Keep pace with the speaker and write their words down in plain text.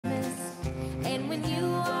when you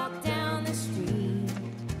walk down the street.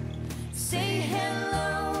 Say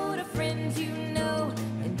hello to friends you know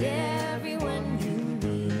and everyone you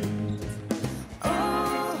meet.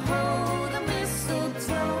 Oh, ho, the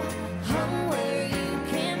mistletoe hung where you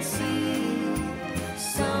can see.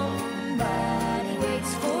 Somebody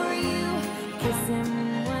waits for you, kiss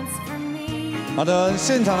him once for me. 好的，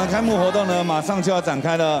现场的开幕活动呢，马上就要展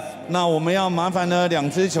开了。那我们要麻烦呢2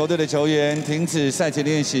支球队的球员停止赛前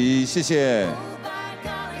练习，谢谢。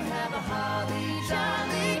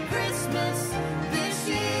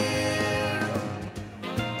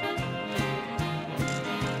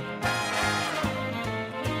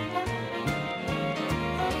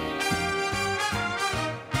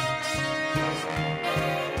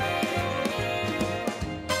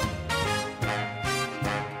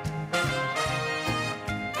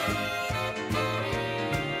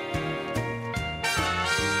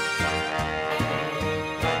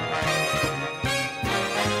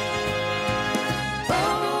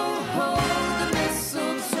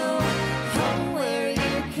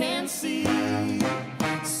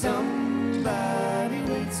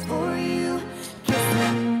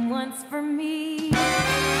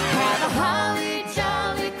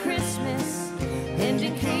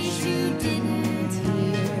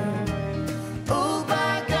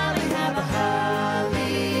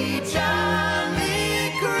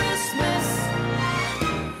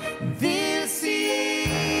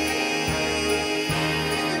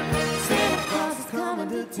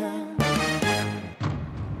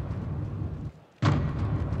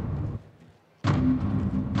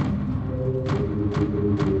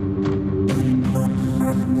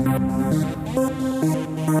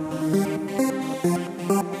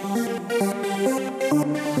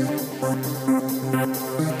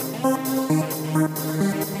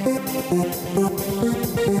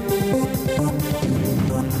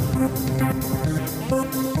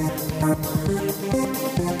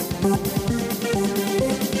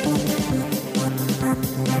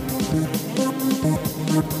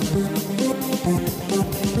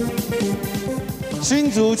 新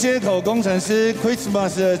竹街口工程师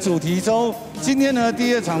Christmas 的主题周，今天呢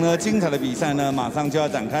第2场呢精彩的比赛呢马上就要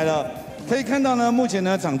展开了。可以看到呢，目前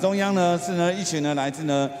呢场中央呢是呢一群呢来自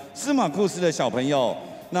呢司马库斯的小朋友。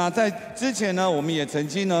那在之前呢，我们也曾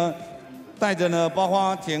经呢带着呢包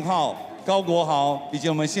括田浩、高国豪以及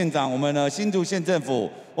我们县长，我们呢新竹县政府，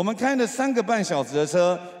我们开了3个半小时的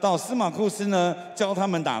车到司马库斯呢教他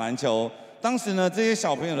们打篮球。当时呢这些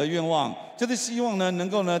小朋友的愿望就是希望呢能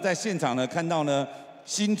够呢在现场呢看到呢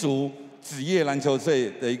新竹职业篮球队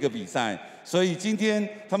的一个比赛。所以今天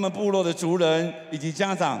他们部落的族人以及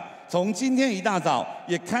家长，从今天一大早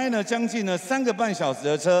也开了将近呢3个半小时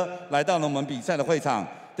的车来到了我们比赛的会场。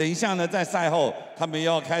等一下呢，在赛后他们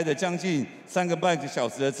又要开着将近3个半小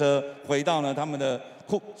时的车回到呢他们的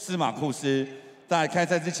司马库斯。在开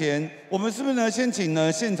赛之前，我们是不是呢先请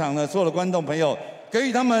呢现场呢所有的观众朋友给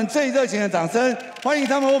予他们最热情的掌声，欢迎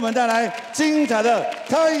他们为我们带来精彩的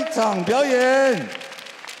开场表演。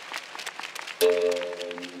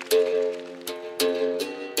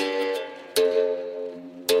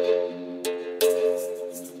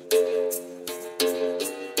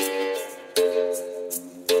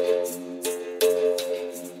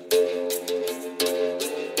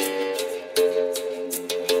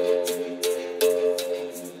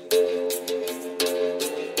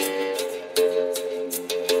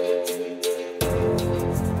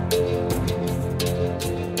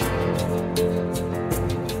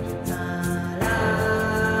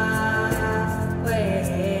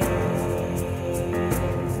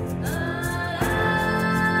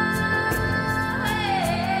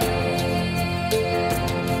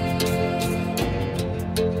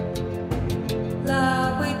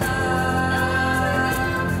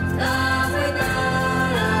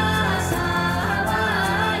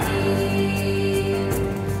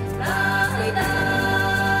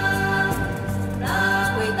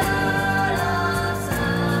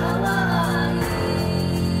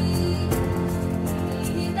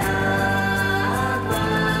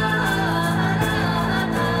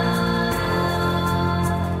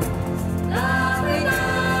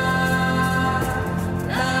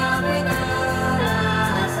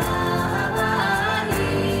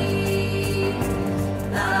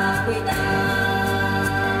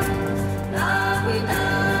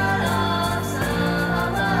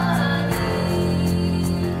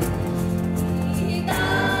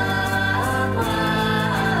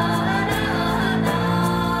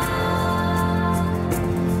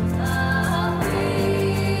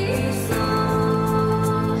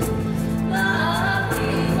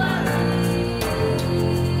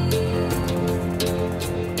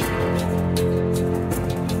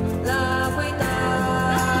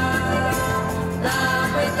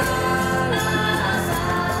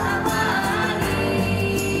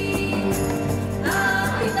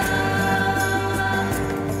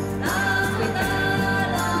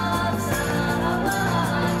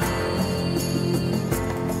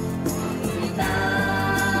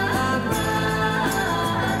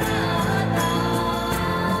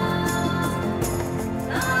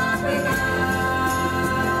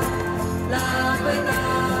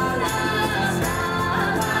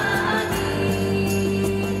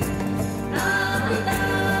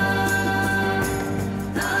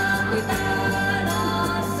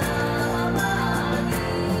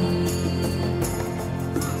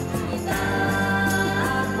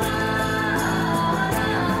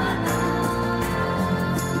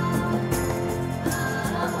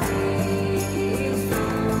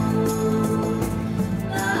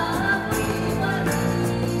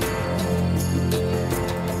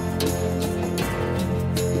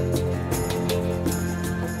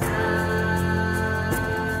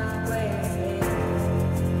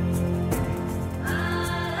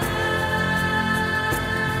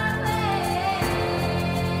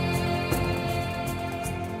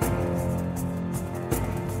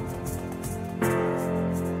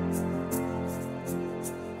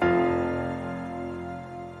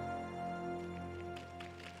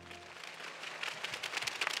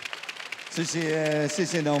谢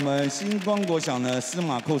谢呢，我们星光国小呢司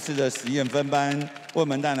马库斯的实验分班为我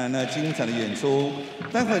们带来呢精彩的演出。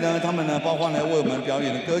待会呢，他们呢包括呢为我们表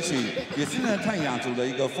演的歌曲，也是呢泰雅族的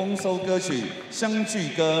一个丰收歌曲《相聚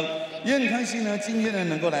歌》，也很开心呢，今天呢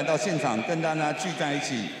能够来到现场跟大家聚在一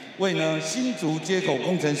起，为呢新竹街口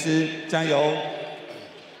工程师加油！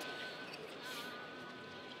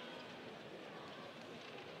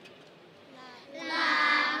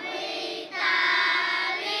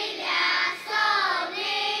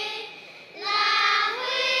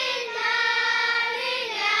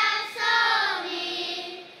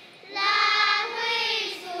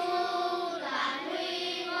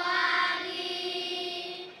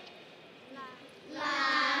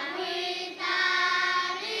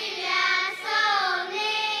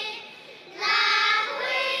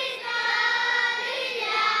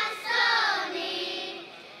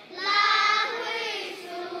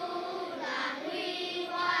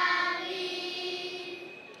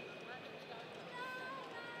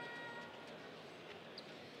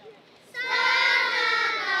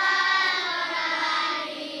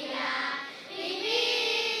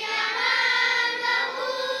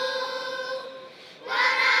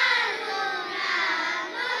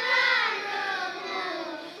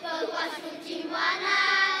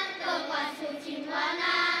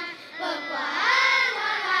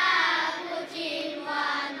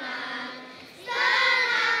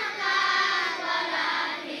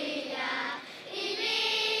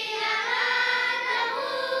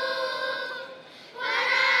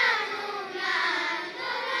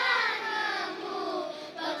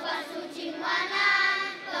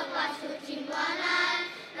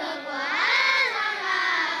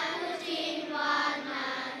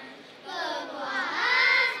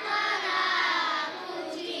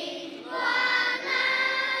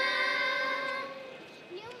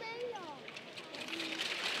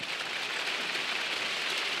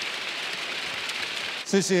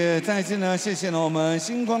 谢谢，再一次呢，谢谢呢，我们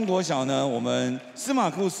星光国小呢，我们司马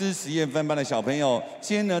库斯实验分班的小朋友，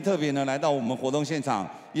今天呢特别呢来到我们活动现场，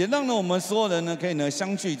也让呢我们所有人呢可以呢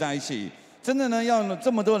相聚在一起。真的呢，要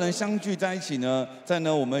这么多人相聚在一起呢，在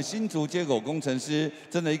呢我们新竹街口工程师，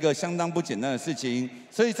真的一个相当不简单的事情。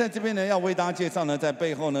所以在这边呢，要为大家介绍呢，在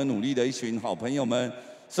背后呢努力的一群好朋友们。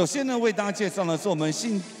首先呢，为大家介绍呢是我们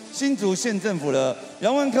新竹县政府的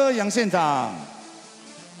杨文科杨县长。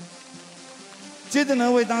 接着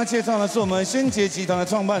呢，为大家介绍的是我们轩杰集团的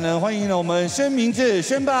创办人，欢迎呢我们轩明志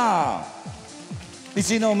轩爸，以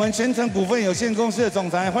及呢我们全程股份有限公司的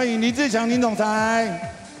总裁，欢迎林志强林总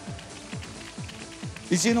裁，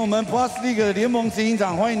以及呢我们 P.LEAGUE 联盟执行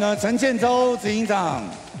长，欢迎呢陈建州执行长。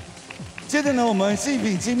接着呢，我们细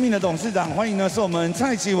品精密的董事长，欢迎呢是我们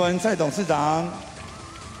蔡奇文蔡董事长，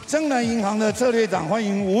江南银行的策略长，欢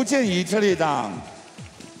迎吴建怡策略长。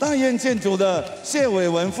 大雁建筑的谢伟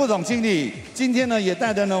文副总经理，今天呢也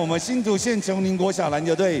带着呢我们新竹县琼林国小篮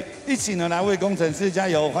球队一起呢来为工程师加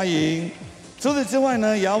油，欢迎。除此之外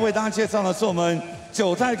呢，也要为大家介绍的是我们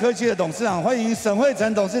九泰科技的董事长，欢迎沈惠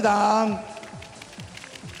成董事长。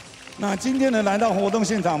那今天呢来到活动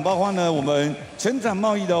现场，包括呢我们全展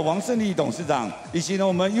贸易的王胜利董事长，以及呢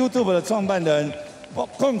我们 YouTube 的创办人。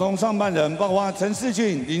 共同创办人包括陈世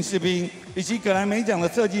俊、林世斌，以及葛莱美奖的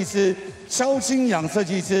设计师肖清扬设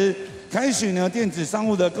计师，凯许呢电子商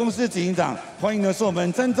务的公司执行长，欢迎的是我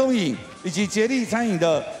们詹宗颖，以及捷力餐饮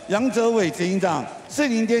的杨哲伟执行长，士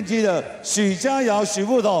林电机的许家尧许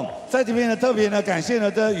副总，在这边呢特别呢感谢呢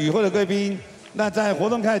这与会的贵宾。那在活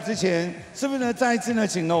动开始之前，是不是呢再一次呢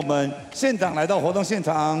请了我们县长来到活动现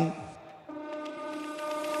场？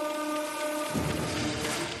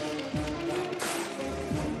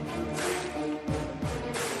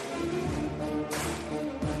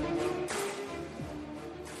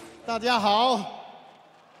 大家好，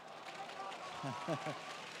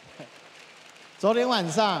昨天晚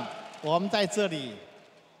上我们在这里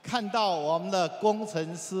看到我们的工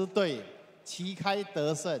程师队旗开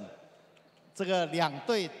得胜，这个两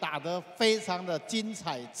队打得非常的精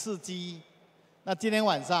彩刺激。那今天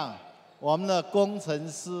晚上我们的工程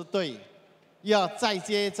师队要再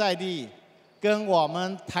接再厉，跟我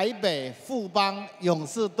们台北富邦勇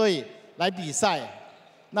士队来比赛。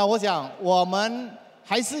那我想我们。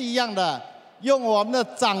 还是一样的，用我们的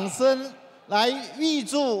掌声来预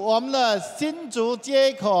祝我们的新竹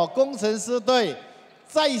街口工程师队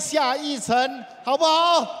再下一城，好不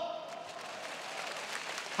好？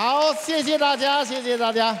好，谢谢大家，谢谢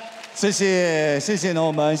大家，谢谢呢，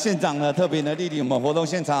我们县长呢特别呢莅临我们活动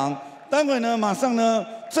现场。待会呢，马上呢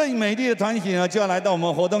最美丽的团体呢就要来到我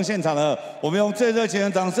们活动现场了，我们用最热情的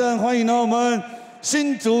掌声欢迎呢我们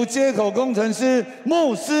新竹街口工程师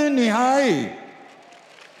牧师女孩。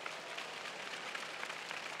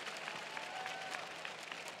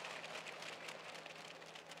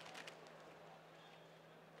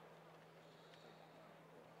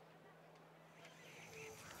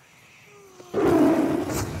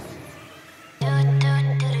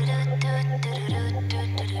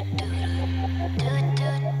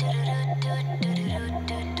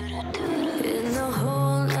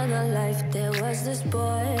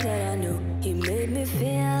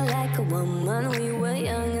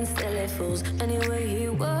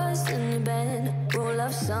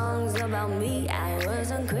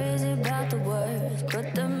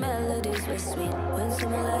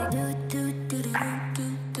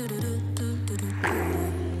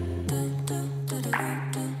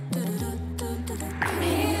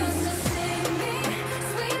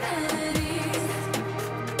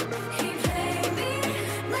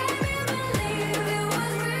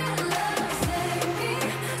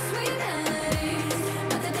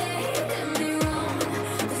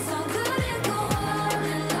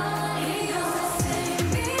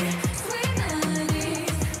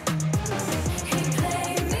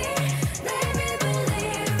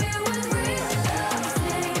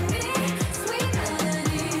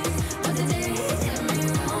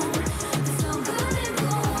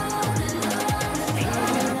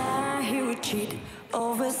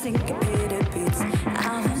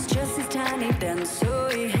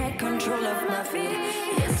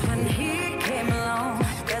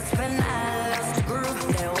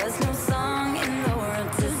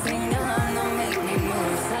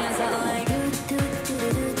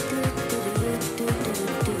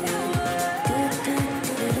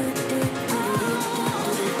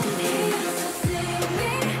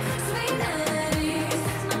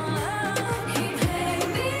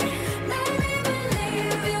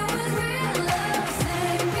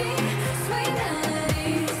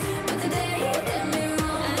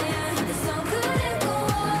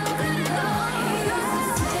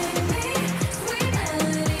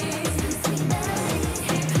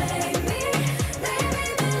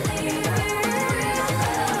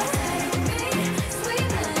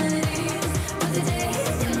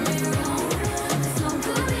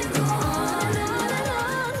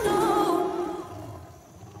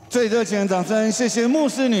最热情的掌声，谢谢牧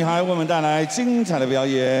师女孩为我们带来精彩的表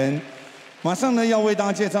演。马上呢，要为大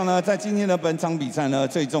家介绍呢，在今天的本场比赛呢，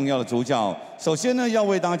最重要的主角。首先呢，要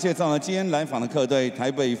为大家介绍呢，今天来访的客队——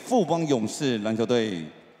台北富邦勇士篮球队。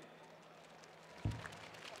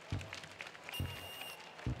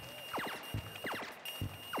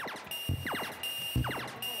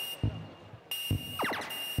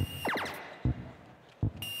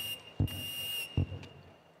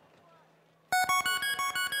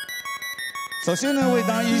首先呢，为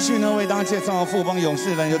大家依序呢，为大家介绍富邦勇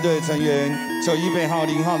士篮球队成员：91背号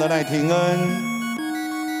0号的赖廷恩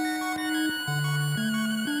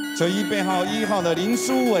，91背号1号的林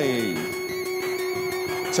书伟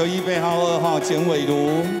，91背号2号简伟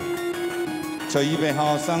如，91背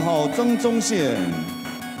号3号曾宗宪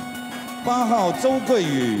，8号周桂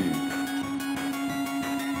宇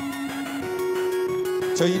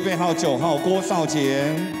，91背号9号郭少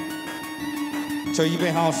杰。91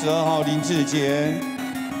背号12号林志杰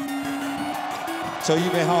，91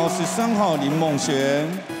背号13号林梦璇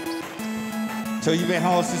，91背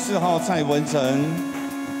号14号蔡文成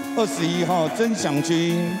，21号曾祥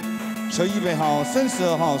军，91背号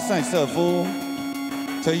32号赛瑟夫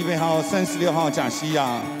，91背号36号贾西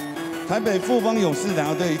亚，台北富邦勇士篮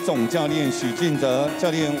球队总教练许俊哲，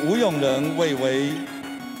教练吴永仁、魏维。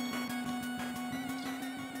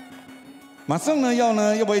马上呢要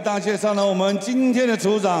为大家介绍呢我们今天的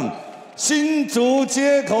组长新竹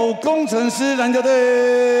街口工程师篮球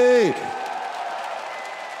队。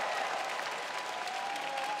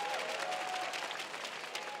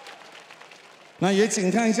那也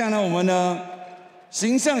请看一下呢我们的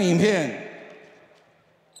形象影片。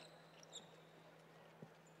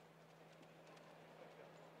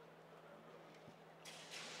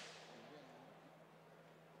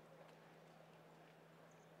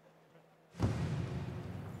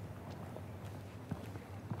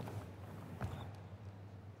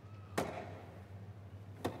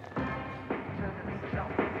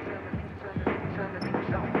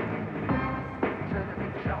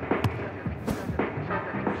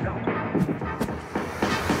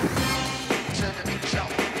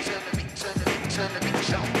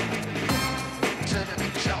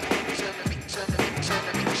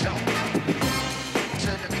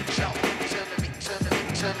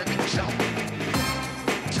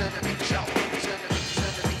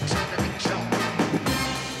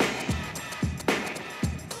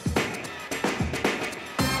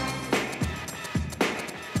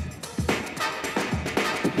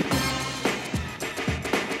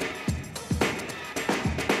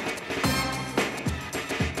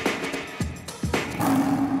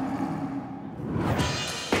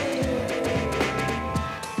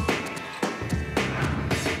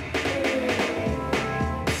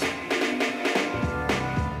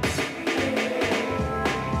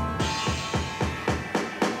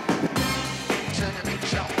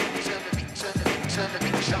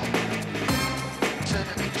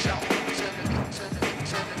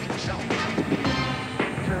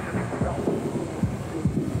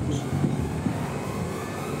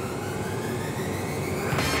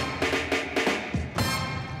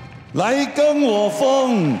来跟我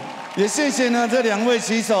疯！也谢谢呢这2位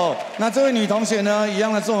棋手。那这位女同学呢，一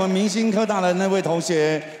样的是我们明星科大的那位同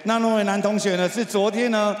学。那位男同学呢，是昨天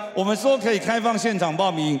呢我们说可以开放现场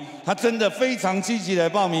报名，他真的非常积极的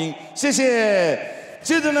报名，谢谢。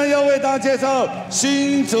接着呢，要为大家介绍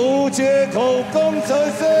新竹街口工程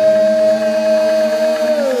师。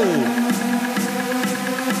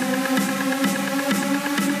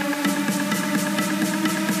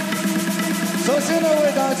首先呢，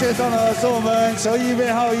为大家介绍呢是我们91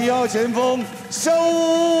背号1号前锋修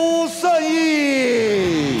胜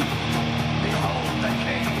义。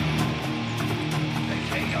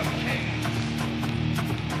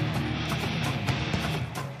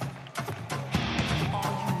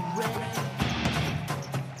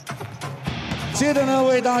接着呢，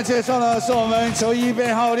为大家介绍的是我们91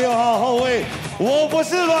背号6号后卫，我不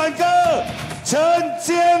是软哥，陈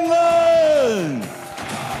建恩。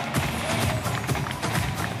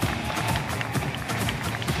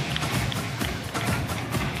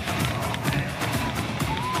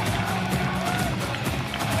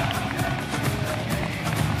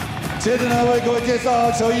接着呢，为各位介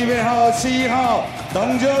绍91背号7号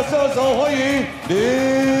挡球射手，欢迎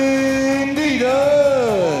林立人。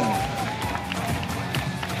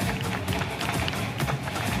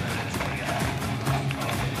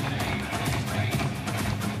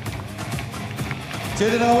接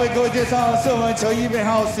着呢，为各位介绍是我们91背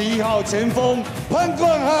号11号前锋潘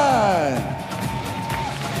冠汉。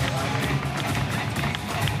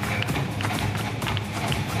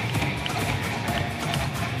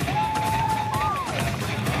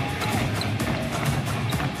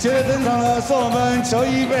登场的是我们球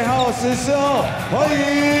衣背号14号，欢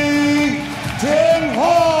迎天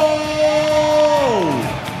后。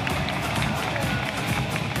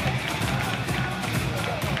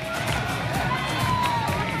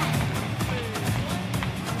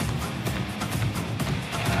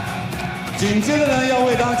紧接着呢，要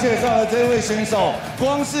为大家介绍的这位选手，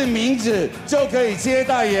光是名字就可以接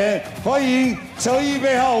代言。欢迎球衣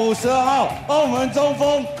背号52号，澳门中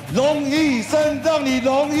锋龙医生，让你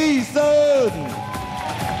龙医生。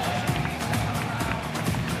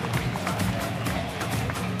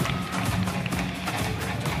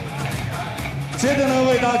接着呢，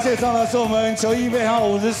为大家介绍的是我们球衣背号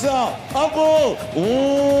54号，阿布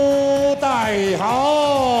吴代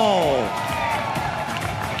豪。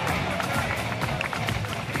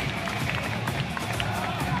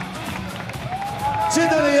接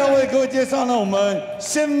着呢，要为各位介绍呢，我们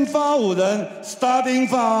先发5人 Starting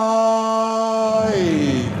Five。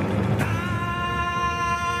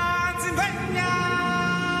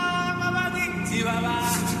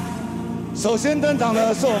首先登场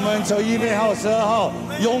的是我们球衣背号12号，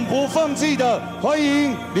永不放弃的，欢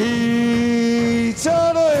迎李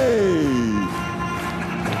佳瑞。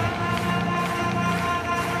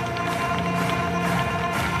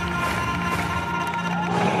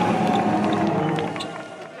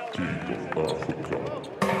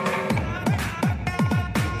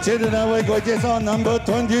接着呢，为各位介绍 Number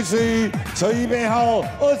 23球衣背号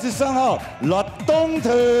23号拉东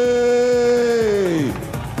腿，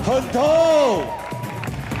很痛。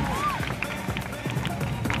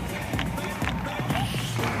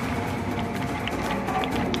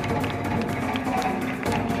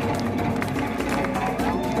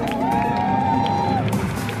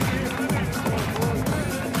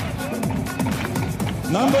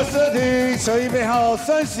Number 30球衣背号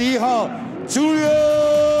31号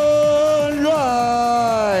Julian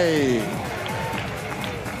Wright。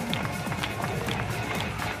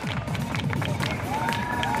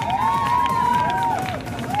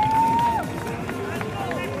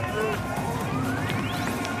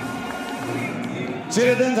接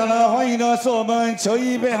着登场的，欢迎的是我们球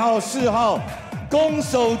衣背号4号，攻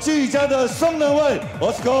守俱佳的双人卫，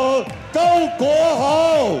我是高国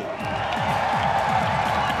豪。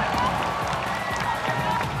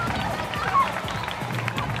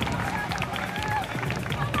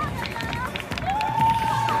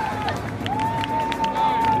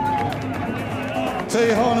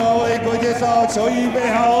最后呢，为各位介绍球衣背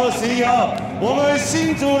号21号，我们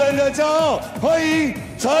新主人的骄傲，欢迎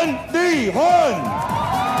陈立焕。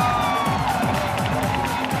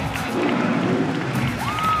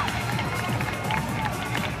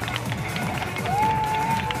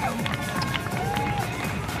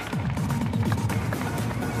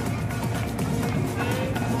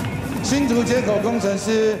新竹街口工程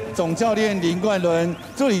师总教练林冠伦，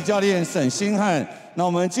助理教练沈星汉。那我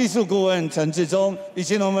们技术顾问陈志忠，以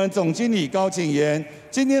及我们总经理高景言，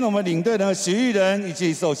今天我们领队呢许玉仁以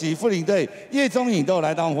及首席副领队叶宗颖都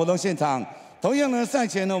来到我们活动现场。同样呢，赛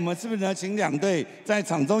前呢，我们是不是呢请两队在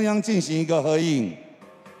场中央进行一个合影？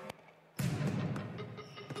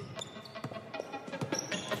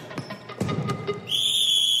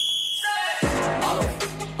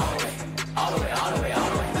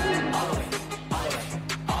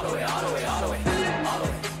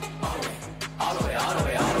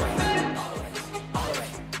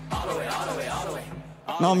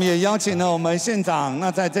那我们也邀请了我们现场，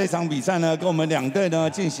那在这场比赛呢，跟我们两队呢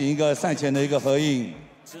进行一个赛前的一个合影。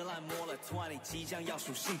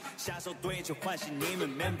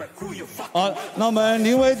好，那我们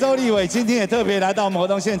林维洲立委今天也特别来到我们活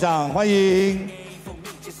动现场，欢迎。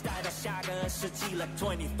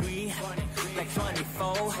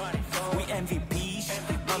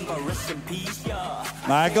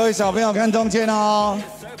来，各位小朋友看中间哦，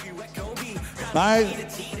来。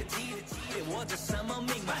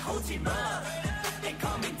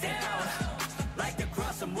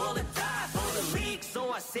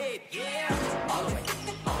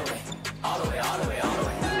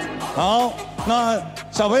好，那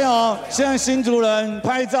小朋友，现在新竹人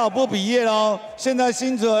拍照不比耶喽。现在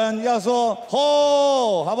新竹人要说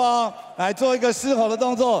吼，好不好？来做一个嘶吼的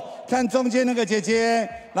动作，看中间那个姐姐，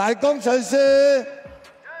来工程师。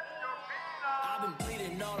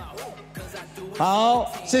好，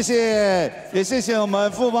谢谢，也谢谢我们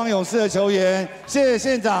富邦勇士的球员，谢谢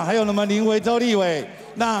县长，还有我们林维洲立委。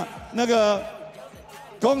那个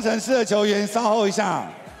工程师的球员稍后一下。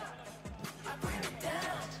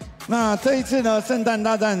那这一次呢，圣诞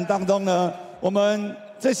大战当中呢，我们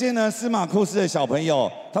这些呢司马库斯的小朋友，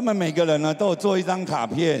他们每个人呢都有做一张卡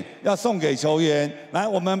片，要送给球员。来，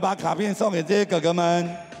我们把卡片送给这些哥哥们。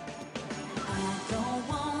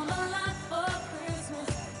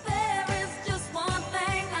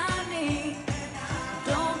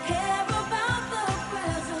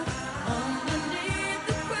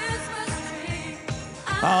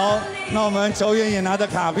好，那我们球员也拿着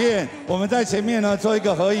卡片，我们在前面呢做一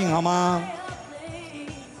个合影好吗？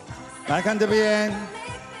来看这边。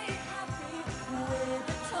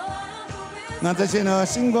那这些呢，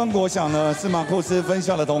星光国小呢是马库斯分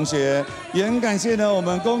校的同学，也很感谢呢我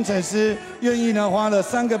们工程师愿意呢花了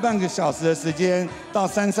3个半个小时的时间到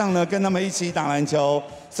山上呢跟他们一起打篮球，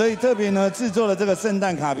所以特别呢制作了这个圣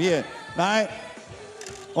诞卡片。来，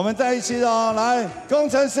我们在一起哦，来，工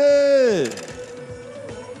程师。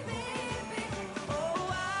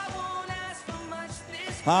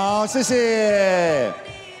好，谢谢。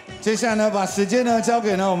接下来呢，把时间呢交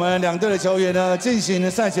给呢我们2队的球员呢进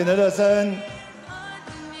行赛前的热身。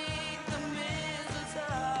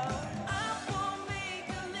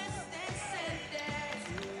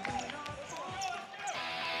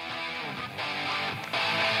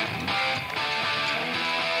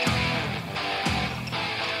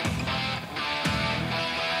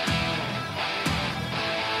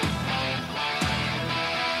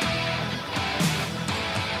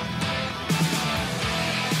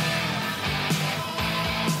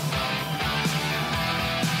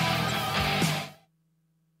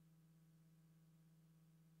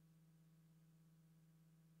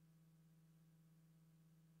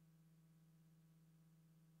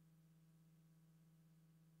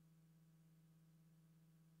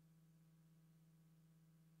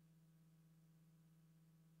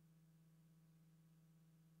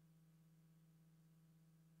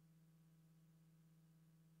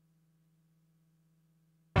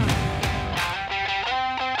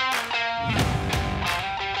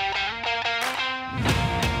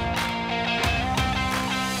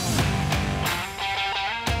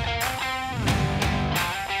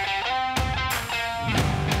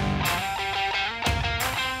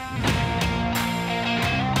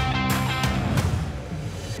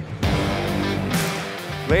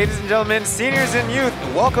Ladies and gentlemen, seniors and youth,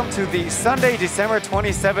 welcome to the Sunday, December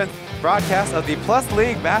 27th broadcast of the Plus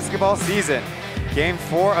League basketball season. Game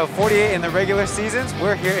 4 of 48 in the regular seasons.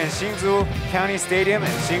 We're here in Hsinchu County Stadium in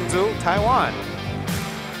Hsinchu, Taiwan.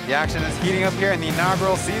 The action is heating up here in the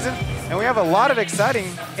inaugural season, and we have a lot of exciting,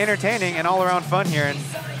 entertaining, and all-around fun here in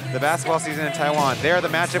the basketball season in Taiwan. There are the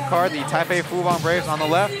matchup card, the Taipei Fubon Braves on the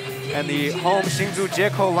left, and the home Hsinchu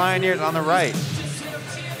G04 Lioneers on the right.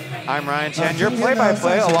 I'm Ryan Chen, your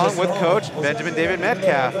play-by-play, along with Coach Benjamin David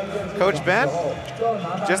Metcalf. Coach Ben,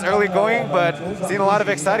 just early going, but seen a lot of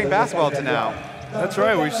exciting basketball to now. That's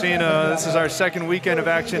right. We've seen this is our second weekend of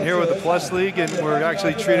action here with the Plus League, and we're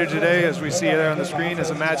actually treated today, as we see there on the screen,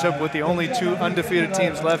 as a matchup with the only 2 undefeated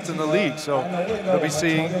teams left in the league. So we'll be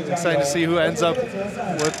excited to see who ends up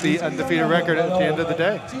with the undefeated record at the end of the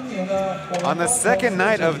day. On the second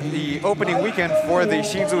night of the opening weekend for the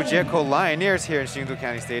Hsinchu G04 Lioneers here in Hsinchu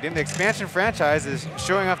County Stadium, the expansion franchise is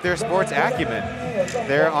showing off their sports acumen.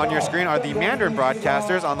 There on your screen are the Mandarin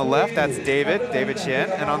broadcasters. On the left, that's David Chen,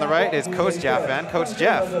 and on the right is Coach Jaffan, Coach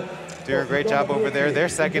Jeff. Doing a great job over there, their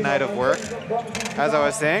second night of work. As I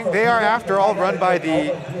was saying, they are, after all, run by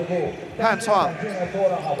the Hanchuang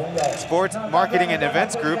Sports Marketing and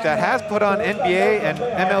Events Group that has put on NBA and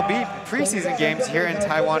MLB preseason games here in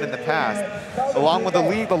Taiwan in the past. Along with the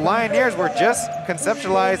league, the Lioneers were just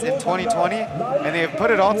conceptualized in 2020, and they have put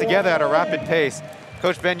it all together at a rapid pace.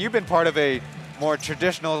 Coach Ben, you've been part of a more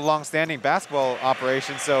traditional, long-standing basketball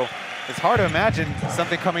operation, so it's hard to imagine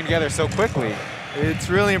something coming together so quickly. It's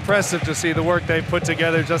really impressive to see the work they've put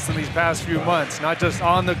together just in these past few months, not just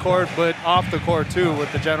on the court, but off the court too,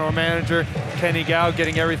 with the general manager, Kenny Gao,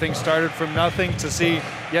 getting everything started from nothing. To see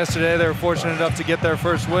yesterday they were fortunate enough to get their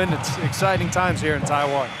first win. It's exciting times here in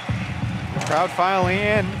Taiwan. The crowd filing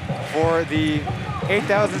in for the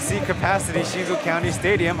 8,000 seat capacity Hsinchu County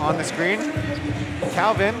Stadium. On the screen,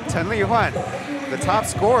 Calvin Chen Lihuan, the top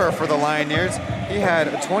scorer for the Lioneers. He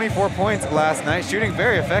had 24 points last night, shooting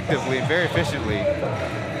very effectively and very efficiently.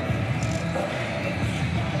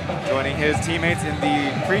 Joining his teammates in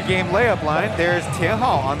the pregame layup line, there's Tian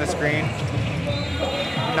Hao on the screen,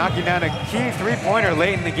 knocking down a key three-pointer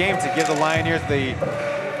late in the game to give the Lioneers the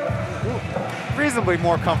reasonably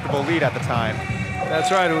more comfortable lead at the time.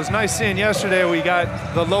 That's right. It was nice seeing yesterday. We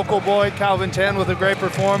got the local boy, Calvin Chen, with a great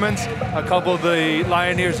performance. A couple of the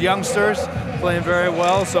Lioneers youngsters playing very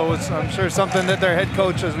well. So it's, I'm sure, something that their head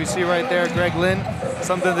coach, as we see right there, Greg Lin,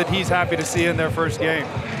 something that he's happy to see in their first game.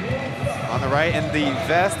 On the right in the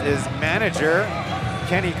vest is manager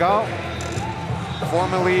Kenny Gao,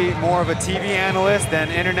 formerly more of a TV analyst than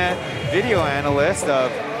internet video analyst of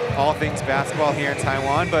all things basketball here in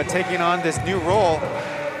Taiwan, but taking on this new role,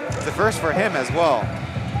 the first for him as well.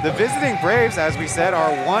 The visiting Braves, as we said, are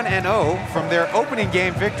 1-0 from their opening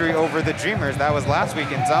game victory over the Dreamers. That was last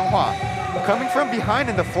week in Zhanghua. coming from behind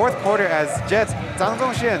in the fourth quarter as Jets Zhang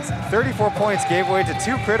Zongxian's 34 points gave way to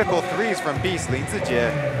 2 critical threes from Beast Lin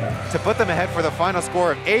Zijie to put them ahead for the final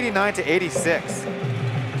score of 89-86.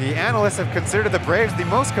 The analysts have considered the Braves the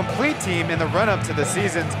most complete team in the run-up to the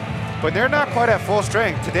season, but they're not quite at full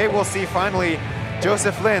strength. Today we'll see finally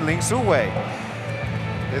Joseph Lin, Ling Su-wei.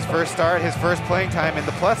 His first start, his first playing time in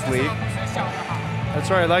the Plus League. That's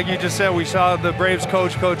right, like you just said, we saw the Braves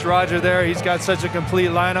coach, Coach Roger there. He's got such a complete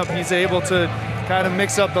lineup. He's able to kind of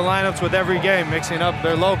mix up the lineups with every game, mixing up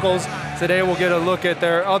their locals. Today we'll get a look at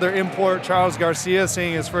their other import, Charles Garcia,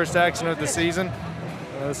 seeing his first action of the season.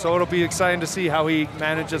 So it'll be exciting to see how he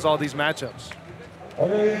manages all these matchups.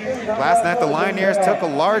 Last night, the Lioneers took a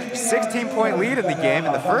large 16-point lead in the game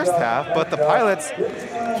in the first half, but the Pilots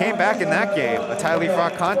came back in that game. A tightly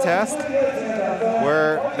fought contest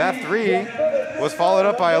where that three was followed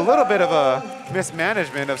up by a little bit of a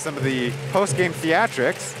mismanagement of some of the post-game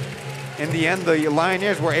theatrics. In the end, the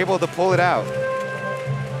Lioneers were able to pull it out.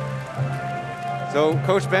 So,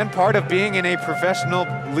 Coach Ben, part of being in a professional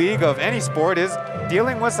league of any sport is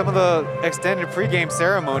dealing with some of the extended pregame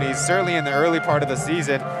ceremonies, certainly in the early part of the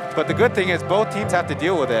season. But the good thing is both teams have to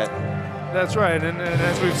deal with it. That's right, and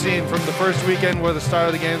as we've seen from the first weekend where the start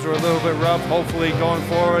of the games were a little bit rough, hopefully going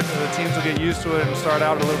forward, the teams will get used to it and start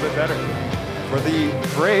out a little bit better. For the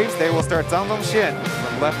Braves, they will start Zhang Zongxian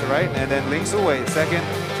from left to right, and then Ling Su-wei second,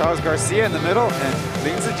 Charles Garcia in the middle, and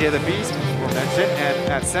Lin Zijie, the Beast, were mentioned, and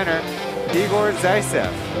at center, Igor Zaitsev.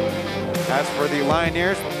 As for the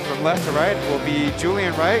Lioneers, from left to right will be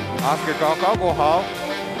Julian Wright, Oscar Gaoguohao,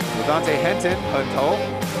 Dante Henton, Hun To,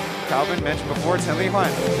 Calvin mentioned before, Chen Li Huan,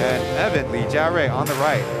 and Evan Li Jiarei on the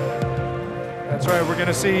right. That's right, we're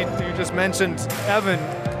gonna see, you just mentioned Evan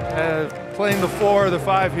playing the 4 or the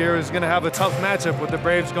 5 here is gonna have a tough matchup with the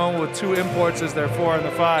Braves going with 2 imports as their 4 and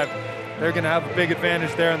the 5. They're gonna have a big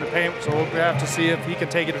advantage there in the paint, so we'll have to see if he can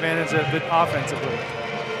take advantage of it offensively.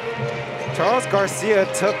 Charles Garcia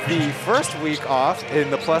took the first week off in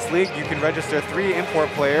the Plus League. You can register 3 import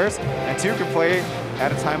players, and 2 can play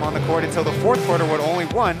at a time on the court until the fourth quarter, when only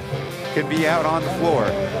 1 can be out on the floor.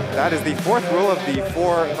 That is the 4th rule of the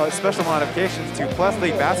 4 special modifications to Plus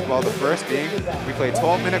League basketball. The first being we play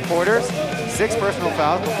 12-minute quarters, 6 personal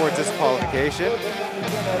fouls before disqualification,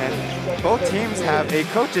 and both teams have a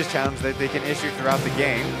coach's challenge that they can issue throughout the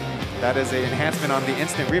game. That is an enhancement on the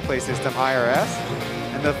instant replay system, IRS.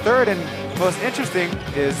 And the third and most interesting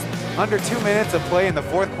is under 2 minutes of play in the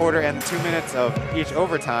fourth quarter and 2 minutes of each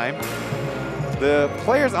overtime, the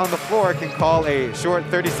players on the floor can call a short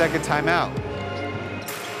 30-second timeout.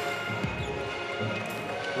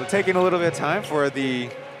 We're taking a little bit of time for the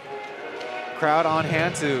crowd on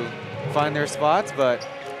hand to find their spots, but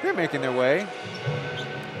they're making their way.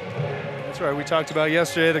 That's right, we talked about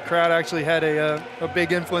yesterday, the crowd actually had a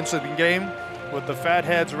big influence in the game with the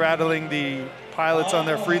Fatheads rattling the Pilots on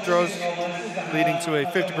their free throws, leading to a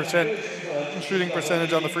 50% shooting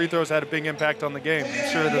percentage on the free throws, had a big impact on the game. I'm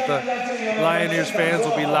sure that the Lioneers fans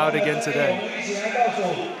will be loud again today.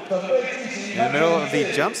 In the middle of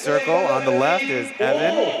the jump circle on the left is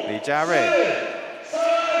Evan Li Jiarei.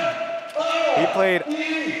 He played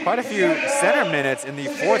quite a few center minutes in the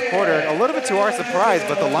fourth quarter, a little bit to our surprise,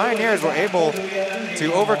 but the Lioneers were able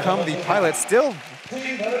to overcome the Pilots, still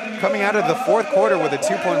coming out of the fourth quarter with a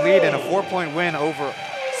 2-point lead and a 4-point win over,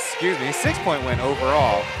 6-point win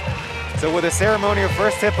overall. So with a ceremonial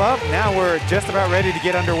first tip up, now we're just about ready to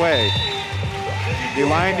get underway. The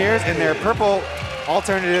Lioneers in their purple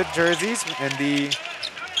alternative jerseys and the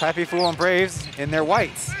Taipei Fubon Braves in their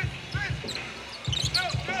whites.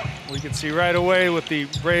 We can see right away with the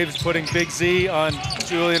Braves putting Big Z on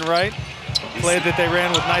Julian Wright. Play that they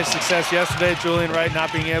ran with nice success yesterday. Julian Wright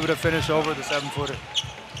not being able to finish over the 7-footer.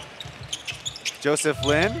 Joseph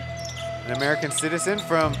Lin, an American citizen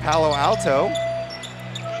from Palo Alto.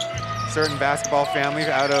 Certain basketball families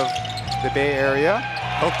out of the Bay Area.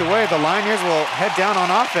 Poked away, the Lioneers will head down on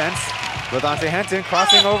offense. Dante Henton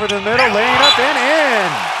crossing over the middle, laying it up and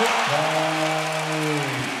in.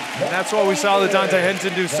 And that's what we saw that Dante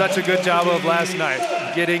Henton do such a good job of last night.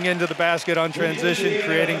 Getting into the basket on transition,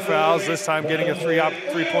 creating fouls, this time getting a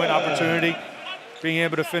three-point opportunity, being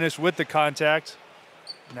able to finish with the contact.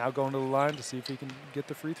 Now going to the line to see if he can get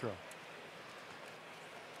the free throw.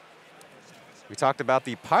 We talked about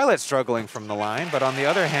the Pilots struggling from the line, but on the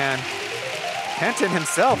other hand, Henton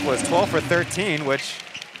himself was 12 for 13, which,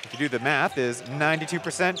 if you do the math, is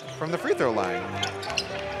 92% from the free throw line.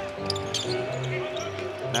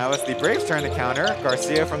 Now it's the Braves' turn to counter.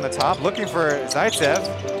 Garcia from the top, looking for Zaitsev.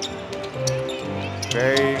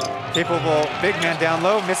 Very capable big man down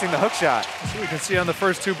low, missing the hook shot. So we can see on the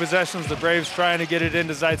first 2 possessions, the Braves trying to get it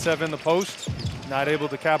into Zaitsev in the post. Not able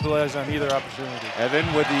to capitalize on either opportunity. Evan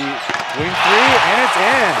with the wing 3, and it's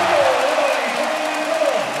in.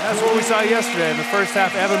 And that's what we saw yesterday. In the first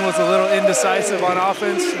half, Evan was a little indecisive on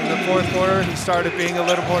offense. In the 4th quarter, he started being a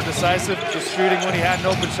little more decisive, just shooting when he had an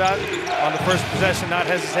open shot. On the first possession, not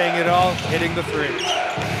hesitating at all, hitting the 3.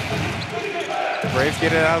 The Braves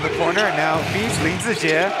get it out of the corner, and now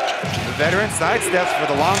Lioneers. The veteran sidesteps for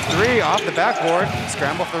the long 3 off the backboard.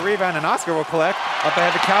 Scramble for the rebound, and Oscar will collect. Up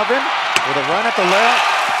ahead to Calvin with a run at the layup.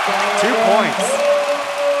 2 points.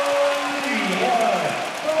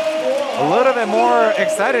 A little bit more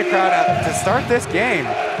excited crowd to start this game.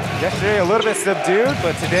 Yesterday a little bit subdued,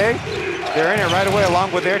 but today they're in it right away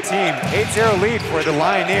along with their team. 8-0 lead for the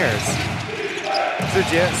Lioneers.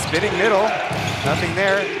 Sujie spinning middle. Nothing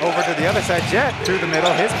there. Over to the other side. Jet through the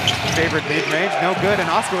middle. His favorite mid-range. No good. And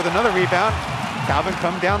Oscar with another rebound. Calvin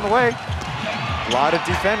come down the way. A lot of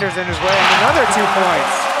defenders in his way. And another 2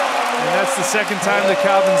 points. And that's the second time that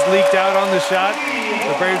Calvin's leaked out on the shot.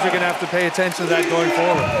 The Braves are going to have to pay attention to that going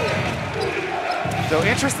forward. So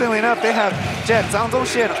interestingly enough, they have Jet Zhang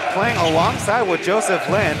Zhongxian playing alongside with Joseph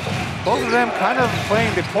Lin. Both of them kind of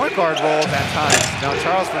playing the point guard roles at times. Now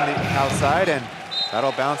Charles from the outside, and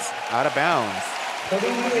that'll bounce out of bounds.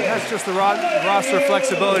 That's just the roster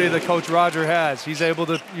flexibility that Coach Roger has. He's able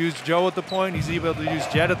to use Joe at the point. He's able to use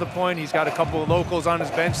Jet at the point. He's got a couple of locals on his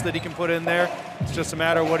bench that he can put in there. It's just a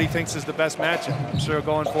matter of what he thinks is the best matchup. I'm sure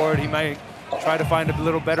going forward, he might try to find a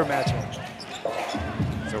little better matchup.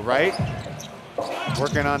 So Wright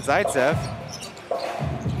working on Zaitsev.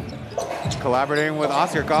 Collaborating with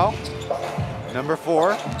Oscar Gall. Number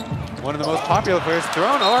 4. One of the most popular players,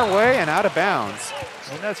 thrown our way and out of bounds.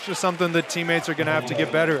 And that's just something that teammates are going to have to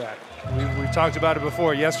get better at. We've talked about it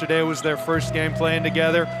before. Yesterday was their first game playing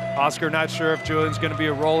together. Oscar not sure if Julian's going to be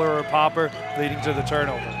a roller or a popper, leading to the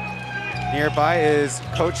turnover. Nearby is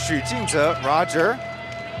Coach Xu Jingze, Roger.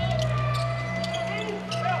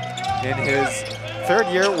 In his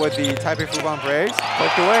 3rd year with the Taipei Fubon Braves.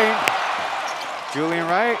 Poked away. Julian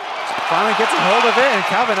Wright finally gets a hold of it, and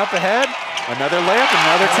Calvin up ahead. Another layup,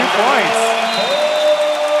 another 2 points.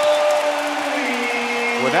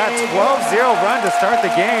 With that 12-0 run to start the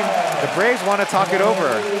game, the Braves want to talk it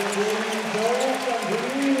over.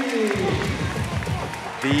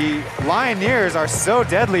 The Lioneers are so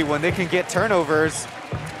deadly when they can get turnovers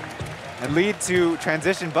and lead to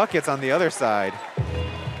transition buckets on the other side.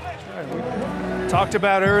 Talked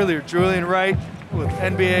about earlier, Julian Wright with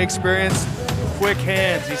NBA experience, quick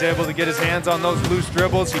hands. He's able to get his hands on those loose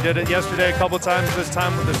dribbles. He did it yesterday a couple times, this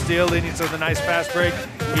time with the steal, leading to the nice fast break.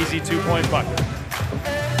 Easy 2-point bucket.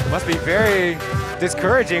 Must be very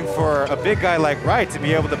discouraging for a big guy like Wright to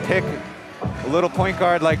be able to pick a little point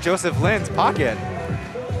guard like Joseph Lin's pocket.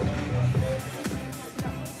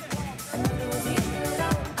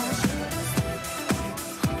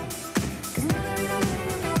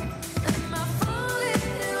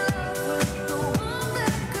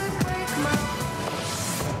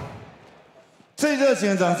最热情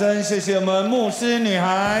的掌声，谢谢我们牧师女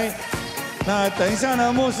孩。那等一下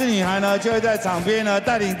呢，牧师女孩呢就会在场边呢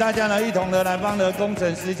带领大家呢一同的来帮呢工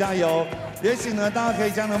程师加油。也请呢大家可以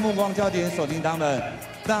将呢目光焦点锁定他们。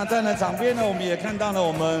那在呢场边呢，我们也看到了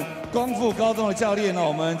我们光复高中的教练呢，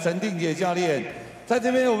我们陈定杰教练。在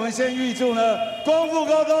这边我们先预祝呢光复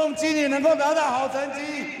高中今年能够达到好成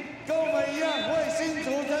绩，跟我们一样为新竹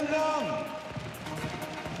争光。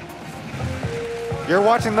You're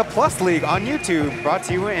watching the Plus League on YouTube, brought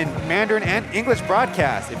to you in Mandarin and English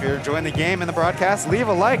broadcast. If you're enjoying the game and the broadcast, leave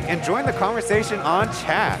a like and join the conversation on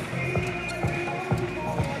chat.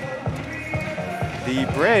 The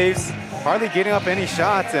Braves hardly getting up any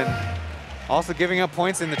shots and also giving up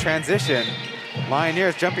points in the transition.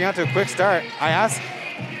 Lioneers jumping out to a quick start. I asked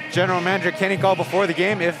General Manager Kenny Gall before the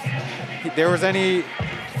game if there was any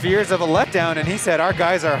fears of a letdown, and he said our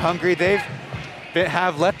guys are hungry. They've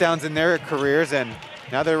have letdowns in their careers, and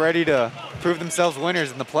now they're ready to prove themselves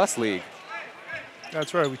winners in the Plus League.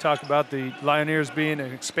 That's right. We talk about the Lioneers being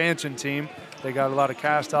an expansion team. They got a lot of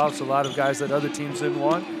cast-offs, a lot of guys that other teams didn't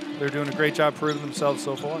want. They're doing a great job proving themselves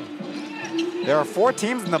so far. There are 4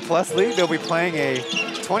 teams in the Plus League. They'll be playing a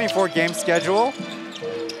 24-game schedule.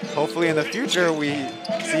 Hopefully in the future we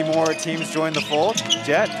see more teams join the fold.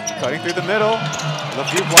 Jet cutting through the middle. A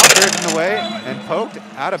few blockers in the way and poked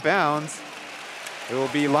out of bounds. It will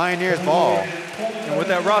be Lioneers ball. And with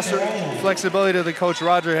that roster flexibility that Coach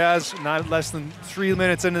Roger has, not less than 3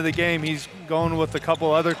 minutes into the game, he's going with a couple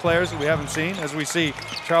other players that we haven't seen. As we see,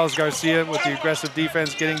 Charles Garcia with the aggressive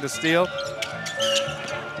defense getting the steal.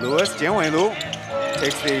 Lewis, Jian Wei Lu,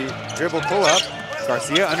 takes the dribble pull-up.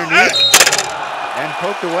 Garcia underneath and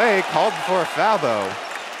poked away, called for a foul though.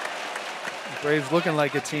 Braves looking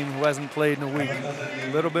like a team who hasn't played in a week.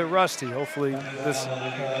 A little bit rusty. Hopefully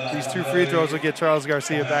these 2 free throws will get Charles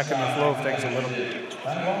Garcia back in the flow of things a little bit.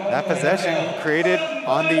 That possession created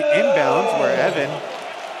on the inbounds where Evan's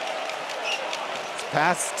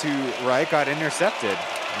pass to right got intercepted.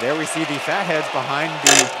 There we see the Fatheads behind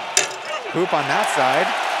the hoop on that side.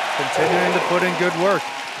 Continuing to put in good work.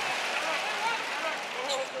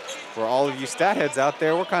 For all of you stat heads out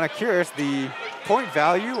there, we're kind of curious. The point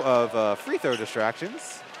value of free throw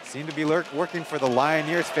distractions seem to be working for the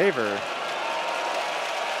Lioneers' favor.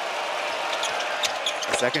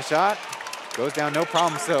 The second shot goes down no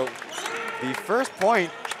problem. So the first point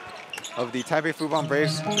of the Taipei Fubon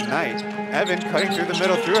Braves tonight. Evan cutting through the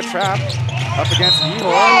middle through a trap up against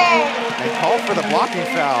Ihor and called for the blocking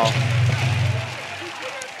foul.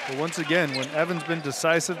 But once again, when Evan's been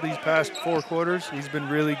decisive these past 4 quarters, he's been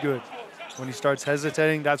really good. When he starts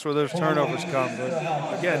hesitating, that's where those turnovers come.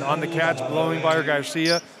 But again, on the catch, blowing by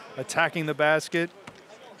Garcia, attacking the basket,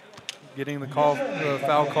 getting the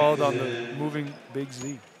foul called on the moving Big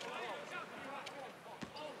Z.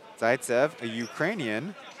 Zaitsev, a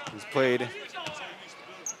Ukrainian who's played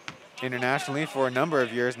internationally for a number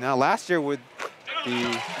of years now. Last year with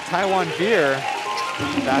the Taiwan Beer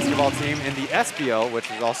basketball team in the SBL, which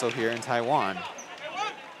is also here in Taiwan.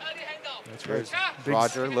 That's right.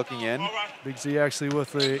 Roger looking in. Big Z actually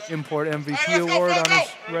with the Import MVP award on his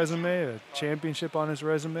resume, a championship on his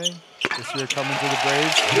resume. This year coming to the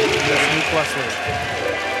Braves. That's new plus rate.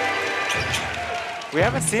 We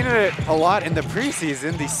haven't seen it a lot in the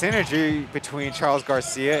preseason, the synergy between Charles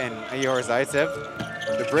Garcia and Ihor Zaitsev.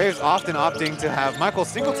 The Braves often opting to have Michael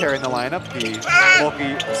Singletary in the lineup, the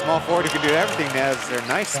bulky small forward who can do everything. Has their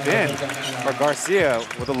nice spin for Garcia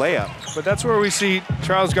with a layup. But that's where we see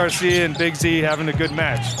Charles Garcia and Big Z having a good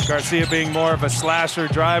match. Garcia being more of a slasher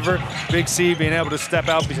driver, Big Z being able to step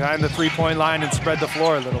out behind the three-point line and spread the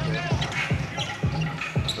floor a little bit.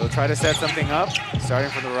 They'll try to set something up, starting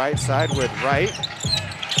from the right side with Wright.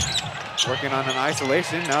 Working on an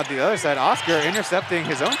isolation. Now the other side, Oscar intercepting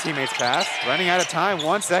his own teammate's pass. Running out of time,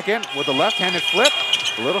 1 second with a left-handed flip.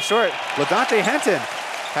 A little short. LaDante Henton,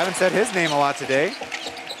 haven't said his name a lot today.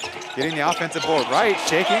 Getting the offensive board right,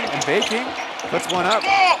 shaking and baking. Puts one up.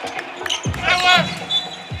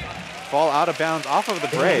 Fall out of bounds off of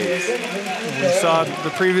the Braves. We saw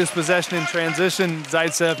the previous possession in transition.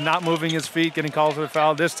 Zaitsev not moving his feet, getting called for a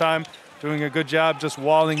foul. This time, doing a good job just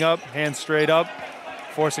walling up, hands straight up,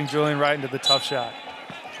 forcing Julian Wright into the tough shot.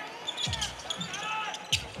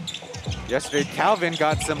 Yesterday, Calvin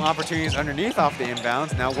got some opportunities underneath off the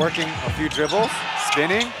inbounds. Now working a few dribbles,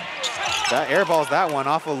 spinning. That airballs that one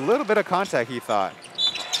off a little bit of contact, he thought.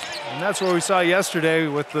 And that's what we saw yesterday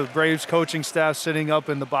with the Braves coaching staff sitting up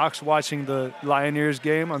in the box watching the Lioneers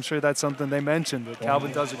game. I'm sure that's something they mentioned, but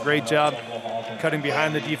Calvin does a great job cutting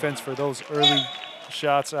behind the defense for those early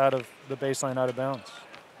shots out of the baseline, out of bounds.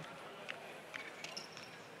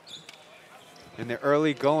 In the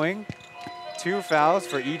early going, 2 fouls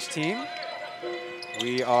for each team.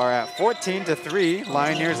 We are at 14-3,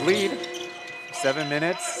 Lioneers lead.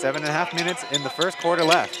 7.5 minutes in the first quarter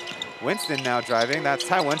left. Winston now driving, that's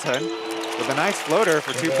Tai Wen-tun with a nice floater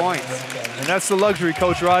for 2 points. And that's the luxury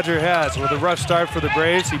Coach Roger has. With a rough start for the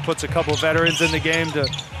Braves, he puts a couple veterans in the game to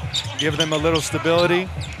give them a little stability.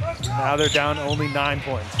 Now they're down only 9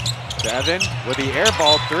 points. Devin with the air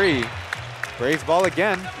ball 3. Braves ball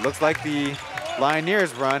again. Looks like the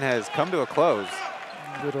Lioneers run has come to a close.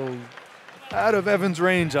 A little out of Evan's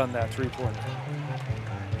range on that 3-pointer.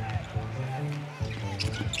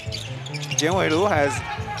 Jian Wei-lu has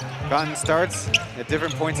gotten starts at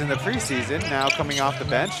different points in the preseason, now coming off the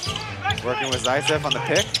bench, working with Zaitsev on the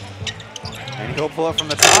pick. And he'll pull up from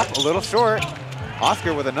the top, a little short.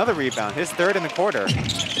 Oscar with another rebound, his 3rd in the quarter. With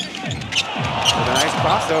a nice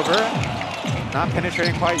crossover, not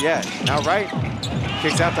penetrating quite yet. Now Wright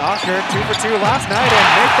kicks out to Oscar, 2 for 2 last night, and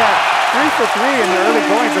make that 3 for 3 in the early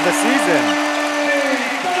goings of the season.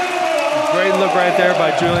 Great look right there by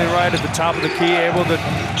Julian Wright at the top of the key, able to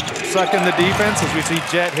suck in the defense as we see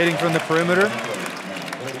Jet hitting from the perimeter.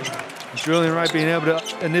 Julian Wright being able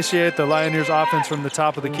to initiate the Lioneers offense from the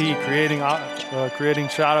top of the key, creating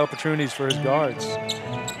shot opportunities for his guards.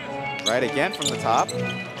 Wright again from the top.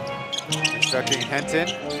 Instructing Henton,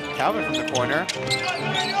 Calvin from the corner.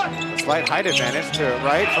 A slight height advantage to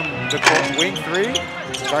Wright from the wing 3.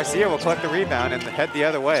 Garcia will collect the rebound and head the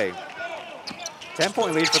other way.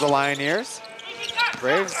 10-point lead for the Lioneers.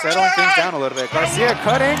 Braves settling things down a little bit. Garcia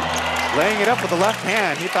cutting, laying it up with the left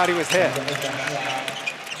hand. He thought he was hit.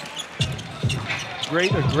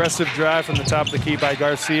 great aggressive drive from the top of the key by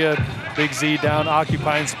Garcia. Big Z down,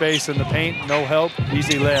 occupying space in the paint. No help.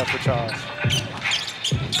 Easy layup for Charles.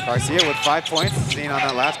 Garcia with 5 points, seen on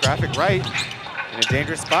that last graphic, right in a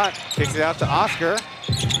dangerous spot. Kicks it out to Oscar.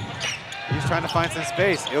 He's trying to find some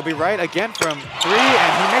space. It'll be right again from 3,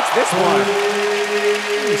 and he makes this one.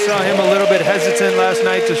 We saw him a little bit hesitant last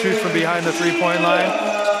night to shoot from behind the three-point line.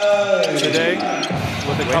 Today,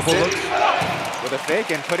 with a couple looks. With a fake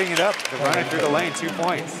and putting it up, the runner through the lane, 2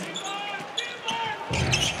 points.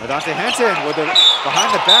 Dante Henton with it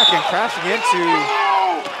behind the back and crashing into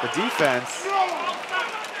the defense.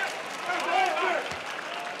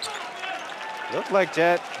 Looked like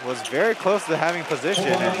Jet was very close to having position,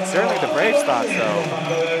 and certainly the Braves thought so.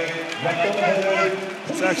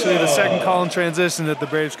 It's actually the second call in transition that the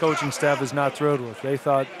Braves coaching staff is not thrilled with. They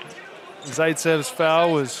thought Zaitsev's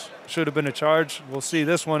foul should have been a charge. We'll see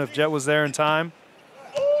this one if Jet was there in time.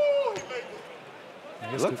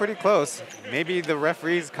 It looked pretty close. Maybe the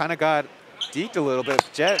referees kind of got deked a little bit.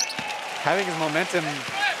 Jet having his momentum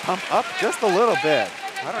pump up just a little bit.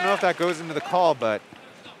 I don't know if that goes into the call, but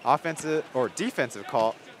offensive or defensive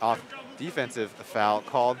foul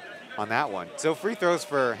called on that one. So free throws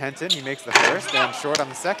for Henton. He makes the first and short on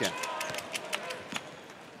the second.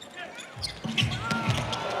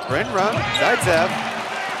 Sprint run, Zaitsev.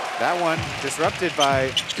 That one disrupted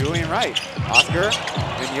by Julian Wright. Oscar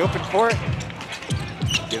in the open court.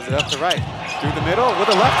 Gives it up to Wright. Through the middle with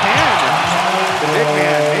a left hand. The big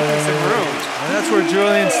man making some room. And that's where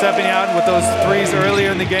Julian stepping out with those threes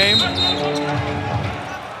earlier in the game.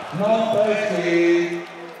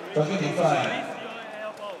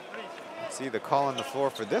 See the call on the floor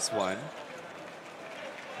for this one.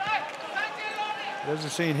 There's a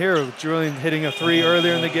scene here of Julian hitting a 3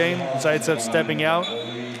 earlier in the game. Zaitsev stepping out.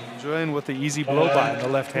 Julian with the easy blow-by in the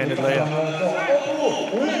left-handed layup.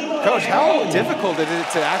 Coach, how difficult is it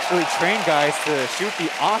to actually train guys to shoot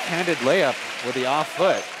the off-handed layup with the off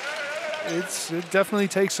foot? It definitely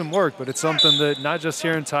takes some work, but it's something that not just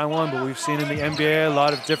here in Taiwan, but we've seen in the NBA, a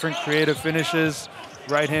lot of different creative finishes,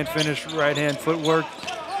 right-hand finish, right-hand footwork,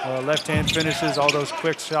 left-hand finishes, all those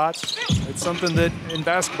quick shots. It's something that in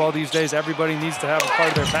basketball these days, everybody needs to have a part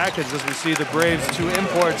of their package, as we see the Braves, 2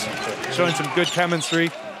 imports, showing some good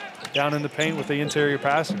chemistry down in the paint with the interior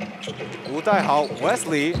passing. Wu Dai-hao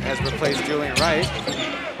Wesley has replaced Julian Wright.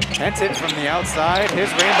 Henton from the outside. His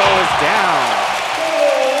rainbow is down.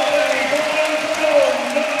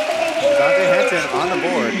 Dante Henton on the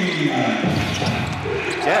board.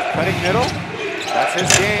 Jet cutting middle. That's his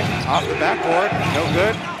game. Off the backboard. No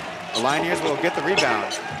good. The Lioneers will get the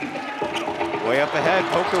rebound. Way up ahead,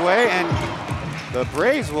 poked away, and the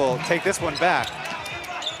Braves will take this one back.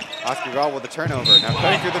 Oscar Gall with the turnover. Now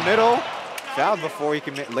cutting through the middle. Fouled before he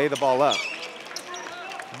can lay the ball up.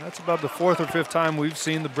 And that's about the 4th or 5th time we've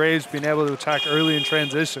seen the Braves being able to attack early in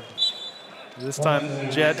transition. This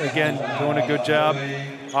time, Jet, again, doing a good job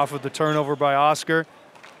off of the turnover by Oscar.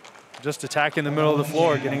 Just attacking the middle of the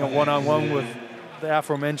floor, getting a one-on-one with the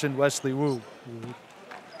aforementioned Wesley Wu.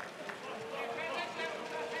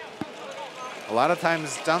 A lot of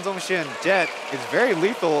times, Zhang Zongxian, Jet, is very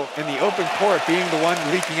lethal in the open court, being the one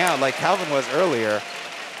leaking out like Calvin was earlier.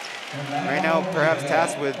 Right now, perhaps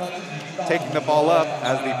tasked with taking the ball up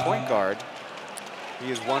as the point guard.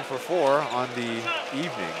 He is 1 for 4 on the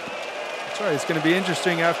evening. That's right. It's going to be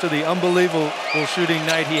interesting after the unbelievable shooting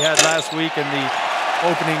night he had last week in the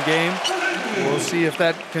opening game. We'll see if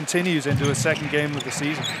that continues into a second game of the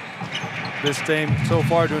season. This team so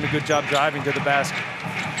far doing a good job driving to the basket.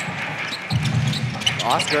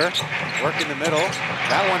 Oscar working the middle.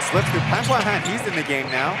 That one slips through Pan Guanhan. He's in the game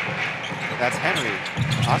now. That's Henry.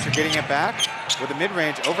 Oscar getting it back with a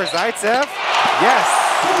mid-range over Zaitsev. Yes!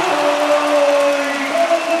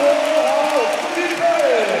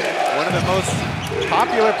 One of the most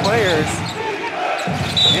popular players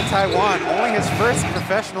in Taiwan. Only his first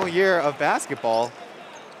professional year of basketball.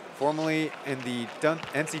 Formerly in the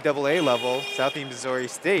NCAA level, Southeast Missouri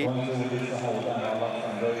State.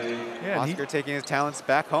 Yeah, Oscar taking his talents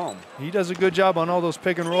back home. He does a good job on all those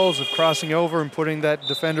pick and rolls of crossing over and putting that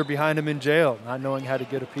defender behind him in jail, not knowing how to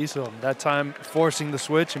get a piece of him. That time, forcing the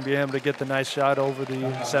switch and being able to get the nice shot over the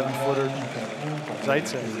 7-footer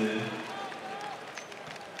Zaitsev.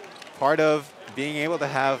 Part of being able to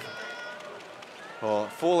have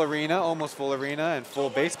full arena, almost full arena, and full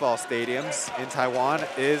baseball stadiums in Taiwan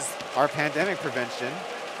is our pandemic prevention,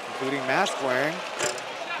 including mask wearing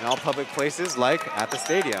in all public places like at the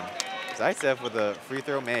stadium. Zaitsev with a free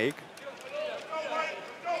throw make.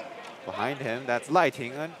 Behind him, that's Lai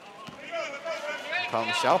Tingan. Call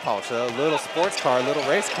him Xiao Pao Che, little sports car, little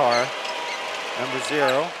race car. Number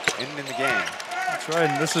 0 in the game. That's right,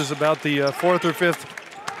 and this is about the fourth or fifth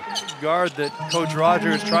guard that Coach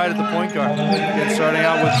Roger has tried at the point guard. Again, starting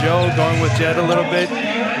out with Joe, going with Jed a little bit.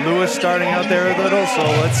 Lewis starting out there a little, so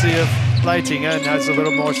let's see if Lioneers has a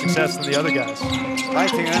little more success than the other guys.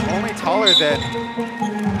 Lioneers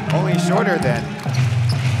only shorter than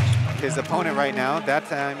his opponent right now. That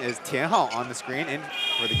time is Tianhao on the screen in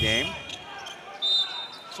for the game.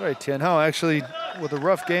 That's right, Tianhao actually with a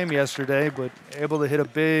rough game yesterday, but able to hit a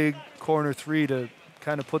big corner three to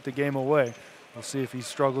kind of put the game away. We'll see if he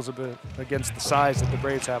struggles a bit against the size that the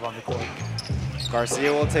Braves have on the court.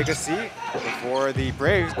 Garcia will take a seat before the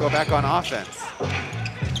Braves go back on offense.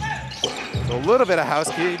 So a little bit of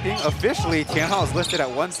housekeeping. Officially, Tianhao is listed at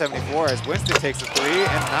 174 as Winston takes a three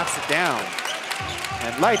and knocks it down.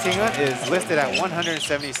 And Lioneers is listed at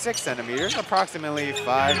 176 centimeters, approximately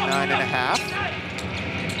 5'9½".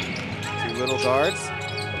 Two little guards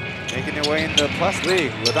making their way in the plus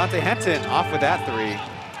league. Ledante Henton off with that three.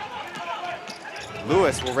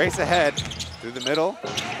 Lewis will race ahead through the middle.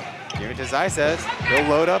 Give it to Zaisez. He'll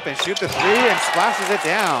load up and shoot the three and splashes it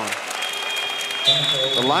down.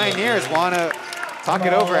 The Lioneers want to talk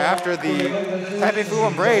it over after the Taipei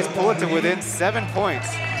Fubon Braves pull it to within 7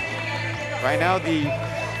 points. Right now the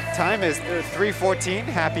time is 3:14,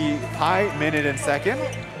 happy high minute and second.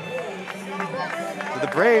 The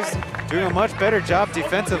Braves doing a much better job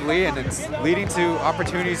defensively, and it's leading to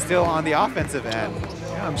opportunities still on the offensive end.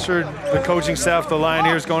 Yeah, I'm sure the coaching staff, the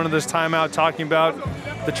Lioneers, going to this timeout talking about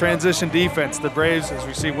the transition defense. The Braves, as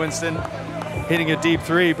we see Winston hitting a deep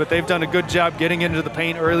three, but they've done a good job getting into the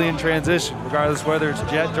paint early in transition, regardless whether it's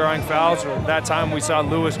Jet drawing fouls or that time we saw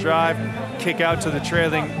Lewis drive, kick out to the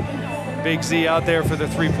trailing Big Z out there for the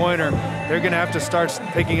three-pointer. They're going to have to start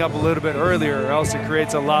picking up a little bit earlier, or else it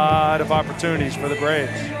creates a lot of opportunities for the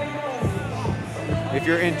Braves. If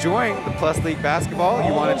you're enjoying the Plus League basketball,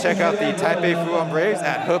 you want to check out the Taipei Fubon Braves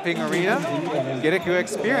at Hoping Arena. Get to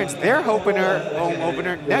experience their home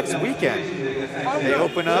opener next weekend. They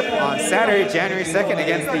open up on Saturday, January 2nd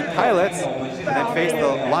against the Pilots, and then face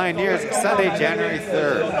the Lioneers Sunday, January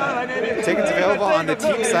 3rd. Tickets available on the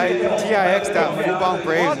team site,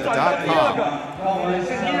 tix.fubonbraves.com.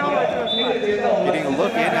 Getting a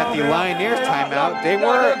look in at the Lioneers timeout. They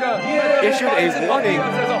were issued a warning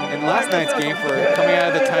in last night's game for coming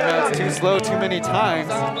out of the timeouts too slow too many times.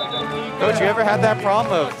 Coach, you ever had that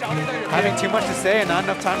problem of having too much to say and not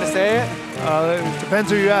enough time to say it? It depends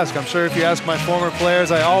who you ask. I'm sure if you ask my former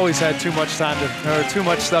players, I always had too much time or too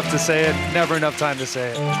much stuff to say it, never enough time to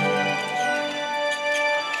say it.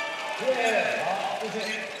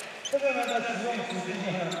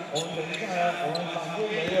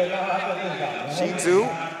 Hsinchu,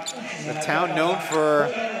 a town known for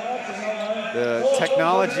the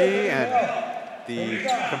technology and the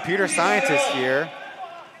computer scientists here.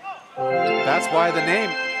 That's why the name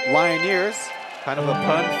Lioneers, kind of a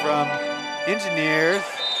pun from engineers.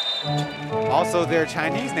 Also, their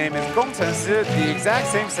Chinese name is 工程师, the exact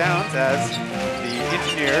same sounds as the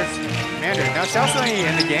engineers Mandarin. Now, Xiao Sungyi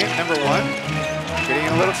in the game, number one, getting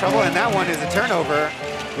in a little trouble, and that one is a turnover.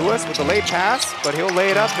 Lewis with the late pass, but he'll lay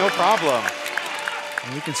it up, no problem.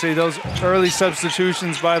 And you can see those early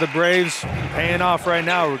substitutions by the Braves paying off right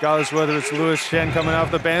now, regardless whether it's Lewis, Chen coming off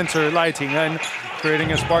the bench or Lioneers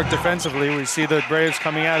creating a spark defensively. We see the Braves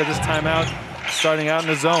coming out of this timeout, starting out in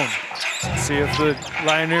the zone. Let's see if the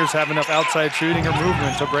Lioneers have enough outside shooting or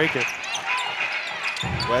movement to break it.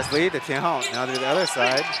 Wesley to Tianhao, now to the other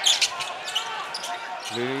side.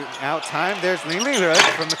 Leading out time, there's Lioneers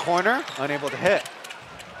from the corner, unable to hit.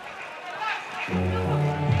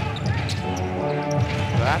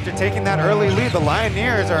 So after taking that early lead, the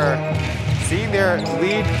Lioneers are seeing their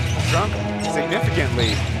lead shrunk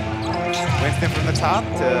significantly. Winston from the top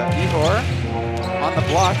to Ihor on the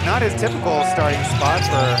block. Not his typical starting spot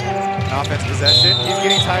for an offense possession. He's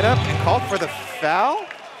getting tied up and called for the foul.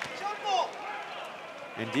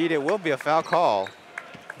 Indeed, it will be a foul call.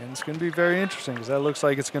 And it's going to be very interesting because that looks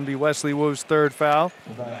like it's going to be Wesley Wu's third foul.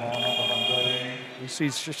 We see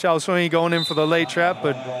Xiao Sungyi going in for the late trap,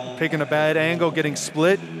 but picking a bad angle, getting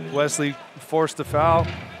split. Wesley forced the foul.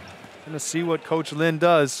 Going to see what Coach Lin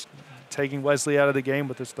does, taking Wesley out of the game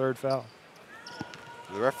with his third foul.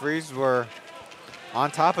 The referees were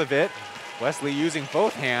on top of it. Wesley using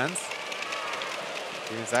both hands.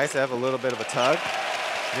 Giving Zaisez a little bit of a tug.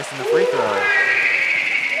 Missing the free throw.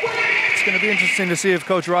 It's going to be interesting to see if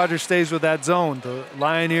Coach Rogers stays with that zone. The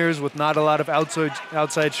Lioneers with not a lot of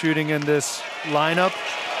outside shooting in this lineup.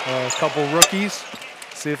 A couple rookies.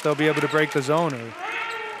 See if they'll be able to break the zone. Or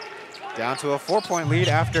down to a 4-point lead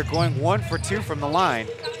after going 1 for 2 from the line.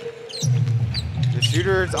 The The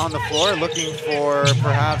shooters on the floor looking for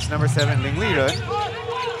perhaps number 7, Ling Lirun.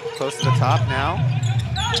 Close to the top now.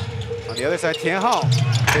 On the other side, Tian Hao.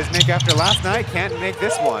 His make after last night, can't make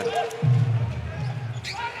this one.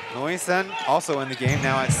 Nguyen also in the game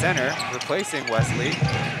now at center, replacing Wesley.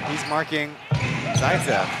 He's marking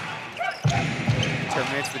Zaitsev.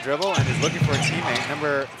 Terminates the dribble and is looking for a teammate.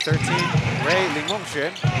 Number 13, Ray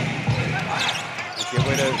Lingmengxue. Give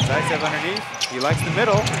way to Zaitsev underneath. He likes the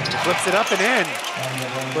middle. He flips it up and in.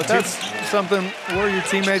 But that's something where your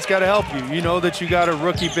teammates got to help you. You know that you got a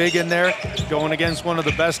rookie big in there going against one of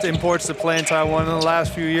the best imports to play in Taiwan in the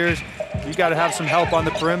last few years. You got to have some help on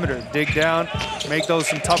the perimeter. Dig down, make those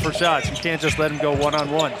some tougher shots. You can't just let him go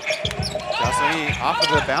one-on-one. Jasoni off of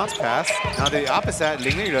the bounce pass. Now the opposite,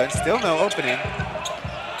 Ling Lirun, still no opening.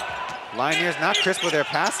 Lioneers not crisp with their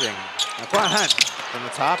passing. Now Guan Han from the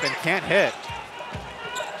top and can't hit.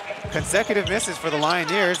 Consecutive misses for the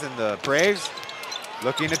Lioneers, and the Braves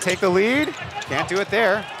looking to take the lead. Can't do it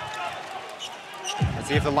there. Let's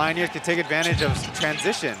see if the Lioneers can take advantage of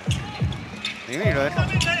transition.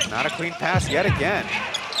 Not a clean pass yet again.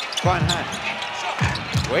 Guan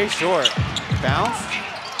Han, way short. Bounce,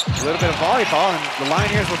 a little bit of volleyball, and the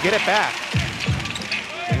Lioneers will get it back.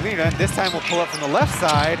 This time will pull up from the left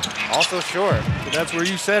side, also short. But that's where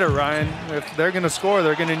you said it, Ryan. If they're going to score,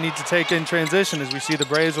 they're going to need to take in transition, as we see the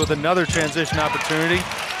Braves with another transition opportunity.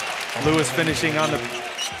 Lewis finishing on the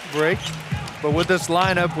break. But with this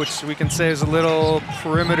lineup, which we can say is a little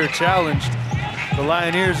perimeter challenged, the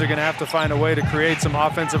Lioneers are going to have to find a way to create some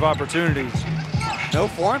offensive opportunities. No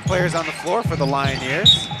foreign players on the floor for the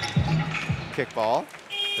Lioneers. Kickball.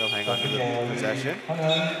 They'll hang on to the possession.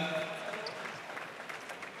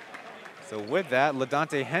 So with that,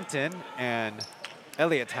 Ladante Henton and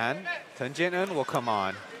Elliot Tan, Teng Jian-en will come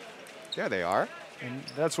on. There they are. And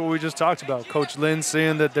that's what we just talked about. Coach Lin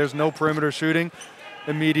seeing that there's no perimeter shooting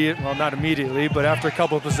well, not immediately, but after a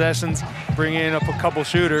couple of possessions, bringing in a couple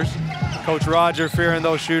shooters. Coach Roger fearing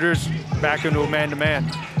those shooters back into a man-to-man.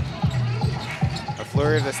 A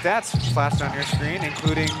flurry of the stats flashed on your screen,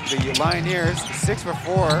 including the Lioneers 6 for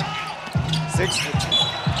 4, 6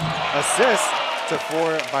 assists to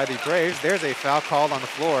 4 by the Braves. There's a foul called on the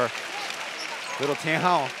floor. Little Tian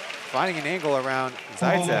Hao finding an angle around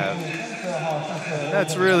Zaitsev.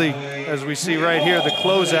 That's really, as we see right here, the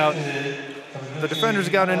closeout. The defender's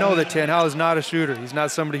got to know that Tian Hao is not a shooter. He's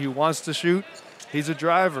not somebody who wants to shoot. He's a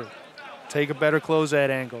driver. Take a better closeout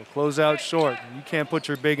angle. Close out short. You can't put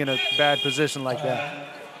your big in a bad position like that.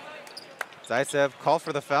 Zaitsev called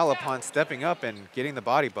for the foul upon stepping up and getting the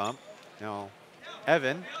body bump. Now,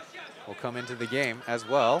 Evan will come into the game as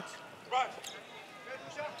well.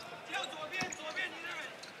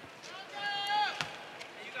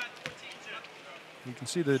 You can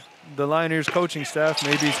see the Lioneers coaching staff,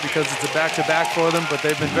 maybe it's because it's a back-to-back for them, but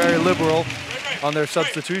they've been very liberal on their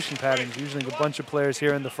substitution patterns, using a bunch of players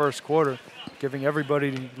here in the first quarter, giving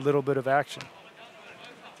everybody a little bit of action.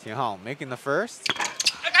 Tian Hao making the first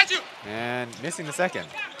and missing the second.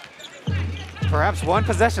 Perhaps one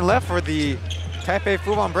possession left for the Taipei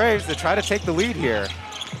Fubon Braves to try to take the lead here.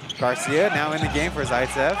 Garcia now in the game for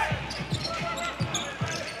Zaitsev.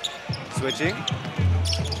 Switching.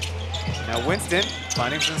 Now Winston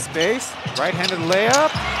finding some space. Right-handed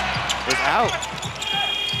layup is out.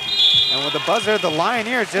 And with the buzzer, the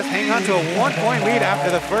Lioneers just hang on to a 1-point lead after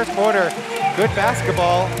the first quarter. Good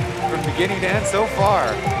basketball from beginning to end so far.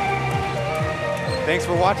 Thanks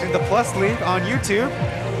for watching the Plus League on YouTube.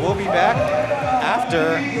 We'll be back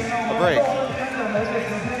after a break.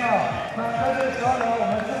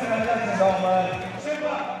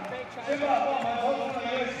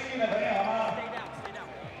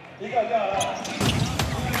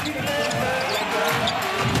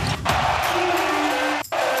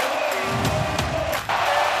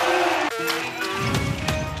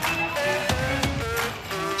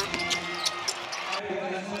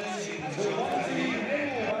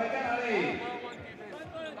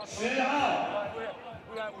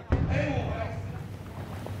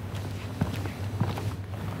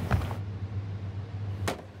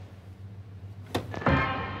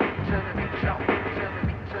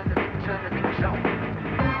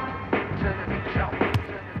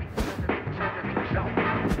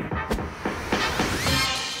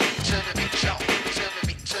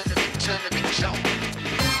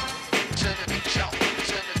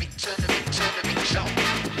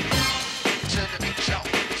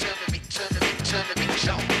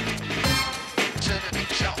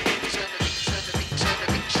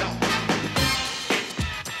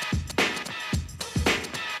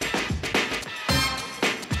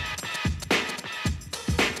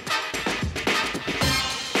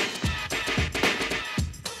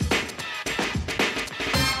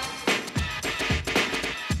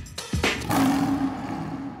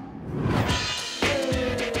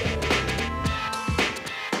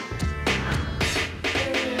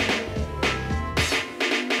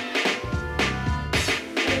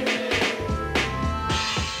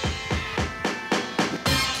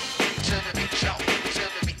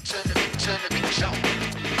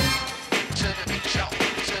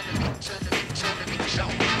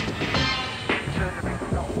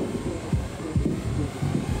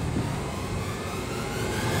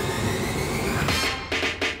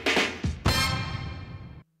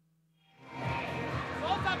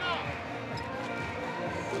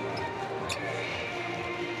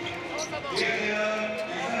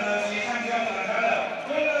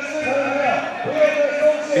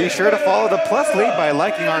 Be sure to follow the Plus League by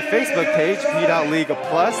liking our Facebook page, P.LEAGUE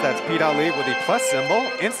Plus. That's P.LEAGUE with the plus symbol.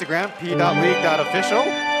 Instagram, P.LEAGUE.official.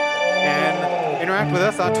 And interact with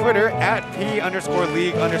us on Twitter at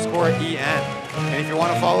P_League_EN. And if you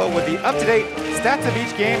want to follow with the up-to-date stats of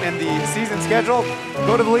each game and the season schedule,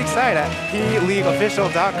 go to the league site at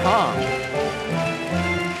PLeagueofficial.com.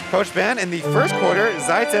 Coach Ben, in the first quarter,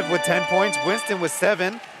 Zaitsev with 10 points, Winston with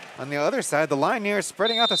 7. On the other side, the Lioneers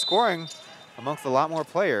spreading out the scoring amongst a lot more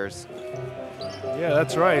players. Yeah,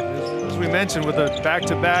 that's right. As we mentioned, with the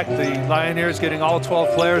back-to-back, the Lioneers getting all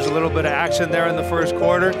 12 players, a little bit of action there in the first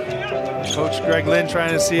quarter. Coach Greg Lynn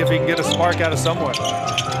trying to see if he can get a spark out of somewhere.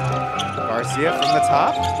 Garcia from the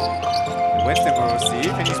top. Winston will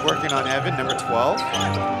receive, and he's working on Evan, number 12.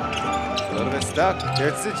 A little bit stuck.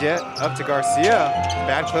 There's Sijit up to Garcia.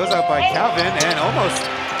 Bad closeout by Calvin, and almost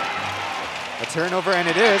a turnover, and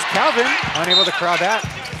it is. Calvin unable to corral that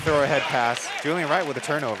throw ahead pass. Julian Wright with a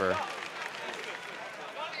turnover.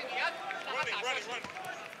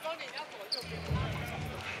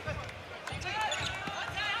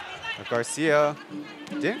 But Garcia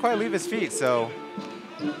didn't quite leave his feet, so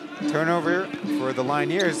turnover for the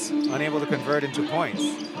Lioneers, unable to convert into points.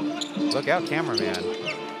 Look out, cameraman.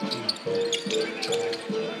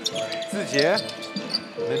 Sijie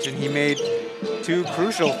mentioned he made 2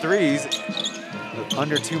 crucial threes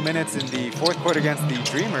under 2 minutes in the fourth quarter against the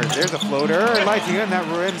Dreamers. There's a floater, Lighting in, that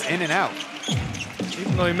rims in and out.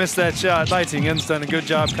 Even though he missed that shot, Lightingen's done a good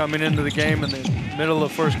job coming into the game in the middle of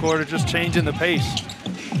the first quarter, just changing the pace.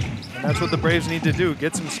 And that's what the Braves need to do,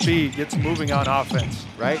 get some speed, get some moving on offense.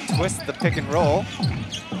 Right, twist the pick and roll.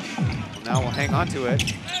 Now we'll hang on to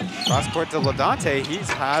it. Cross court to Ladante, he's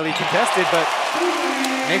highly contested, but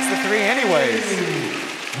makes the 3 anyways.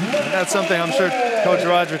 And that's something I'm sure Coach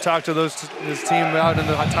Roger talked to his team about in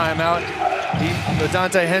the timeout.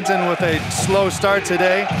 Dante Henton with a slow start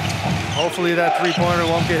today. Hopefully that 3-pointer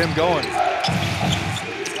won't get him going.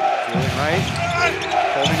 Julian Wright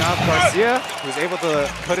holding off Garcia, who's able to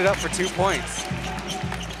put it up for 2 points.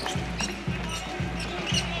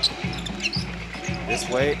 This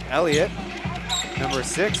way, Elliott, number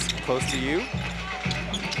 6, close to you.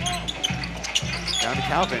 Down to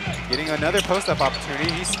Calvin, getting another post-up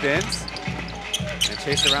opportunity. He spins and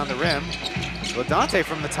chased around the rim. Ladante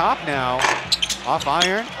from the top now, off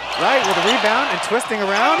iron. Right with a rebound and twisting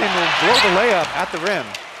around and will blow the layup at the rim.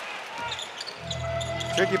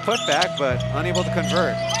 Tricky putback, but unable to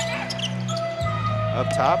convert. Up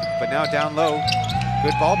top, but now down low.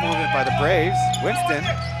 Good ball movement by the Braves. Winston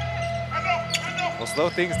will slow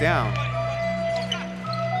things down.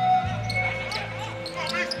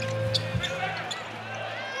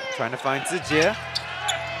 Trying to find Sijie.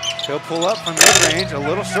 He'll pull up from mid-range, a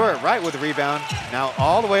little short, right with the rebound. Now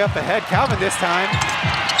all the way up ahead, Calvin this time.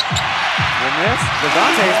 Will miss.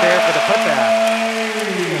 Ladante's there for the putback.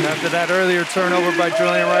 And after that earlier turnover by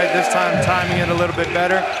Julian Wright, this time timing it a little bit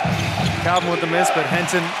better. Calvin with the miss, but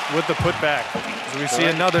Henton with the putback. So we see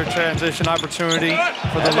another transition opportunity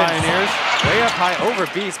for the Lioneers. Way up high over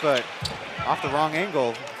Beast, but off the wrong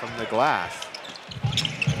angle from the glass.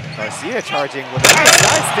 Garcia charging with a nice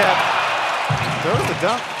sidestep. Throws the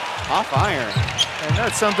dunk off iron. And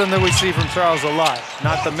that's something that we see from Charles a lot.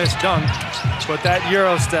 Not the missed dunk, but that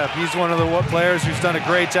Euro step. He's one of the players who's done a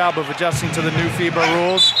great job of adjusting to the new FIBA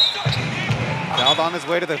rules. Fouled on his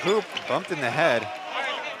way to the hoop, bumped in the head.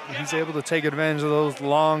 He's able to take advantage of those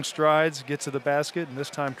long strides, get to the basket, and this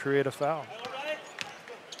time create a foul.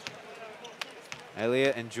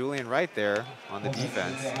 Elliott and Julian right there on the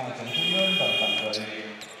defense.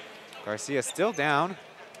 Garcia still down,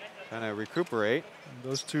 trying to recuperate.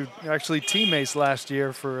 Those two actually teammates last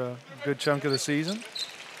year for a good chunk of the season.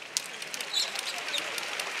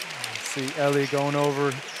 See Ellie going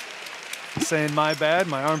over, saying, "My bad,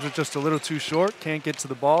 my arms are just a little too short, can't get to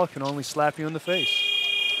the ball, can only slap you in the face."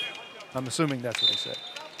 I'm assuming that's what he said.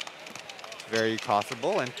 Very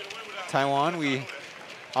possible. In Taiwan, we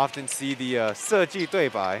often see the 设计对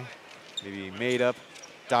白, maybe made up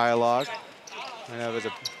dialogue. And that was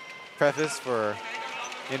a preface for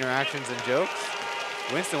interactions and jokes.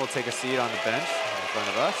 Winston will take a seat on the bench in front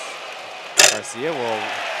of us. Garcia will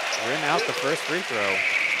rim out the first free throw.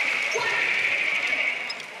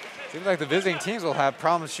 Seems like the visiting teams will have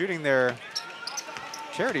problems shooting their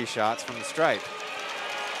charity shots from the stripe.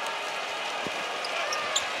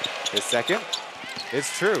 His second,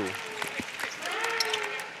 it's true.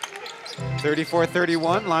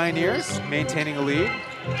 34-31, Lioneers maintaining a lead.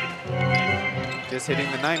 Just hitting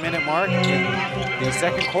the 9-minute mark in the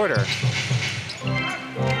second quarter.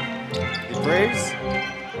 The Braves,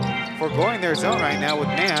 for going their zone right now with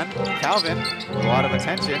man. Calvin, a lot of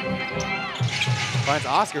attention. Finds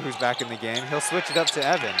Oscar, who's back in the game. He'll switch it up to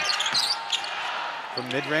Evan. From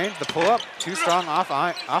mid-range, the pull-up, too strong off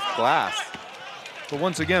glass. But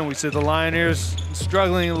once again, we see the Lioneers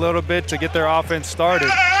struggling a little bit to get their offense started.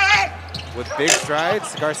 With big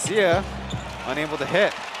strides, Garcia unable to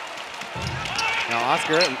hit. Now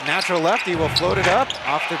Oscar, natural lefty, will float it up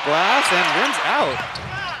off the glass and rims out.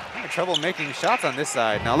 Having trouble making shots on this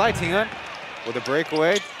side. Now Lioneers with a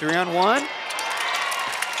breakaway, 3-on-1.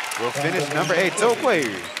 Will finish number 8, Zhou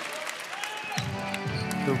Guiyu.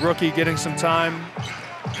 The rookie getting some time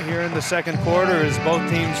here in the second quarter as both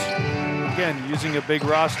teams, again, using a big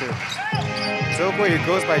roster. Zhou Guiyu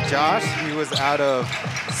goes by Josh. He was out of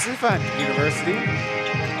Sifan University,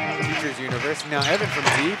 Teachers University. Now Evan from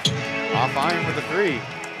deep, off iron with a 3.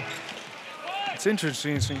 It's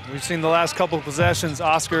interesting. We've seen the last couple of possessions,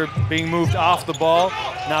 Oscar being moved off the ball,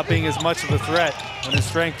 not being as much of a threat, and his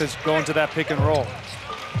strength is going to that pick and roll.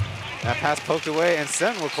 That pass poked away, and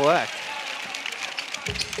Chen will collect.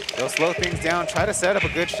 They'll slow things down, try to set up a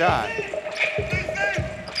good shot.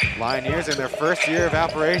 Lioneers in their first year of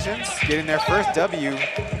operations, getting their first W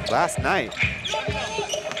last night.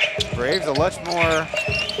 Braves, a much more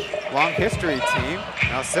long history team.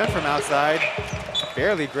 Now Chen from outside,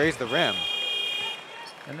 barely grazed the rim.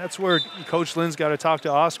 And that's where Coach Lin's got to talk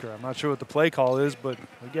to Oscar. I'm not sure what the play call is, but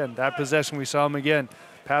again, that possession, we saw him again,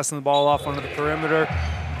 passing the ball off onto the perimeter,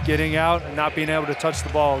 getting out and not being able to touch the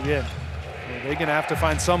ball again. They're going to have to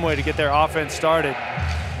find some way to get their offense started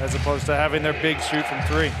as opposed to having their big shoot from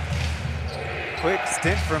 3. Quick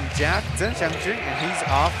stint from Jack Zhen Xiangjun, and he's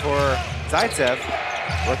off for Zaitsev.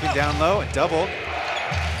 Working down low, doubled.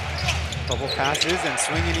 Couple passes and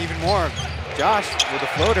swinging even more. Josh with a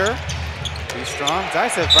floater. He's strong.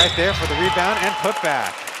 Zaitsev right there for the rebound and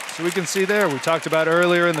putback. So we can see there, we talked about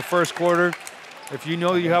earlier in the first quarter, if you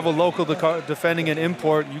know you have a local defending an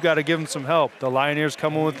import, you got to give them some help. The Lioneers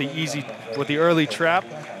come in with the early trap,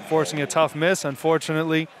 forcing a tough miss.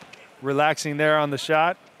 Unfortunately, relaxing there on the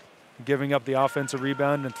shot, giving up the offensive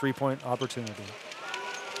rebound and 3-point opportunity.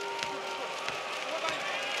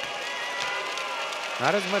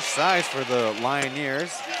 Not as much size for the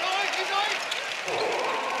Lioneers.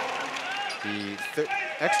 The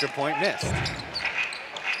extra point missed.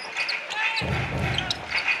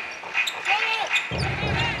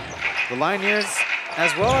 The Lioneers,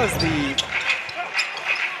 as well as the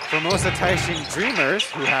Formosa Taishing Dreamers,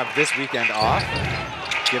 who have this weekend off.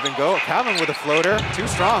 Give and go. Calvin with a floater, too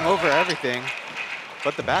strong over everything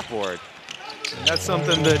but the backboard. And that's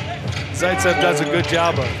something that Zaitsev does a good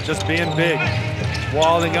job of, just being big,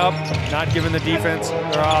 walling up, not giving the defense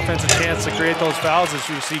or offense a chance to create those fouls, as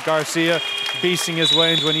you see Garcia beasting his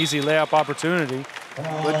way into an easy layup opportunity.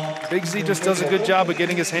 But Big Z just does a good job of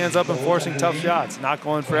getting his hands up and forcing tough shots, not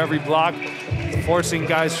going for every block, forcing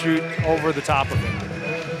guys shoot over the top of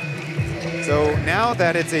it. So now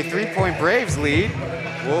that it's a 3-point Braves lead,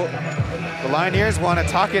 the Lioneers want to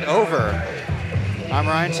talk it over. I'm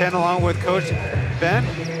Ryan Chen along with Coach Ben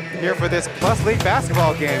here for this Plus League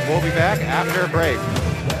basketball game. We'll be back after a break.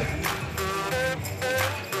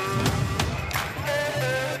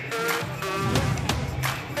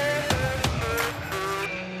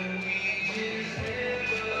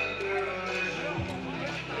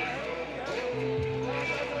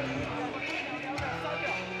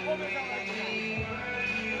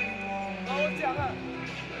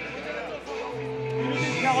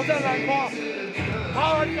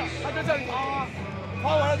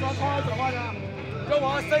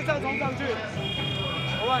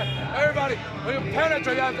 Everybody, when you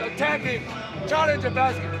penetrate, you have to attack him, challenge the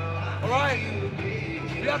basket. All right?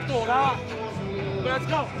 不要躲他。Let's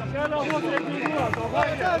go. 先落后先进步了，走快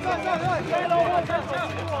一点。先落后先进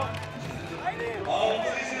步。好，接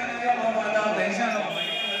下来要麻烦呢，等一下呢，我们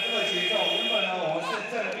用的这个节奏，原本呢我们是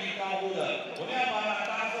正逼高呼的，我们要麻烦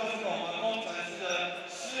大家做出我们工程师的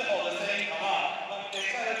嘶吼的声音，好不好？那等一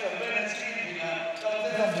下的准备的纪念品呢，让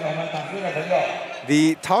这种朋友们、党队的朋友。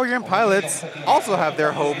The Taoyuan Pilots also have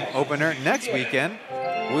their home opener next weekend.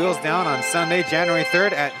 Wheels down on Sunday, January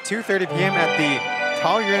 3rd at 2:30 p.m. at the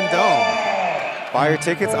Taoyuan Dome. Buy your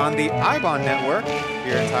tickets on the IBON network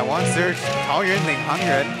here in Taiwan. Search Taoyuan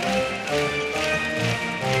Linghangren.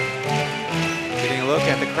 Getting a look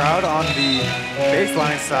at the crowd on the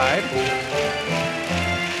baseline side.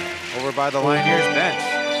 Over by the Lioneers bench.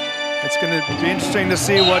 It's going to be interesting to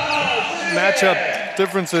see what matchup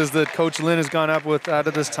differences that Coach Lin has gone up with out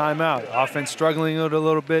of this timeout. Offense struggling a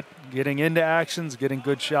little bit, getting into actions, getting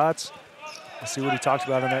good shots. Let's see what he talks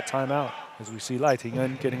about in that timeout as we see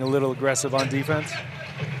Lioneers getting a little aggressive on defense.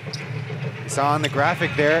 Saw on the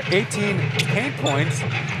graphic there, 18 paint points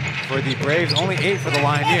for the Braves, only 8 for the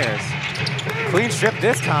Lioneers. Clean strip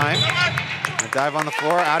this time. A dive on the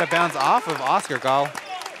floor, out of bounds off of Oscar Gall.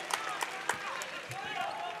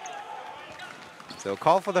 So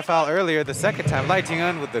call for the foul earlier, the second time, Lai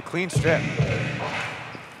Ting-en with the clean strip.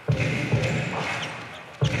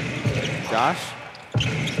 Josh,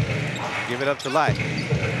 give it up to Lai.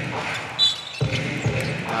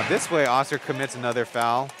 Now this way, Oscar commits another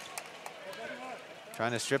foul.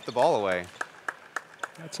 Trying to strip the ball away.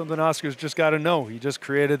 That's something Oscar's just got to know. He just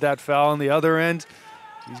created that foul on the other end.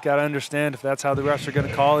 He's got to understand if that's how the refs are going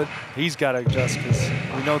to call it, he's got to adjust because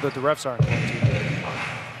we know that the refs aren't going to.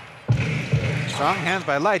 Strong hands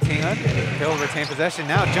by Lai Ting-en. He'll retain possession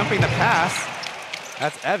now, jumping the pass.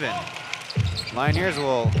 That's Evan. Lioneers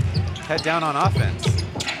will head down on offense.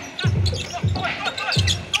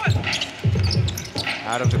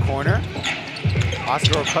 Out of the corner.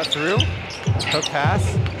 Oscar will cut through. Hook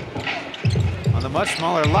pass. On the much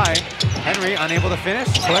smaller Lai. Henry unable to finish,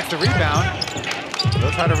 collects the rebound.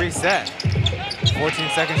 They'll try to reset.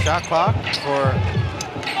 14-second shot clock for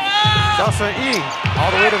Xiao Sun-yi.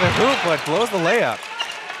 All the way to the hoop, but blows the layup.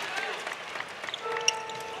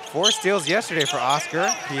 4 steals yesterday for Oscar.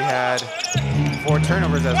 He had 4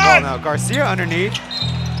 turnovers as well. Now Garcia underneath.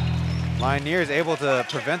 Lioneers able to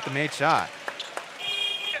prevent the made shot.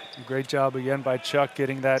 Great job again by Chuck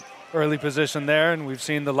getting that early position there, and we've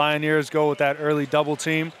seen the Lioneers go with that early double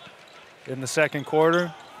team in the second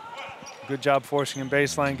quarter. Good job forcing him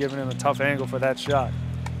baseline, giving him a tough angle for that shot.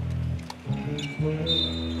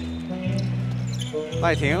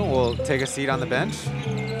 Lai Ting-en will take a seat on the bench.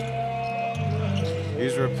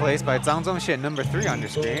 He's replaced by Zhang Zhongxie, number 3 on your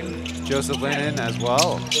screen. Joseph Lennon as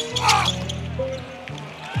well.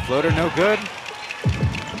 Floater no good.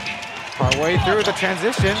 Partway through the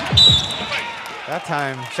transition. That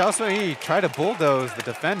time, Xiao Sun-yi tried to bulldoze the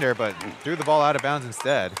defender, but threw the ball out of bounds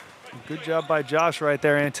instead. Good job by Josh right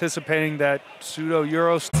there, anticipating that pseudo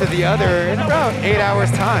Euro to the other in about 8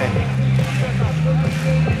 hours' time.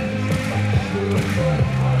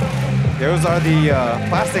 Those are the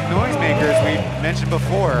plastic noisemakers we mentioned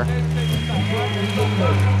before.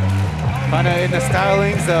 Kind of in the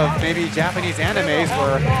stylings of maybe Japanese animes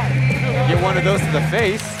where you get one of those to the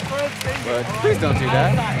face, but please don't do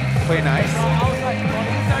that. Play nice.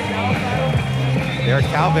 There,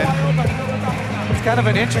 Calvin. He's kind of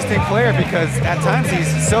an interesting player because at times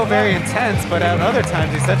he's so very intense, but at other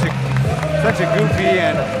times he's such a goofy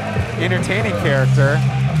and entertaining character.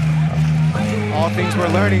 All things we're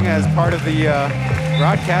learning as part of the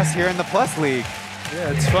broadcast here in the Plus League.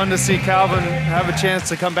 Yeah, it's fun to see Calvin have a chance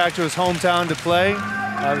to come back to his hometown to play.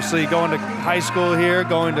 Obviously going to high school here,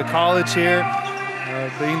 going to college here,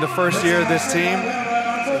 being the first year of this team.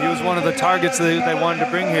 He was one of the targets that they wanted to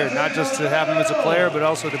bring here, not just to have him as a player, but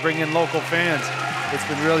also to bring in local fans. It's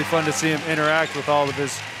been really fun to see him interact with all of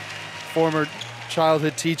his former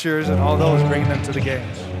childhood teachers and all those, bringing them to the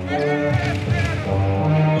games.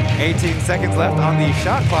 18 seconds left on the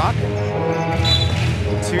shot clock.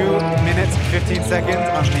 2 minutes, 15 seconds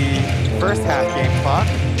on the first half game clock.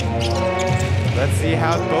 Let's see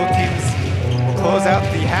how both teams will close out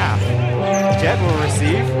the half. Jet will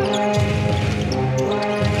receive.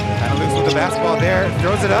 Kind of loose with the basketball there,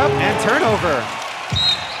 throws it up, and turnover.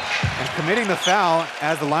 And committing the foul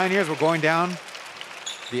as the Lioneers were going down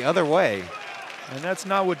the other way. And that's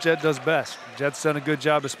not what Jet does best. Jet's done a good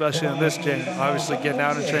job, especially in this game. Obviously getting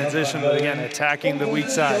out in transition, but again, attacking the weak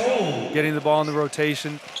side, getting the ball in the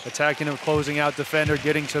rotation, attacking a closing out defender,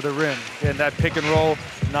 getting to the rim. And that pick and roll,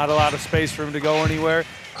 not a lot of space for him to go anywhere,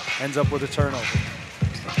 ends up with a turnover.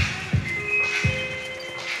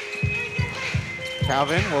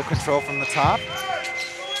 Calvin will control from the top.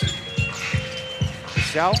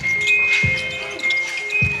 Xiao.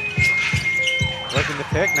 Working the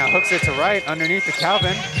pick, now hooks it to right underneath the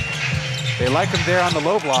Calvin. They like him there on the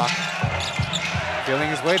low block. Feeling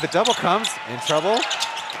his way, the double comes, in trouble.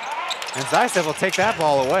 And Zaitsev will take that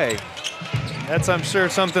ball away. That's, I'm sure,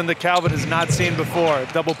 something that Calvin has not seen before.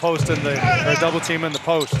 Double post in the, or double team in the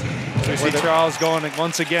post. So we see Charles going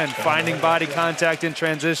once again, finding body contact in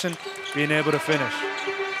transition, being able to finish.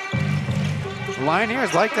 The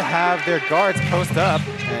Lioneers like to have their guards post up,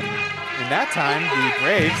 and in that time, the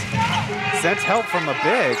Braves sent help from a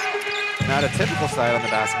big, not a typical side on the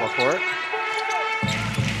basketball court.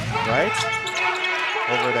 Right,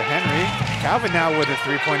 over to Henry. Calvin now with a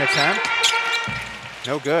three-point attempt.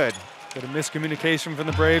 No good. Got a miscommunication from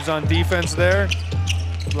the Braves on defense there.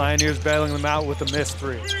 Lioneers bailing them out with a missed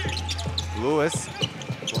 3. Lewis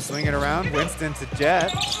will swing it around. Winston to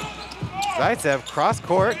Jet. Zaitsev cross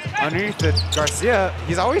court underneath the Garcia.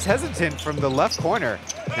 He's always hesitant from the left corner.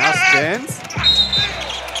 Now spins.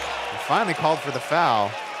 And finally called for the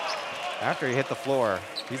foul after he hit the floor.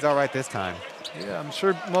 He's all right this time. Yeah, I'm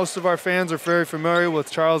sure most of our fans are very familiar with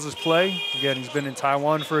Charles's play. Again, he's been in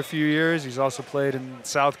Taiwan for a few years. He's also played in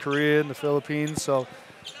South Korea and the Philippines. So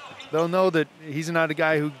they'll know that he's not a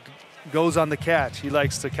guy who goes on the catch. He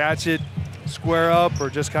likes to catch it, square up, or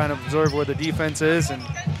just kind of observe where the defense is. And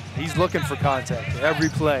he's looking for contact. Every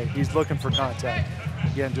play, he's looking for contact.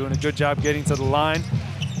 Again, doing a good job getting to the line.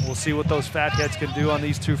 We'll see what those fatheads can do on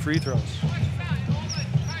these 2 free throws.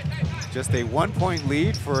 Just a 1-point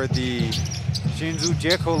lead for the Hsinchu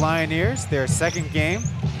Jiekou Lioneers, their second game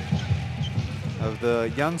of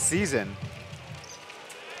the young season.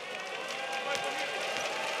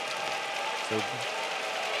 So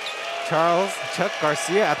Charles Chuck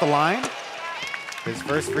Garcia at the line. His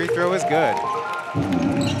first free throw is good.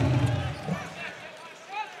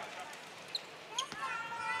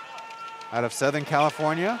 Out of Southern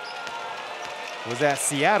California, was at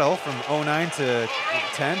Seattle from 09 to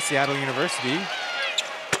 10, Seattle University.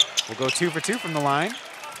 Will go 2 for 2 from the line.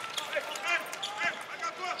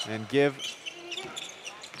 And give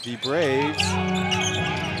the Braves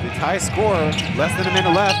the tie score, less than a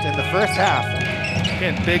minute left in the first half.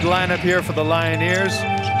 Again, big lineup here for the Lioneers.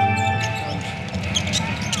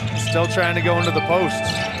 Still trying to go into the post.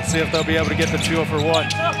 See if they'll be able to get the 2 for 1.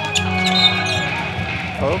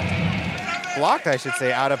 Pope blocked, I should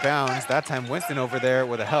say, out of bounds. That time Winston over there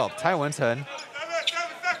with a help. Tai Winston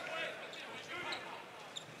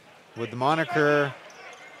with the moniker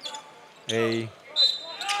a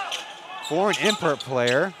foreign import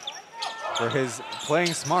player for his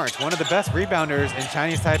playing smarts. One of the best rebounders in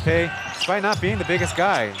Chinese Taipei, despite not being the biggest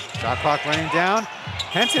guy. Shot clock running down.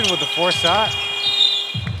 Henson with the 4th shot.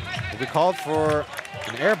 Will be called for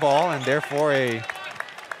an air ball and therefore a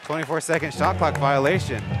 24-second shot clock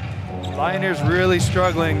violation. Lioneers really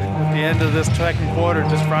struggling at the end of this second quarter,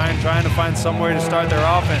 just trying to find some way to start their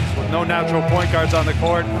offense. With no natural point guards on the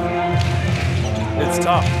court, it's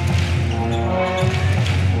tough.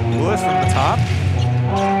 Lewis from the top.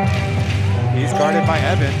 He's guarded by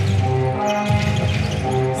Evan.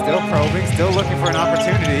 Still probing, still looking for an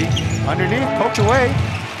opportunity. Underneath, poked away.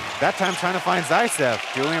 That time trying to find Zaitsev.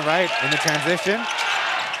 Julian Wright in the transition.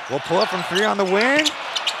 Will pull up from 3 on the wing.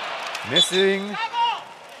 Missing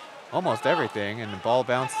almost everything, and the ball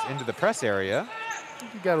bounced into the press area.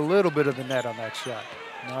 You got a little bit of the net on that shot,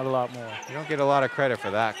 not a lot more. You don't get a lot of credit for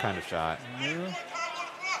that kind of shot. Yeah.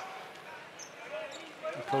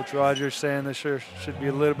 Coach Rogers saying there should be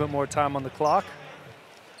a little bit more time on the clock.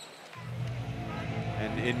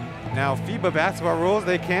 And in now FIBA basketball rules,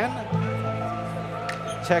 they can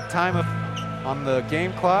check time on the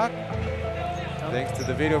game clock, thanks to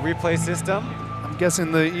the video replay system. I'm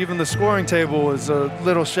guessing even the scoring table was a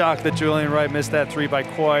little shocked that Julian Wright missed that 3 by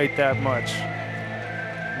quite that much.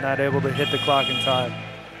 Not able to hit the clock in time.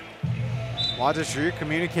 Wajah Shu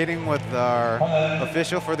communicating with our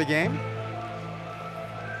official for the game.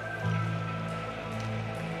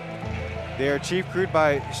 They are chief crewed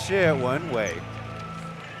by Xie Wenwei.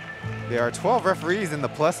 There are 12 referees in the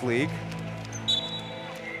Plus League.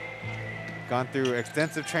 Gone through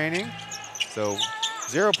extensive training, so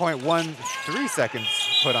 0.13 seconds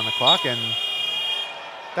put on the clock, and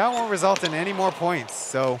that won't result in any more points.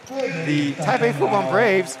 So the Taipei Fubon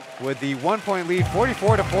Braves with the 1-point lead,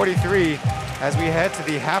 44-43, as we head to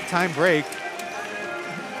the halftime break.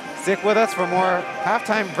 Stick with us for more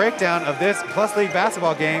halftime breakdown of this Plus League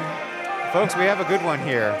basketball game. Folks, we have a good one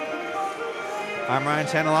here. I'm Ryan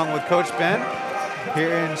Chen along with Coach Ben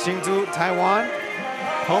here in Hsinchu, Taiwan,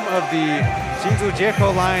 home of the Hsinchu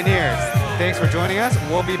Jiekou Lioneers. Thanks for joining us.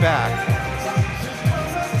 We'll be back.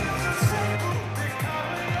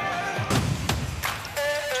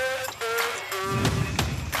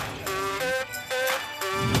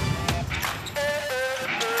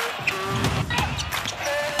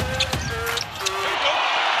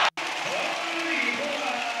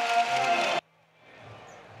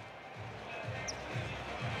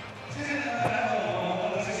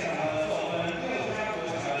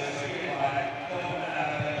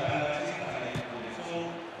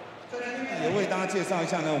 介绍一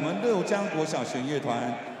下呢，我们六江国小弦乐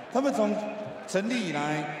团，他们从成立以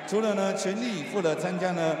来，除了呢全力以赴的参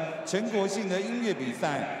加呢全国性的音乐比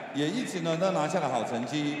赛，也一直呢都拿下了好成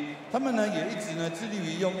绩。他们呢也一直呢致力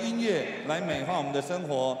于用音乐来美化我们的生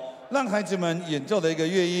活。让孩子们演奏的一个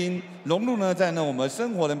乐音，融入呢在我们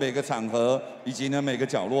生活的每个场合以及每个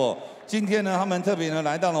角落。今天呢，他们特别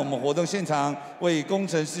来到了我们活动现场，为工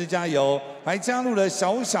程师加油，还加入了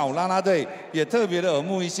小小啦啦队，也特别的耳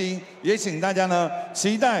目一新。也请大家呢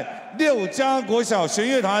期待6家国小弦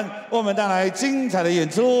乐团为我们带来精彩的演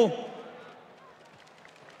出。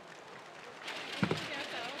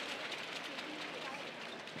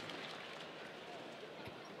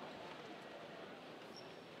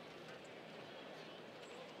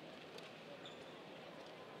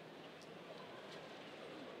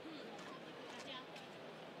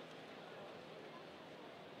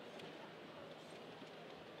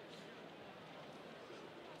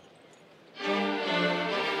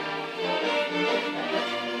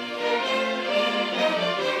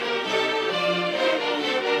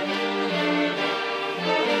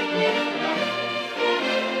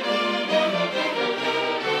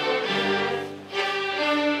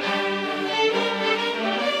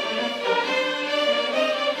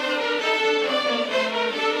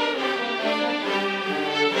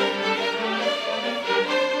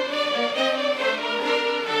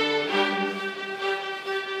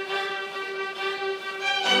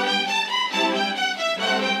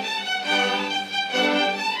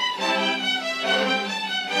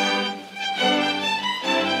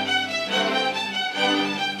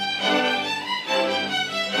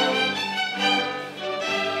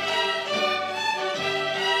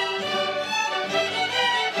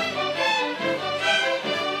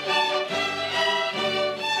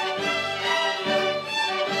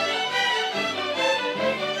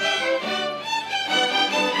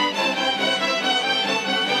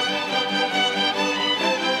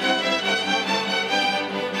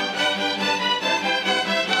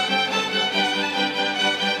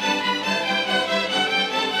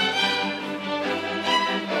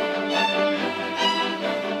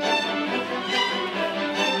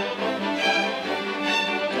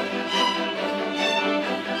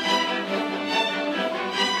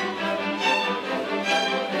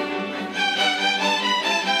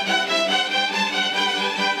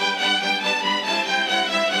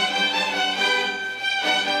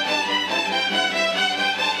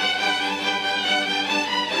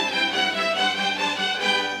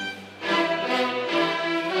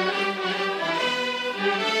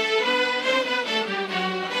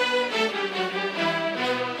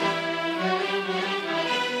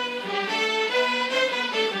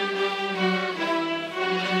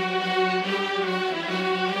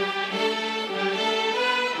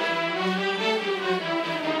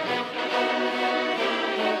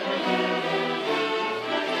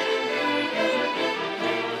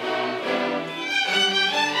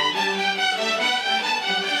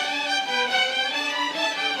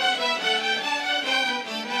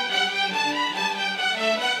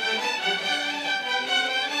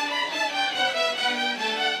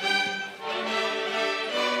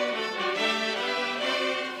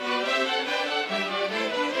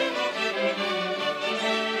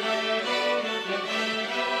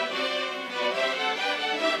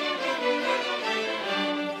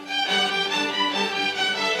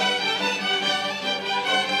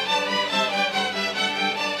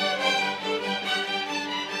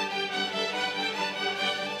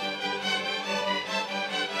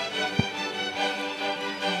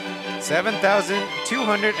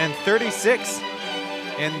7,236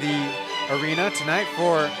 in the arena tonight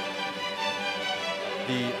for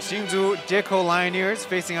the Hsinchu Jiekou Lioneers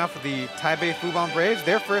facing off with the Taipei Fubon Braves.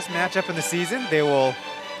 Their first matchup in the season. They will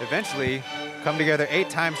eventually come together 8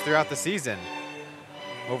 times throughout the season.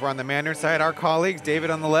 Over on the Mandarin side, our colleagues, David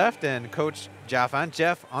on the left and Coach Jiafan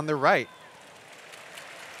Jeff on the right.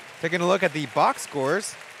 Taking a look at the box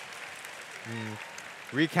scores.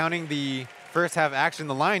 Recounting the first half action,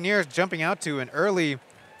 the Lioneers jumping out to an early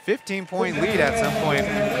 15-point lead at some point.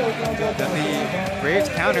 Then the Braves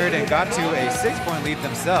countered and got to a 6-point lead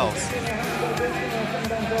themselves.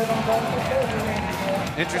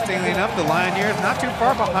 Interestingly enough, the Lioneers not too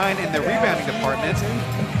far behind in the rebounding department,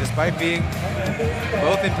 despite being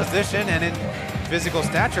both in position and in physical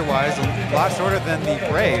stature-wise a lot shorter than the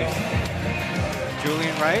Braves.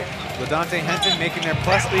 Julian Wright, LaDante Henton making their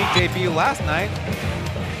Plus League debut last night,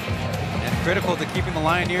 and critical to keeping the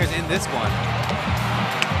Lioneers in this one.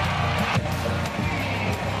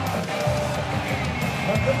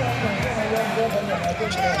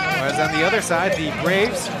 Whereas on the other side, the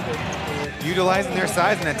Braves, utilizing their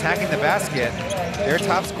size and attacking the basket. Their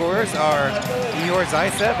top scorers are Eeyore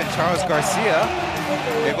Zaitsev and Charles Garcia.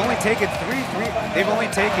 They've only taken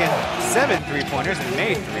 7 three-pointers and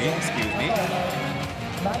made 3, excuse me.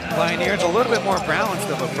 Lioneers a little bit more balanced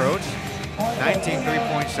of approach. 19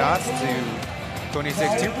 three-point shots to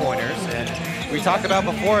 26 two-pointers. And we talked about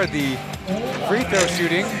before the free throw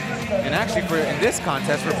shooting, and actually in this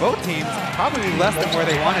contest for both teams, probably less than where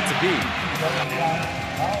they want it to be.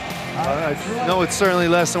 No, it's certainly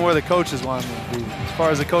less than where the coaches want them to be. As far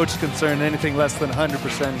as the coach is concerned, anything less than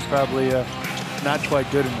 100% is probably not quite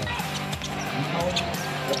good enough.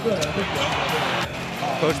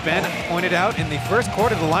 Coach Ben pointed out in the first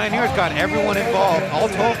quarter, the Lioneers got everyone involved. All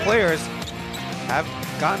 12 players have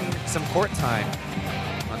gotten some court time.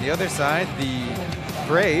 On the other side, the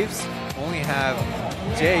Braves only have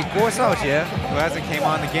G04, who hasn't came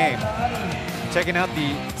on the game. Checking out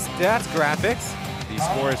the stats graphics, the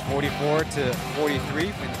score is 44 to 43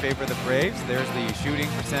 in favor of the Braves. There's the shooting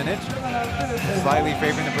percentage, slightly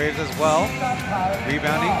favoring the Braves as well.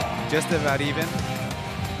 Rebounding, just about even.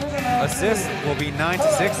 Assists will be 9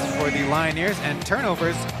 to 6 for the Lioneers, and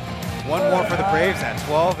turnovers, one more for the Braves at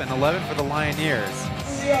 12 and 11 for the Lioneers.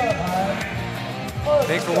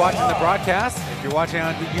 Thanks for watching the broadcast. If you're watching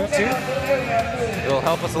on YouTube, it'll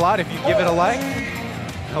help us a lot if you give it a like.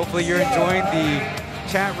 Hopefully you're enjoying the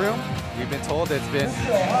chat room. We've been told it's been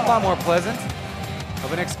a lot more pleasant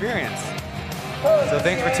of an experience. So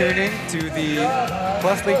thanks for tuning in to the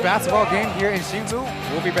Plus League basketball game here in Hsinchu.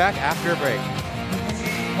 We'll be back after a break.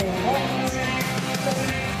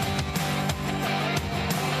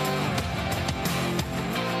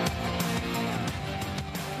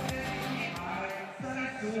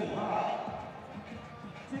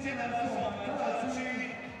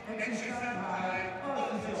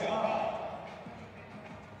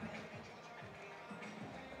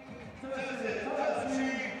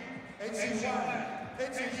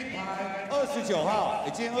 H1 号，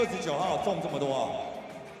今天29号中这么多啊！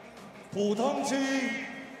普通区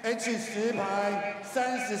H10 排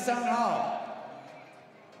33号，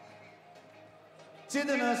接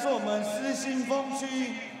着呢是我们失心疯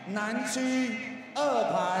区南区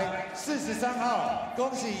2排43号，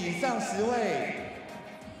恭喜以上10位。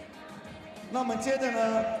那我们接着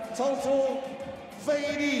呢抽出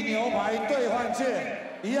菲力牛排兑换券，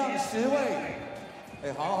一样10位，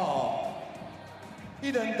好好。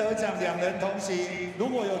 1人得奖，2人同行。如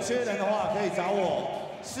果有缺人的话，可以找我。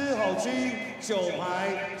狮吼区9排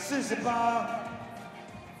48，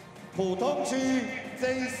普通区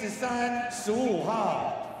J13 15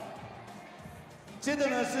号。接着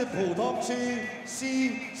呢是普通区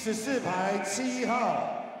C 14排7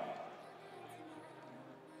号，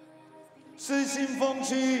失心疯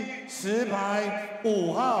区10排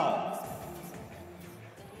5号。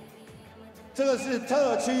这个是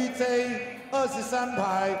特区 J 23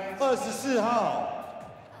排24号，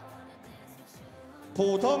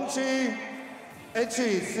普通区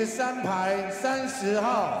H13排30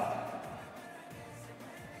号。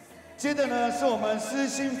接着呢是我们失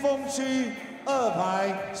心疯区2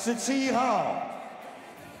排17号，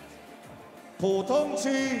普通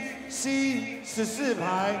区 C 14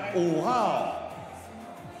排5号，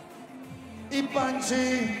一般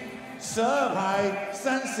区12排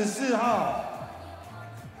34号。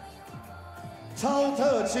 超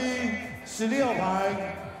特区16排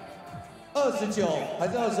29还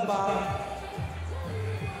是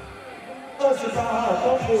28？28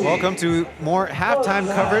号。Welcome to more halftime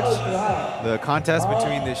coverage. The contest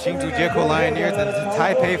between the Hsinchu Jiekou Lioneers and the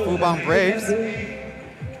Taipei Fubon Braves.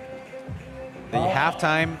 The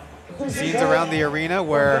halftime scenes around the arena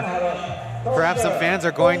where perhaps some fans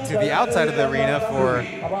are going to the outside of the arena for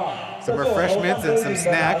some refreshments and some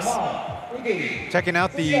snacks. Checking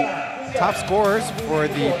out the top scorers for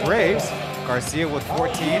the Braves. Garcia with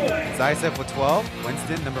 14, Zaitsev with 12,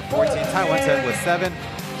 Winston, number 14, Tai Wen-Tet with 7,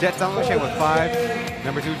 Jet Zhangluxian with 5,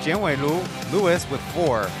 number 2, Jianwei Lewis with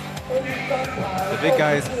 4. The big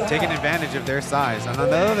guys taking advantage of their size. And on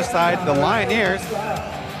the other side, the Lioneers,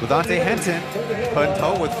 with Dante Henton, Hun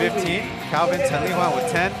To with 15, Calvin Chen Lihuan with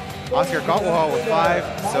 10, Oscar Gongguohua with 5,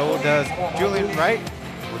 so does Julian Wright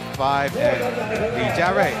with 5, and Li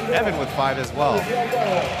Jiarui, Evan with 5 as well.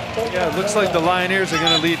 Yeah, it looks like the Lioneers are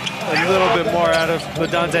going to lead a little bit more out of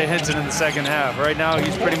Dante Henton in the second half. Right now,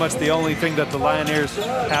 he's pretty much the only thing that the Lioneers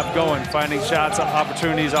have going, finding shots,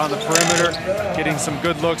 opportunities on the perimeter, getting some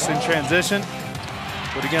good looks in transition.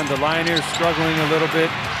 But again, the Lioneers struggling a little bit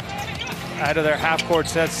out of their half-court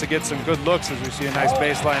sets to get some good looks, as we see a nice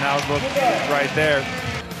baseline outlook right there.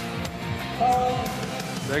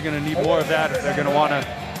 They're going to need more of that if they're going to want to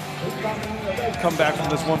come back from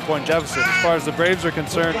this one-point deficit. As far as the Braves are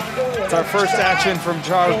concerned, it's our first action from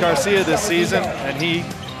Charles Garcia this season, and he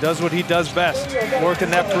does what he does best,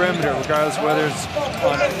 working that perimeter, regardless whether it's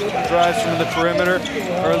on drives from the perimeter,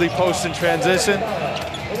 early post in transition,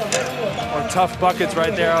 or tough buckets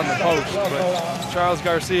right there on the post. But Charles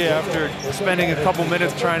Garcia, after spending a couple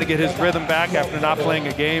minutes trying to get his rhythm back after not playing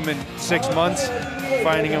a game in 6 months,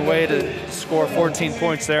 finding a way to score 14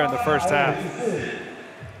 points there in the first half.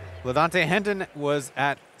 Ladante Hendon was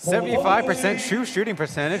at 75% shooting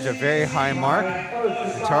percentage, a very high mark.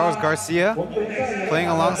 Charles Garcia playing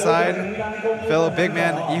alongside fellow big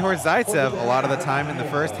man Ihor Zaitsev a lot of the time in the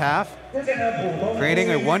first half,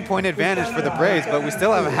 creating a 1-point advantage for the Braves, but we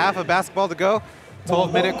still have a half of basketball to go.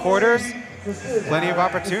 12-minute quarters, plenty of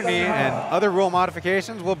opportunity, and other rule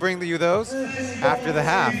modifications. We'll bring you those after the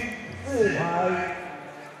half.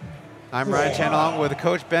 I'm Ryan Chen along with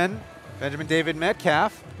Coach Benjamin David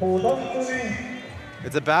Metcalf.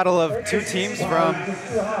 It's a battle of two teams from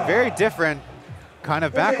very different kind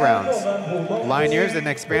of backgrounds. Lioneers, an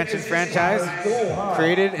expansion franchise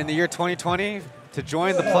created in the year 2020 to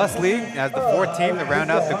join the Plus League as the 4th team to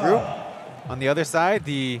round out the group. On the other side,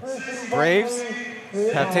 the Braves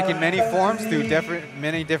have taken many forms through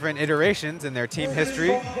many different iterations in their team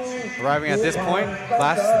history, arriving at this point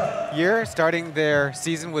last year, starting their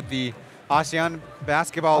season with the ASEAN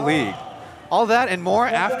Basketball League. All that and more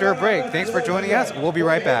after a break. Thanks for joining us. We'll be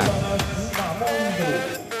right back.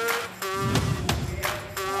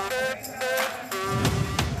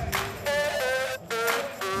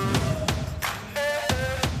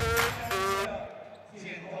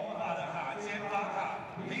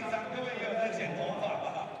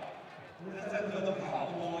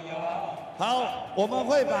好，我们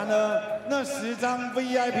会把那10张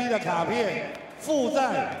VIP 的卡片附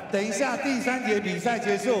在等一下第3节比赛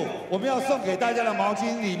结束，我们要送给大家的毛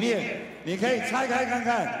巾里面，你可以拆开看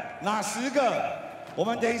看哪10个。我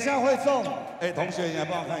们等一下会送。哎，同学，你来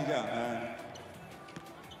帮我看一下，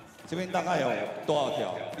这边大概有多少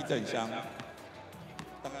条？一整箱。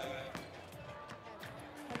大概。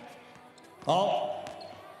好，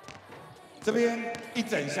这边一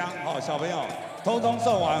整箱，好，小朋友，通通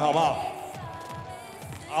送完好不好？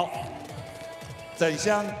好，整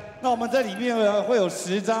箱。那我们这里面呢会有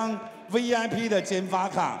10张 VIP 的减法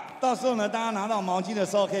卡，到时候呢，大家拿到毛巾的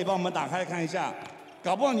时候，可以帮我们打开看一下，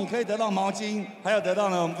搞不好你可以得到毛巾，还有得到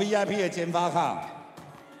呢 VIP 的减法卡。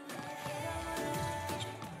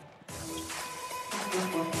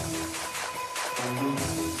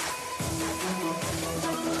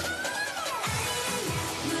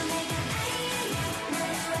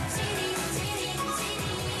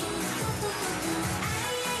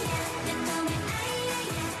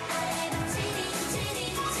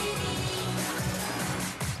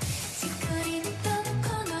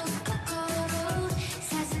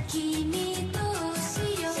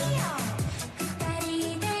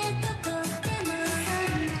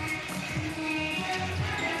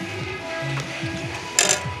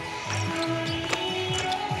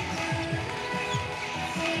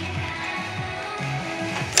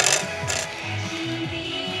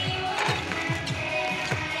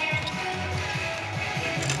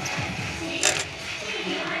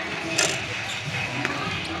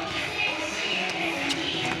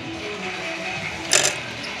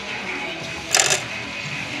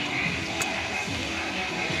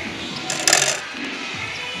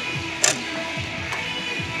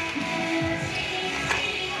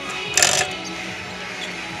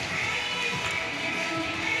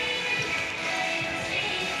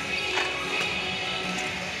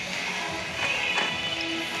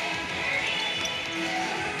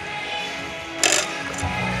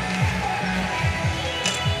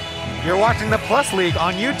You're watching the Plus League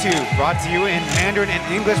on YouTube, brought to you in Mandarin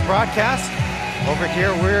and English broadcast. Over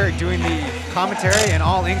here, we're doing the commentary in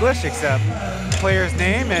all English except player's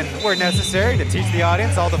name, and where necessary to teach the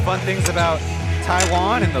audience all the fun things about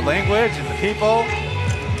Taiwan and the language and the people.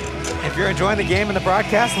 If you're enjoying the game and the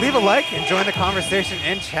broadcast, leave a like and join the conversation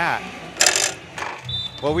in chat.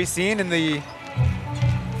 What we've seen in the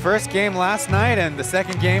first game last night and the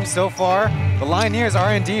second game so far, the Lioneers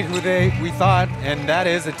are indeed who we thought, and that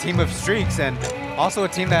is a team of streaks and also a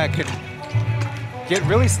team that could get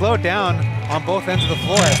really slowed down on both ends of the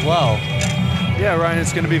floor as well. Yeah, Ryan,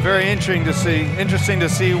 it's going to be very interesting to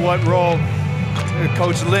see what role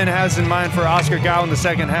Coach Lin has in mind for Oscar Gao in the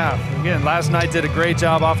second half. Again, last night did a great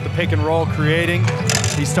job off the pick and roll creating.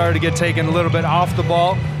 He started to get taken a little bit off the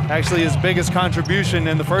ball. Actually, his biggest contribution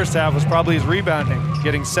in the first half was probably his rebounding,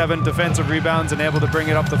 getting 7 defensive rebounds and able to bring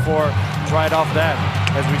it up the floor right off that.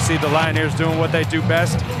 As we see the Lioneers doing what they do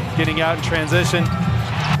best, getting out in transition,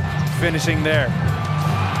 finishing there.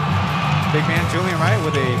 Big man Julian Wright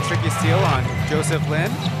with a tricky steal on Joseph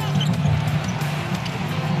Lin.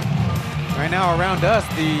 Right now around us,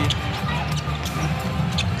 the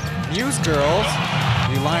Muse girls,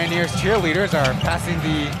 the Lioneers cheerleaders, are passing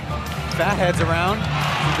the fatheads around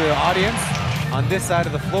to the audience on this side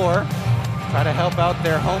of the floor. Try to help out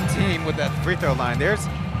their home team with that free throw line. There's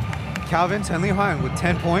Calvin Chen Huang with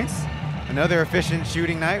 10 points. Another efficient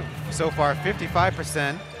shooting night. So far,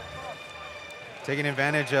 55%. Taking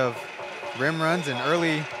advantage of rim runs and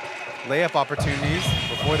early layup opportunities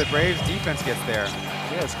before the Braves defense gets there.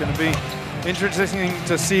 Yeah, it's going to be interesting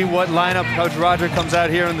to see what lineup Coach Roger comes out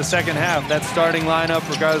here in the second half. That starting lineup,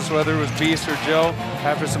 regardless of whether it was Beast or Joe,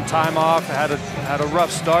 after some time off, had a rough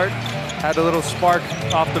start, had a little spark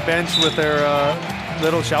off the bench with their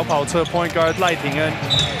little 小跑车 point guard Lai Ping'en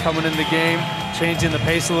coming in the game, changing the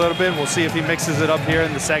pace a little bit. We'll see if he mixes it up here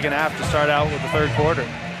in the second half to start out with the third quarter.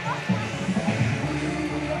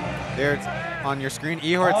 There's on your screen,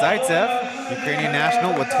 Ihor Zaitsev, Ukrainian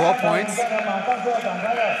national with 12 points,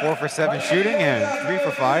 4 for 7 shooting, and 3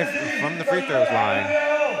 for 5 from the free throws line.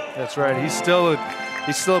 That's right. He's still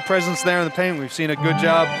a presence there in the paint. We've seen a good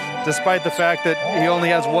job, despite the fact that he only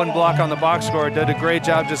has 1 block on the box score. Did a great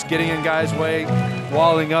job just getting in guys' way,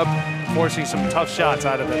 walling up, forcing some tough shots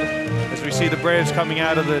out of it. As we see the Braves coming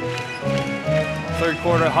out of the third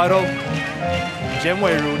quarter huddle,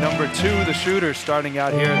 Jemweru, number 2, the shooter, starting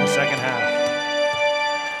out here in the second half.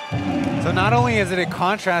 So not only is it a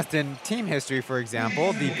contrast in team history, for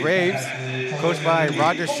example, the Braves, coached by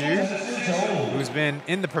Roger Hsu, who's been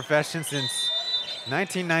in the profession since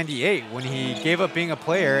 1998 when he gave up being a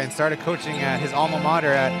player and started coaching at his alma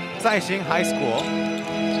mater at Caixing High School.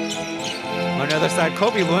 On the other side,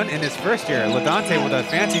 Kobe Lun in his first year. Ladante with a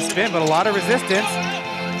fancy spin, but a lot of resistance.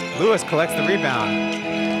 Lewis collects the rebound.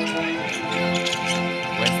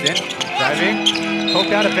 Winston driving,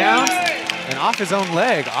 poked out of bounds. And off his own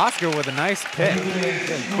leg, Oscar with a nice pick.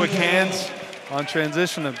 Quick hands on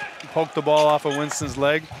transition to poke the ball off of Winston's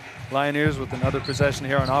leg. Lioneers with another possession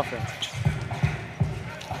here on offense.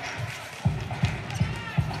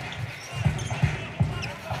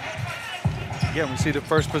 Again, we see the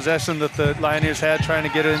first possession that the Lioneers had, trying to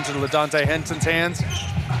get it into Ladante Henson's hands.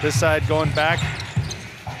 This side going back.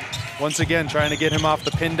 Once again, trying to get him off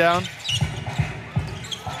the pin down.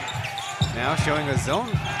 Now showing a zone.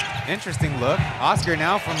 Interesting look. Oscar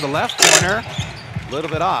now from the left corner, a little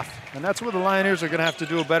bit off. And that's where the Lioneers are going to have to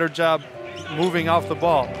do a better job moving off the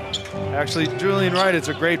ball. Actually, Julian Wright is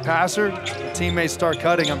a great passer. The teammates start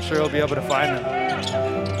cutting, I'm sure he'll be able to find them.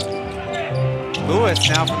 Lewis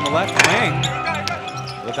now from the left wing.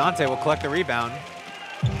 Ladante will collect the rebound.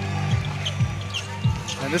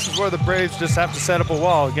 And this is where the Braves just have to set up a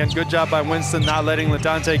wall. Again, good job by Winston not letting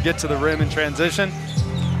Ladante get to the rim in transition,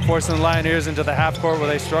 forcing the Lioneers into the half court where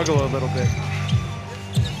they struggle a little bit.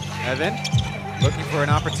 Evan looking for an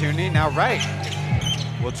opportunity. Now Wright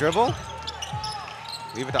will dribble.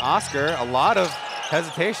 Leave it to Oscar. A lot of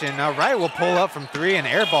hesitation. Now Wright will pull up from 3 and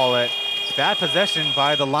airball it. Bad possession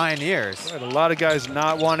by the Lioneers. Right, a lot of guys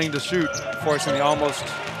not wanting to shoot, forcing the almost,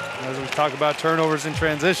 as we talk about turnovers in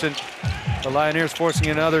transition, the Lioneers forcing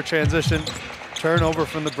another transition turnover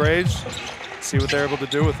from the Braves. See what they're able to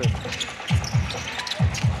do with it.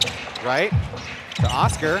 Right to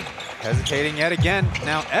Oscar, hesitating yet again.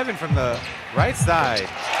 Now Evan from the right side.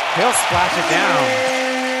 He'll splash it down.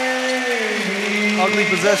 Ugly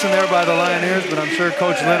possession there by the Lioneers, but I'm sure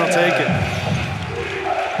Coach Lin will take it.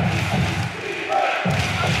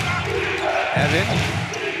 Evan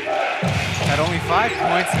had only 5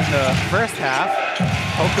 points in the first half.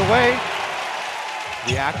 Poked away.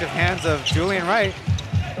 The active hands of Julian Wright.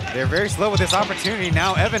 They're very slow with this opportunity.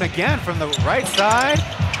 Now Evan again from the right side.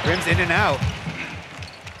 Rims in and out.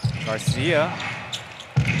 Garcia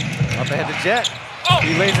up ahead to Jet.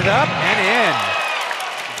 He lays it up and in.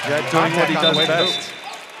 Jet doing what he does best.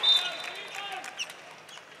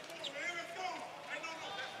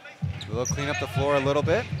 We'll clean up the floor a little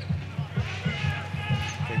bit.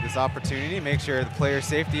 Take this opportunity, make sure the player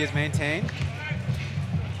safety is maintained.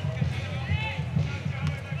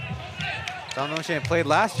 Dong Shen played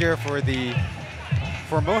last year for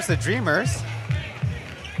Formosa Dreamers.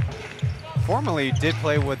 Formerly did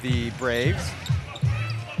play with the Braves.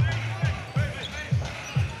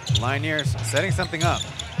 Lioneers setting something up.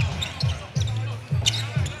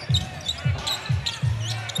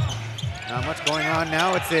 Not much going on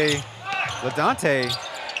now. It's a Ladante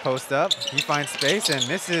post up. He finds space and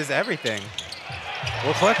misses everything.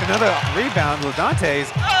 We'll collect another rebound.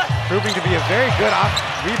 Ladante's proving to be a very good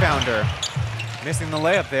rebounder. Missing the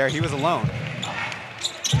layup there. He was alone.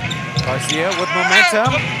 Garcia with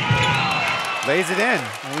momentum. Lays it in.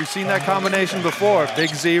 And we've seen that combination before.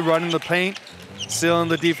 Big Z running the paint, sealing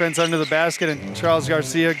the defense under the basket, and Charles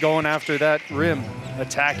Garcia going after that rim,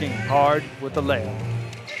 attacking hard with the layup.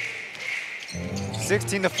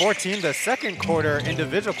 16-14, the second quarter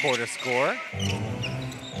individual quarter score.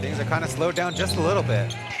 Things are kind of slowed down just a little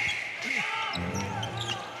bit.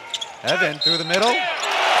 Evan through the middle with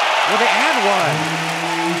an and one.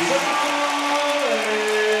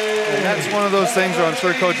 And that's one of those things where I'm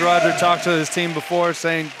sure Coach Roger talked to his team before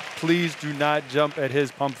saying, please do not jump at his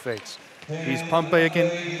pump fakes. He's pump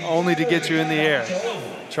faking only to get you in the air.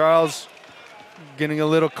 Charles getting a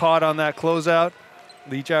little caught on that closeout.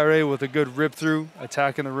 Lee Jia with a good rip through,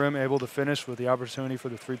 attacking the rim, able to finish with the opportunity for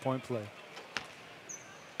the three-point play.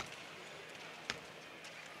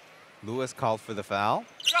 Lewis called for the foul.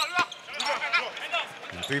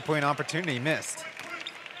 And three-point opportunity missed.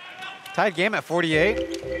 Tied game at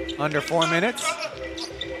 48, under 4 minutes.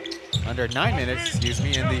 Under 9 minutes, excuse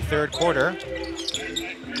me, in the third quarter.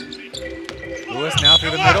 Lewis now through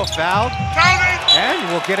the middle, fouled.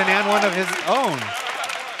 And will get an and one of his own.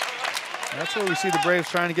 That's where we see the Braves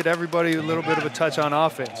trying to get everybody a little bit of a touch on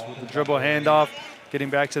offense with the dribble handoff, getting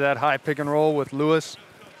back to that high pick and roll with Lewis.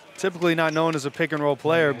 Typically not known as a pick and roll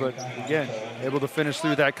player, but again, able to finish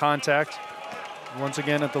through that contact. Once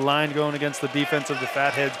again at the line going against the defense of the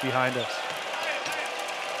Fatheads behind us.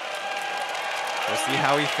 We'll see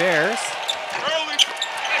how he fares.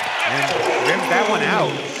 And rims that one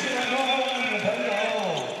out.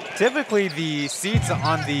 Typically the seats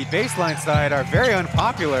on the baseline side are very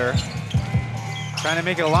unpopular. Trying to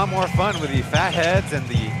make it a lot more fun with the Fatheads and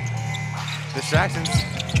the distractions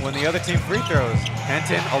when the other team free throws.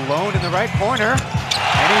 Henton alone in the right corner.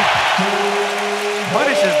 And he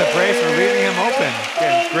punishes the Braves for leaving him open.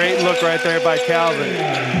 Again, great look right there by Calvin.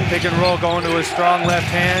 Pick and roll going to his strong left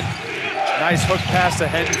hand. Nice hook pass to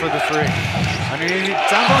Henton for the three. Underneath,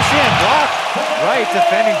 Jumbo Shin, block. Right,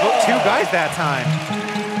 defending two guys that time.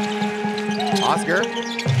 Oscar,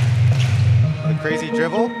 the crazy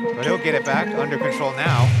dribble, but he'll get it back under control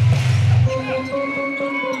now.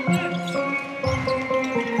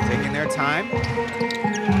 Taking their time.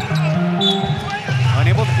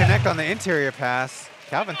 Unable to connect on the interior pass.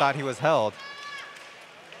 Calvin thought he was held.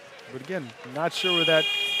 But again, not sure where that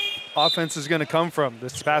offense is going to come from.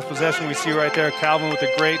 This past possession we see right there, Calvin with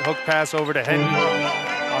a great hook pass over to Henton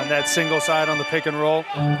on that single side on the pick and roll.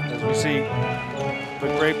 As we see the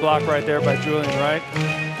great block right there by Julian Wright.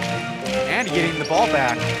 And getting the ball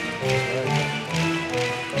back.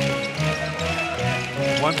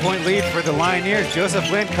 1 point lead for the Lioneers. Joseph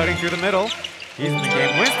Lin cutting through the middle. He's in the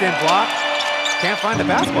game. Winston block. Can't find the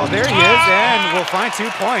basketball. There he is, and will find 2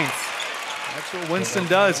 points. That's what Winston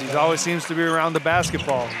does. He always seems to be around the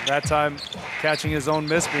basketball. That time, catching his own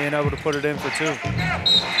miss, being able to put it in for 2.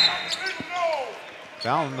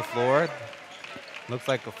 Foul on the floor. Looks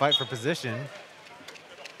like a fight for position.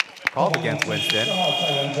 Called against Winston.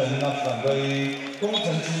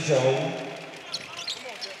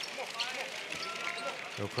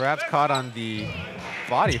 So perhaps caught on the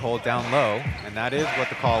body hold down low, and that is what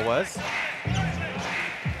the call was.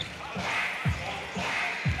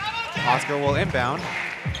 Oscar will inbound.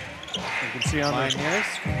 You can see on Lioneers.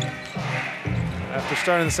 After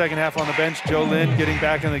starting the second half on the bench, Joe Lin getting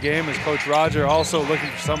back in the game as Coach Roger also looking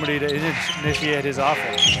for somebody to initiate his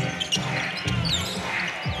offense.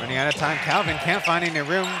 Running out of time, Calvin can't find any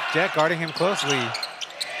room. Jet guarding him closely.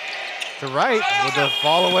 To right with the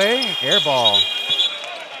fall away, air ball.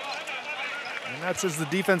 And that's as the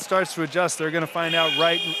defense starts to adjust. They're going to find out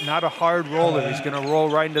Wright, not a hard roller. He's going to roll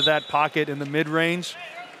right into that pocket in the mid-range.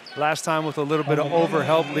 Last time with a little bit of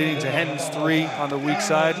over-help leading to Henton's 3 on the weak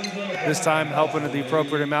side. This time helping at the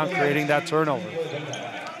appropriate amount, creating that turnover.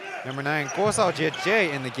 Number 9, Guo Jie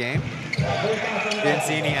in the game. Didn't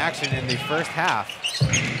see any action in the first half.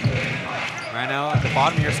 Right now at the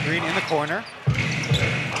bottom of your screen in the corner.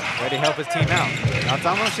 Ready to help his team out. Now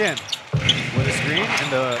Tamo Shin with a screen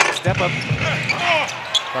and the step up.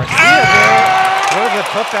 Garcia there with a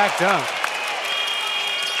putback dunk.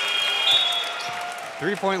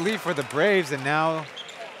 3-point lead for the Braves, and now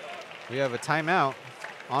we have a timeout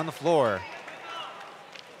on the floor.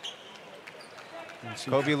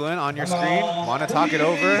 Kobe Lewin on your screen. Want to talk it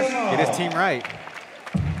over, get his team right.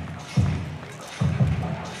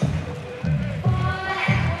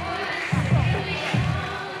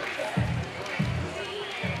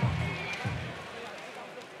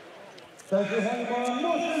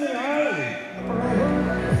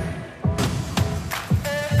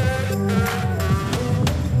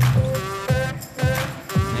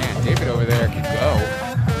 Man, David over there can go.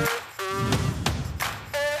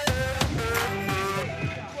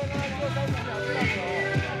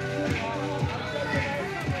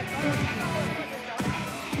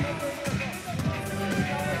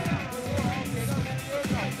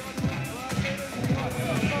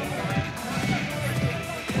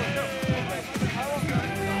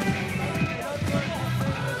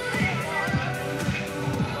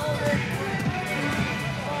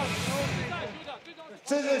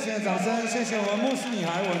 掌声，谢谢我们牧师女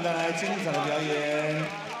孩为我们带来精彩的表演。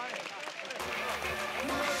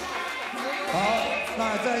好，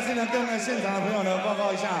那再一次呢，跟现场的朋友呢报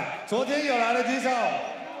告一下，昨天有来的举手。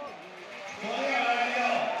昨天有来的朋友，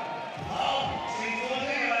好，请昨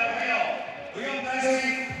天有来的朋友不用担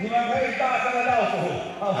心，你们可以大声的倒数。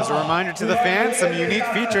As a reminder to the fans, some unique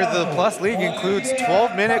features of the Plus League includes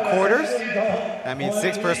 12-minute quarters. That means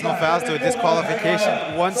 6 personal fouls to a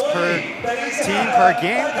disqualification once per team per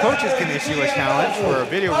game. Coaches can issue a challenge for a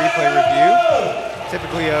video replay review,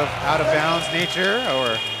 typically of out-of-bounds nature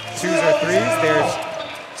or 2s or 3s. There's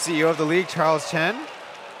CEO of the league, Charles Chen,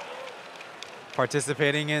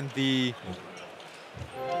 participating in the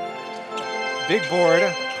big board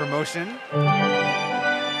promotion.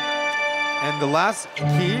 And the last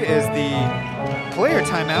key is the player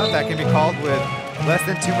timeout that can be called with less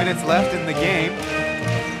than 2 minutes left in the game.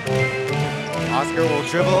 Oscar will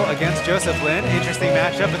dribble against Joseph Lin. Interesting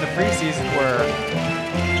matchup in the preseason where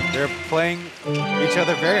they're playing each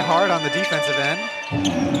other very hard on the defensive end.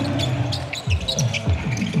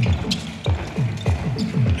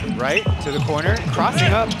 Right to the corner,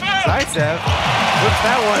 crossing up, Zaitsev flips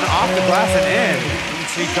that one off the glass and in.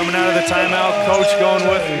 See coming out of the timeout, coach going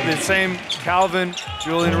with the same Calvin,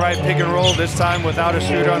 Julian Wright pick and roll, this time without a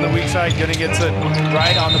shooter on the weak side, getting it to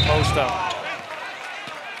Wright on the post up.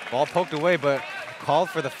 Ball poked away, but called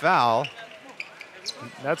for the foul.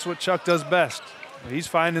 That's what Chuck does best. He's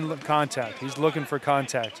finding contact. He's looking for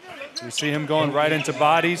contact. We see him going right into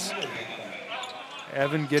bodies.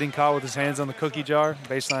 Evan getting caught with his hands on the cookie jar.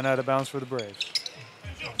 Baseline out of bounds for the Braves.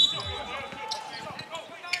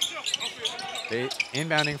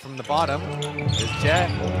 Inbounding from the bottom is Jet,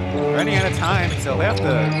 running out of time, so they have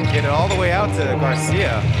to get it all the way out to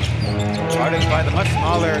Garcia. Guarded by the much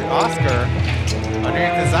smaller Oscar.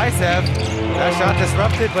 Underneath the Zaitsev, that shot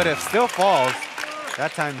disrupted, but it still falls.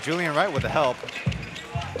 That time Julian Wright with the help.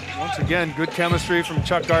 Once again, good chemistry from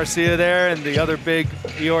Chuck Garcia there and the other big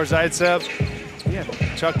Eor Zaitsev. Yeah,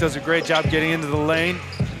 Chuck does a great job getting into the lane.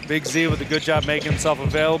 Big Z with a good job making himself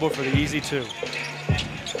available for the easy 2.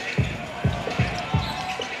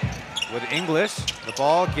 With English, the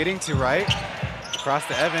ball getting to Wright, across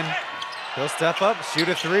to Evan. He'll step up, shoot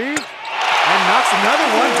a 3, and knocks another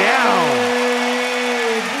one down.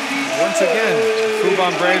 Once again,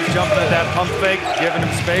 Fubon Braves jumping at that pump fake, giving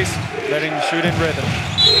him space, letting him shoot in rhythm.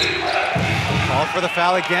 Call for the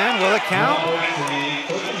foul again, will it count?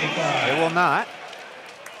 It will not.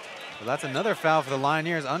 Well, that's another foul for the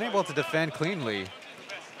Lioneers, unable to defend cleanly.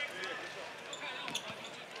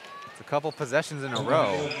 Couple possessions in a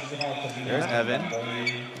row. There's Evan.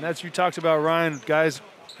 And that's, you talked about, Ryan, guys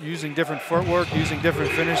using different footwork, using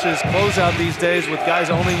different finishes. Close out these days with guys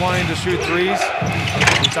only wanting to shoot 3s.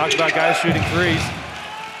 We talked about guys shooting 3s.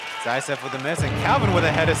 Zaitsev with a miss, and Calvin with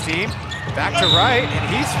a head of steam. Back to Wright,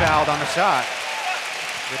 and he's fouled on the shot.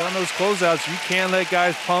 But on those closeouts, you can't let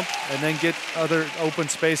guys pump and then get other open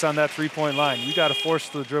space on that 3-point line. You got to force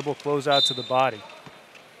the dribble closeout to the body.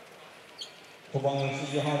 A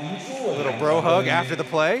little bro hug after the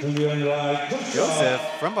play. Joseph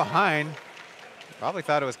from behind, probably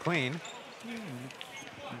thought it was clean.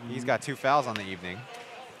 He's got 2 fouls on the evening.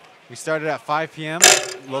 We started at 5 p.m.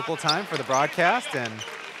 local time for the broadcast, and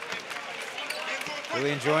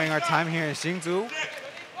really enjoying our time here in Hsinchu.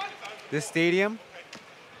 This stadium,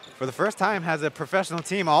 for the first time, has a professional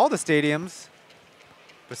team. All the stadiums,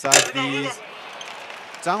 besides the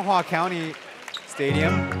Changhua County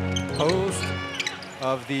Stadium, host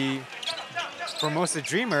of the Formosa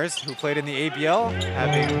Dreamers, who played in the ABL,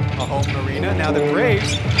 having a home arena. Now the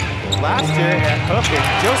Braves, last year at Perfect,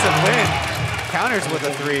 Joseph Lin counters with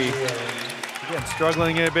a 3. Again,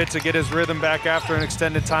 struggling a bit to get his rhythm back after an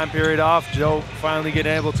extended time period off. Joe finally being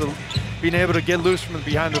able to get loose from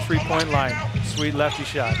behind the 3-point line. Sweet lefty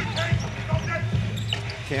shot.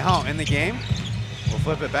 Kehan in the game. We'll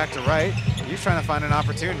flip it back to Wright. He's trying to find an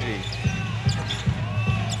opportunity.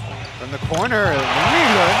 From the corner,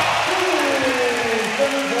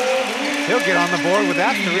 he'll get on the board with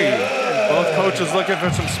that 3. Both coaches looking for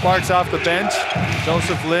some sparks off the bench.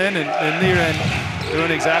 Joseph Lin and Liren doing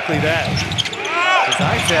exactly that.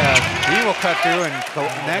 Zaitsev, he will cut through and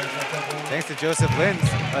connect thanks to Joseph Lin's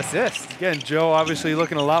assist. Again, Joe obviously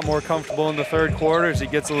looking a lot more comfortable in the 3rd quarter as he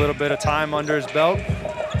gets a little bit of time under his belt.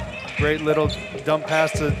 Great little dump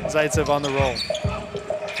pass to Zaitsev on the roll.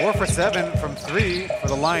 4 for 7 from 3 for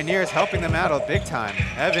the Lioneers, helping them out a big time.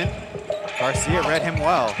 Evan, Garcia read him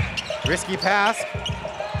well. Risky pass.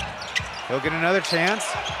 He'll get another chance.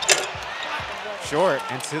 Short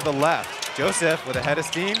and to the left. Joseph with a head of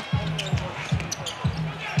steam.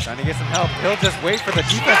 Trying to get some help. He'll just wait for the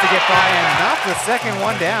defense to get by and knock the second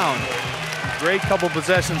one down. Great couple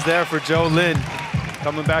possessions there for Joe Lin.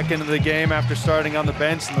 Coming back into the game after starting on the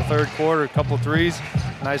bench in the third quarter, a couple threes.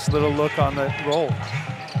 Nice little look on the roll.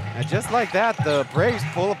 And just like that, the Braves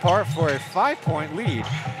pull apart for a 5-point lead.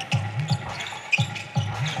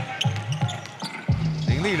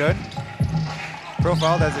 Lioneers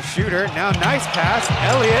profiled as a shooter. Now nice pass.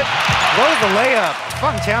 Elliott blows the layup.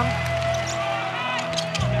 Fang Qiang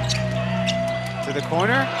to the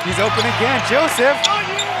corner. He's open again. Joseph,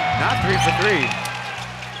 not 3 for 3.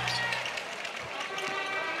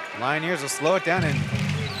 Lioneers will slow it down and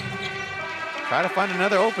try to find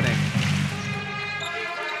another opening.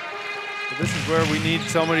 But this is where we need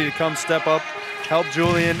somebody to come step up, help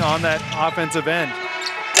Julian on that offensive end.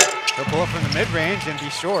 He'll pull up from the mid-range and be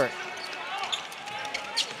short.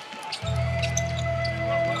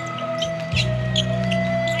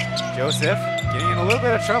 Joseph getting in a little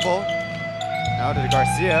bit of trouble. Now to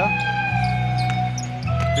Garcia.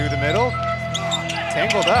 Through the middle.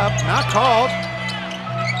 Tangled up, not called.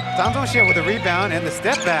 Zhang Zhongxie with the rebound and the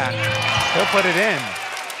step back. He'll put it in.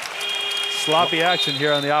 Sloppy action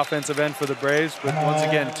here on the offensive end for the Braves, but once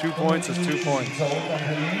again, 2 points is 2 points.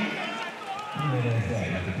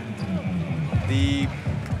 The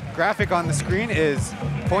graphic on the screen is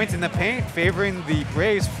points in the paint favoring the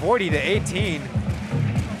Braves 40-18.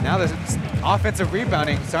 Now the offensive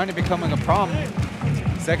rebounding starting to becoming a problem.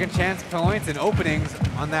 Second chance points and openings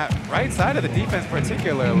on that right side of the defense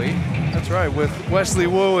particularly. That's right, with Wesley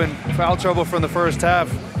Wu in foul trouble from the first half,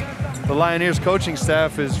 the Lioneers coaching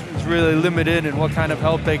staff is really limited in what kind of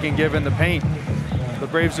help they can give in the paint. The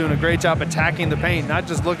Braves doing a great job attacking the paint, not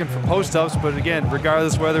just looking for post-ups, but again,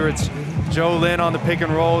 regardless whether it's Joe Lin on the pick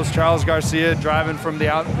and rolls, Charles Garcia driving from the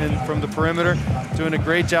out and from the perimeter, doing a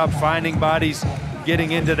great job finding bodies,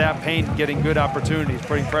 getting into that paint, getting good opportunities,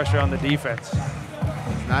 putting pressure on the defense.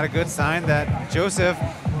 Not a good sign that Joseph,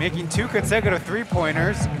 making 2 consecutive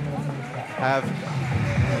three-pointers, have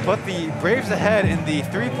put the Braves ahead in the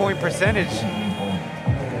three-point percentage,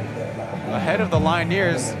 ahead of the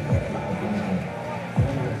Lioneers.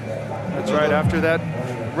 That's right, after that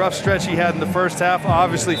rough stretch he had in the first half,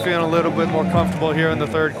 obviously feeling a little bit more comfortable here in the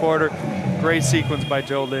third quarter. Great sequence by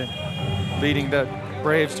Joe Lin, leading the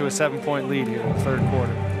Braves to a 7-point lead here in the third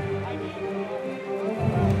quarter.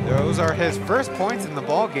 Those are his first points in the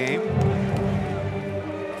ball game.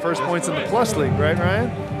 First points in the Plus League, right, Ryan?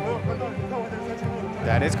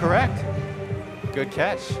 That is correct. Good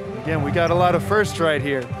catch. Again, we got a lot of firsts right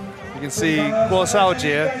here. You can see Guo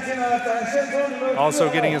Shaojie also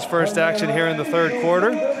getting his first action here in the third quarter,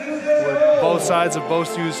 with both sides have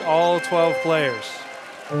both used all 12 players.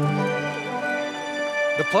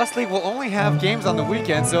 The Plus League will only have games on the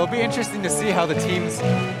weekend, so it'll be interesting to see how the teams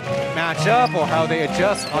match up or how they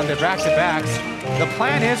adjust on their back-to-backs. The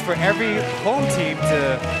plan is for every home team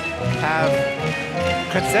to have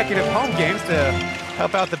consecutive home games to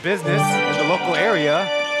help out the business in the local area,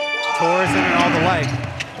 tourism and all the like.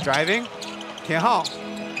 Driving, Tian Hao.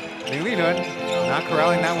 Lioneers not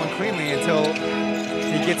corralling that one cleanly until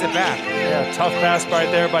he gets it back. Yeah, tough pass right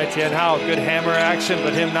there by Tian Hao. Good hammer action,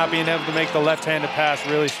 but him not being able to make the left-handed pass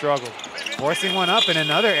really struggled. Forcing one up and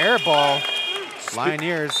another air ball.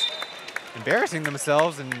 Lioneers embarrassing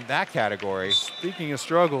themselves in that category. Speaking of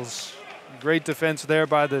struggles, great defense there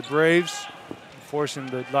by the Braves, forcing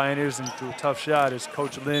the Lioneers into a tough shot as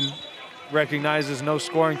Coach Lin recognizes no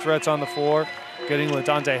scoring threats on the floor, getting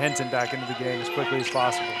Ledante Henton back into the game as quickly as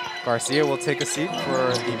possible. Garcia will take a seat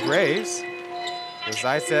for the Braves.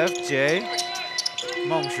 Zaitsev, Jay,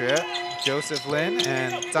 Mengxue, Joseph Lin,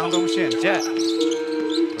 and Zhang Dongxin, Jet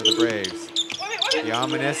for the Braves. The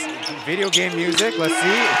ominous video game music, let's see,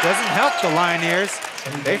 it doesn't help the Lioneers.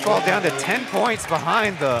 They fall down to 10 points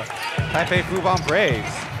behind the Taipei Fubon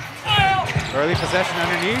Braves. Early possession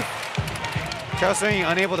underneath. Chao Sun-Yi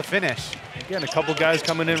unable to finish. Again, a couple guys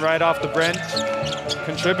coming in right off the bench,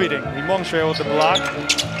 contributing. Mengxue with the block.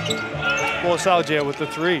 Guo Shaojie with the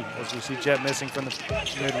 3, as we see Jet missing from the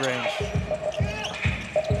mid-range.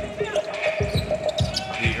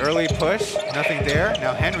 The early push, nothing there.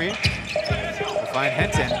 Now Henry will find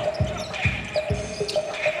Henton.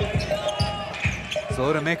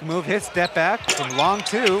 Slow to make a move, hit step back from long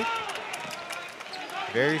 2.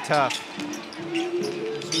 Very tough.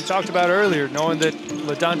 We talked about earlier, knowing that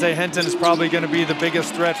Ledante Henton is probably going to be the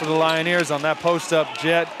biggest threat for the Lioneers on that post-up.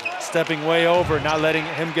 Jet stepping way over, not letting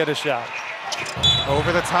him get a shot.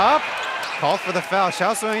 Over the top, called for the foul.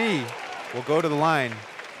 Chao Sun-Yi will go to the line.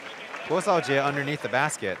 Guo Shaojie underneath the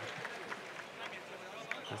basket.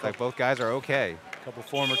 Looks like both guys are okay. A couple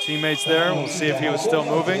former teammates there. We'll see if he was still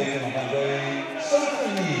moving.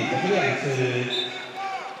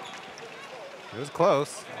 It was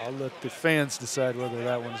close. I'll let the fans decide whether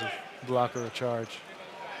that one's a block or a charge.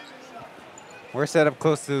 We're set up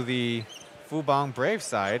close to the Fubon Brave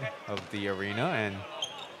side of the arena, and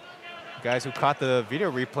guys who caught the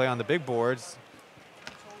video replay on the big boards,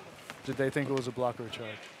 did they think it was a block or a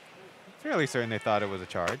charge? Fairly certain they thought it was a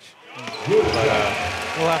charge. But we'll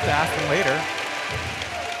have to ask them later.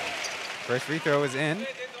 First free throw is in.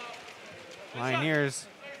 Lioneers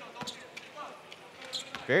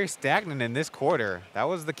very stagnant in this quarter. That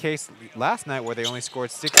was the case last night where they only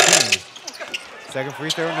scored 16. Second free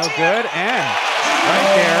throw, no good, and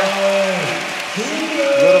right there,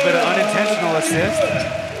 a little bit of unintentional assist.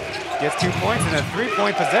 Gets 2 points and a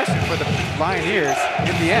 3-point possession for the Lioneers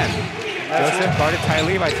in the end. Joseph guarded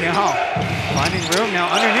tightly by Tian Hao. Finding room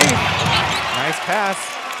now underneath. Nice pass.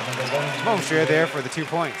 Mongxue there for the 2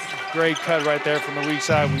 points. Great cut right there from the weak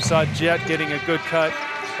side. We saw Jet getting a good cut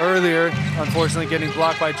earlier, unfortunately getting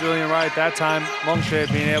blocked by Julian Wright. That time,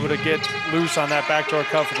 Mongxue being able to get loose on that backdoor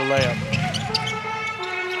cut for the layup.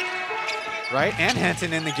 Wright and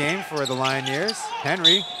Henton in the game for the Lioneers.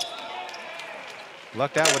 Henry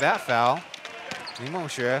lucked out with that foul.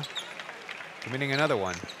 Mongxue committing another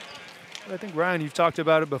one. I think, Ryan, you've talked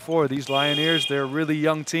about it before. These Lioneers, they're a really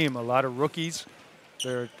young team, a lot of rookies.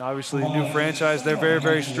 They're obviously a new franchise. They're very,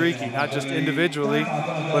 very streaky, not just individually,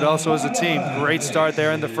 but also as a team. Great start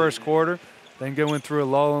there in the first quarter, then going through a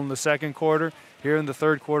lull in the second quarter. Here in the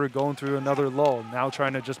third quarter, going through another lull. Now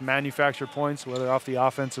trying to just manufacture points, whether off the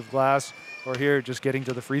offensive glass or here just getting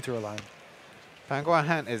to the free throw line. Pan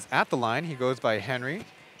Guohan is at the line. He goes by Henry.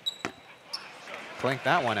 Planked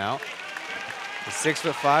that one out. He's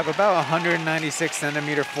 6'5", about 196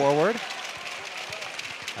 centimeter forward.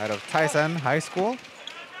 Out of Taisan High School.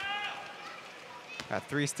 Got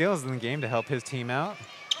 3 steals in the game to help his team out.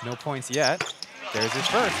 No points yet. There's his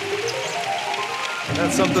first. And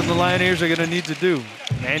that's something the Lioneers are going to need to do.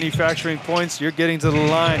 Manufacturing points, you're getting to the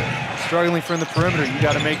line. Struggling from the perimeter, you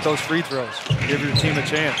got to make those free throws. Give your team a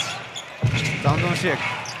chance. Zhang Dongxik,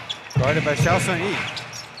 guarded by Xiao Sun-yi.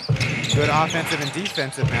 Good offensive and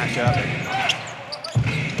defensive matchup.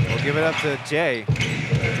 We'll give it up to Jay.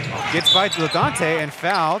 Gets by Ledante and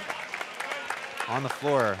fouled on the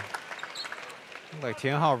floor. Looked like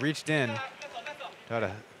Tian Hao reached in, try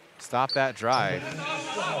to stop that drive.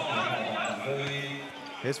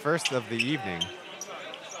 His first of the evening.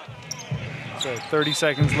 So 30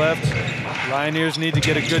 seconds left. Lioneers need to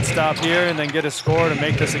get a good stop here and then get a score to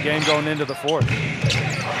make this a game going into the fourth.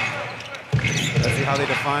 Let's see how they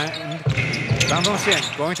define. Zhang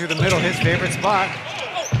Dongxin going through the middle, his favorite spot.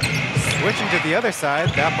 Switching to the other side,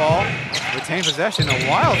 that ball retained possession. A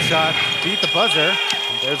wild shot, beat the buzzer.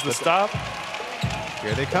 And there's the stop.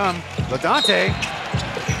 Here they come. Ledante,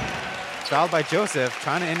 fouled by Joseph,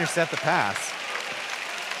 trying to intercept the pass.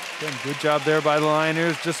 Again, good job there by the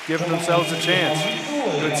Lioneers, just giving themselves a chance.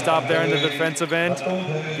 Good stop there in the defensive end,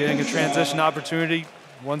 getting a transition opportunity.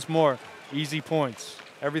 Once more, easy points.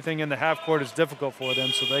 Everything in the half court is difficult for them,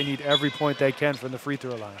 so they need every point they can from the free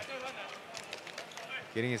throw line.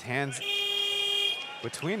 Getting his hands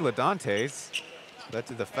between Ledante's, led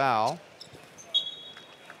to the foul.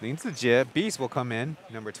 Lin Zijie, Beast will come in,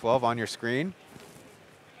 number 12 on your screen.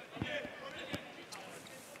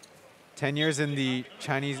 10 years in the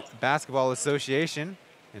Chinese Basketball Association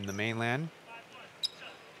in the mainland.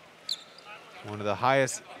 One of the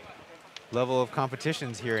highest level of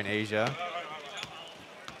competitions here in Asia.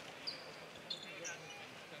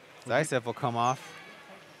 Zaisev will come off.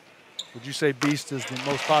 Would you say Beast is the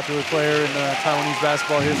most popular player in Taiwanese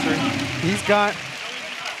basketball history? He's got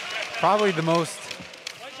probably the most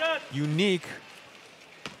unique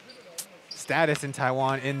status in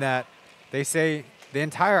Taiwan in that they say the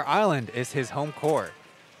entire island is his home court.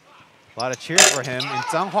 A lot of cheers for him in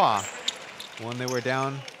Changhua when they were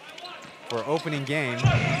down for opening game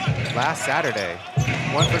last Saturday.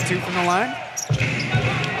 1 for 2 from the line.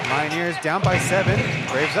 Lioneers down by 7,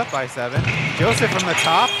 Braves up by 7. Joseph from the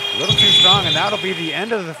top, a little too strong, and that'll be the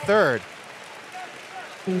end of the third.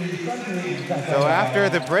 So after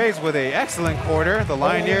the Braves with an excellent quarter, the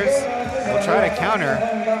Lioneers will try to counter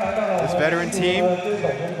this veteran team,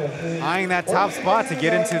 eyeing that top spot to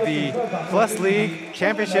get into the Plus League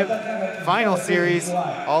Championship Final Series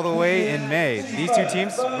all the way in May. These two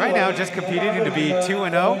teams right now just competing to be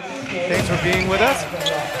 2-0. Thanks for being with us.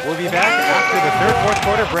 We'll be back after the third, fourth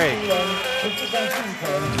quarter break.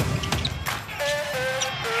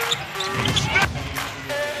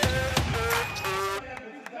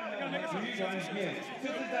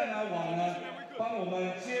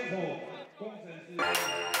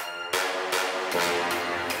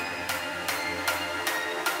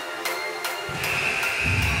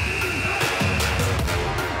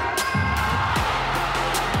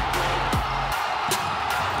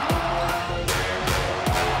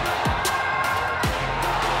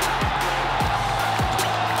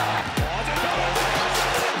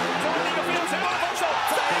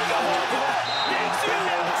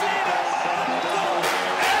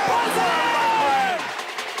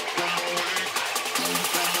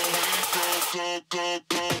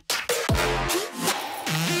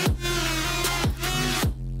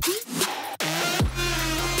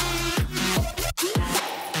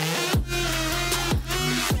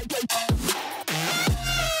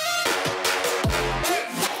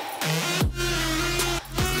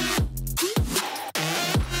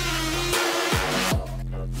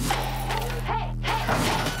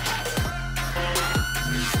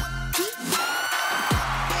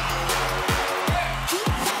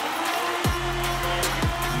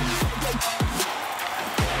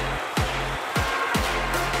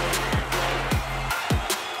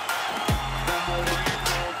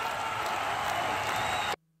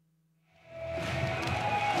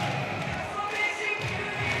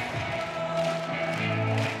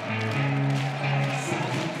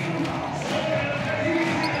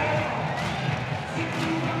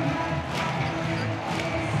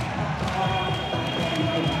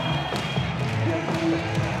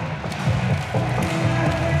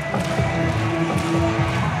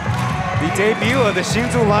 debut of the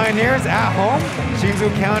Hsinchu Lioneers at home, Hsinchu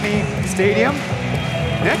County Stadium.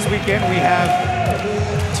 Next weekend we have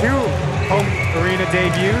 2 home arena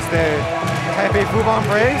debuts. The Taipei Fubon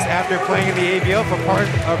Braves, after playing in the ABL for part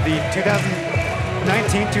of the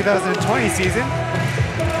 2019-2020 season,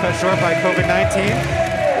 cut short by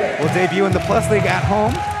COVID-19, will debut in the Plus League at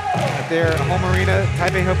home at their home arena,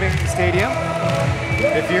 Taipei Hoping Stadium.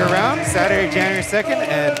 If you're around, Saturday, January 2nd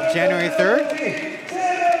and January 3rd,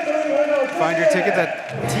 find your tickets at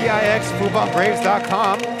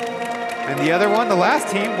tixfubonbraves.com. And the other one, the last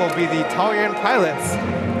team, will be the Taoyuan Pilots.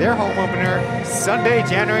 Their home opener, Sunday,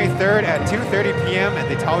 January 3rd at 2:30 p.m. at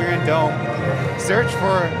the Taoyuan Dome. Search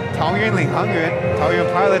for Taoyuan Linghongyuan,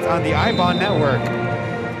 Taoyuan Pilots on the iBond network.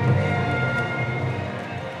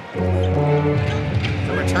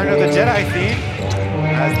 The return of the Jedi theme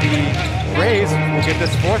as the Braves will get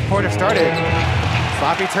this 4th quarter started.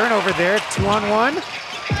 Sloppy turnover there, 2-on-1.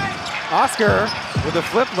 Oscar with a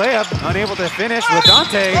flip layup, unable to finish.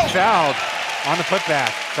 Ladante fouled on the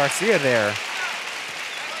putback. Garcia there.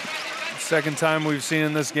 Second time we've seen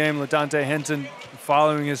in this game, Ladante Hinton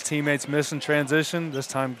following his teammates' miss in transition, this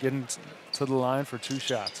time getting to the line for 2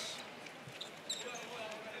 shots.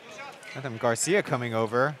 And then Garcia coming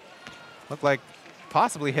over. Looked like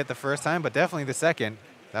possibly hit the first time, but definitely the second.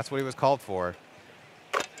 That's what he was called for.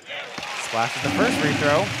 Splashes the first free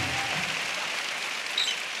throw.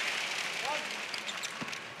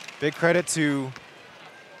 Big credit to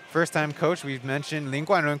first-time coach we've mentioned, Lin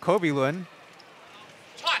Guanrun Kobe Lun.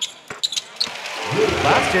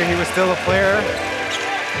 Last year he was still a player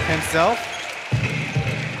himself,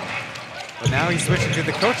 but now he's switching to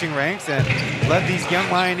the coaching ranks and led these young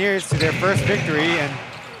Lioneers to their first victory, and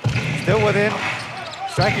still within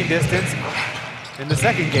striking distance in the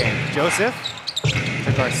second game. Joseph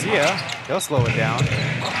to Garcia, he'll slow it down.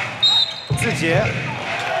 Zijie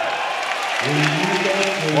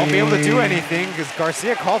won't be able to do anything because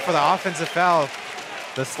Garcia called for the offensive foul.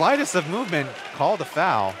 The slightest of movement called a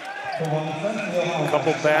foul. A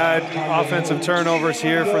couple bad offensive turnovers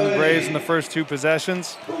here for the Braves in the first 2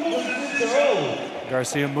 possessions.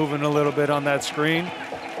 Garcia moving a little bit on that screen.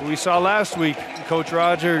 We saw last week, Coach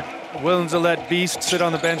Roger willing to let Beast sit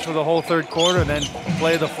on the bench for the whole 3rd quarter and then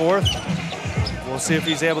play the 4th. We'll see if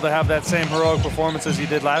he's able to have that same heroic performance as he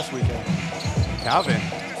did last weekend. Calvin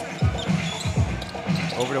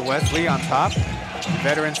over to Wesley on top.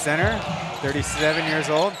 Veteran center, 37 years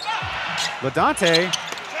old. Ladante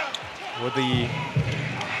with the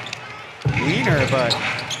leaner, but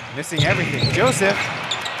missing everything. Joseph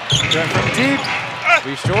going from deep,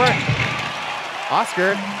 be short.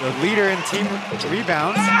 Oscar, the leader in team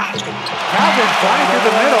rebounds. Calvin flying through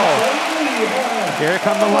the middle. Here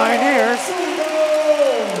come the Lioneers.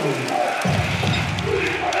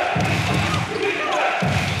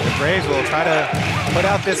 The Braves will try to put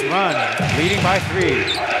out this run, leading by 3.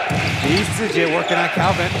 Zijie working on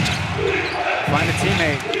Calvin. Find a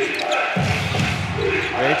teammate.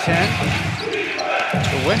 Chen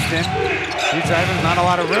to Winston. He's driving, not a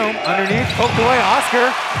lot of room. Underneath, poked away.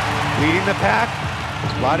 Oscar leading the pack.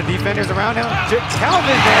 A lot of defenders around him.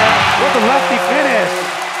 Calvin there with the lefty finish.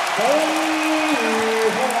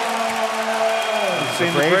 The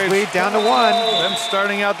Braves lead down to 1. Them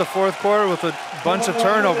starting out the 4th quarter with a bunch of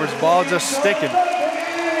turnovers, ball just sticking.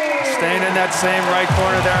 Staying in that same right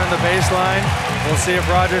corner there on the baseline. We'll see if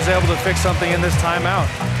Roger's able to fix something in this timeout.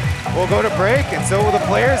 We'll go to break, and so will the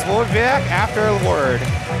players. We'll be back after a word.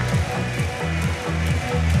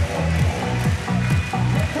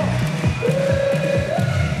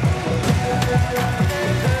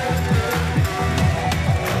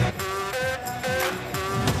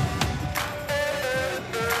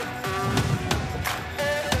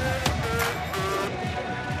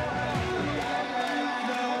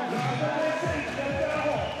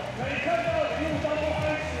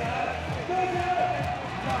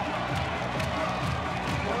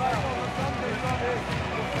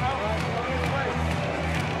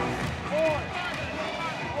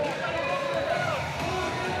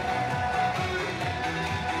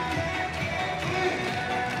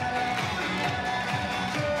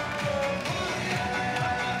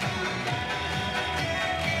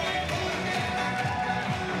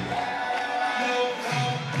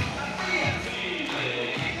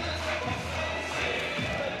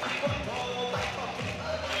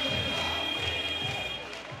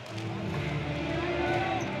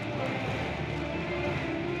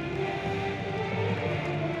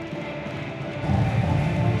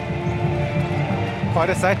 Quite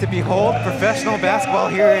a sight to behold. Professional basketball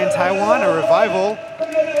here in Taiwan, a revival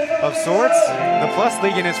of sorts. The Plus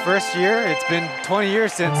League in its first year. It's been 20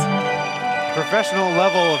 years since professional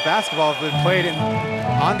level of basketball has been played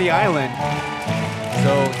on the island.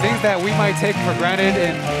 So things that we might take for granted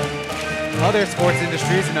in other sports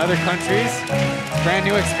industries in other countries, brand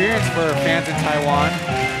new experience for fans in Taiwan,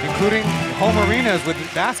 including home arenas with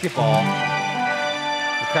basketball.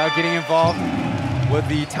 The crowd getting involved with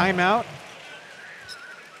the timeout.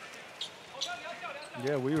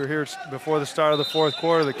 Yeah, we were here before the start of the fourth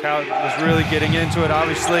quarter. The crowd was really getting into it.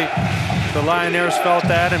 Obviously, the Lioneers felt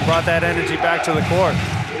that and brought that energy back to the court.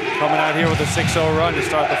 Coming out here with a 6-0 run to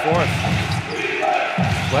start the fourth.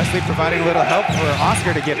 Wesley providing a little help for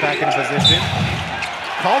Oscar to get back in position.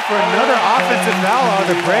 Called for another offensive foul on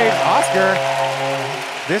the Braves. Oscar,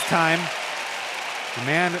 this time, the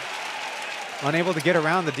man unable to get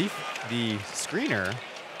around the screener.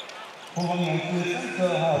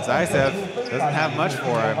 Zaitsev doesn't have much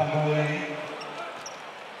for him.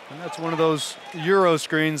 And that's one of those Euro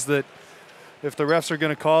screens that if the refs are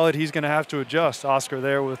going to call it, he's going to have to adjust. Oscar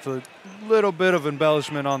there with a little bit of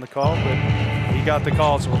embellishment on the call, but he got the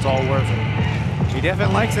call, so it's all worth it. He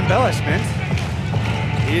definitely likes embellishment.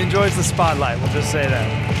 He enjoys the spotlight, we'll just say that.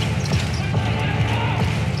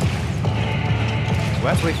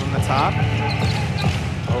 Wesley from the top.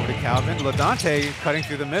 Over to Calvin. Ladante cutting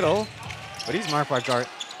through the middle, but he's marked by guard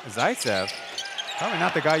Zaitsev. Probably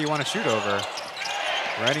not the guy you want to shoot over.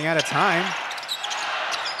 Running out of time.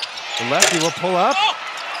 The lefty will pull up.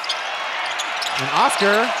 And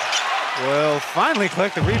Oscar will finally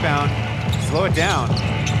collect the rebound, slow it down.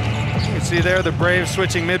 You can see there the Braves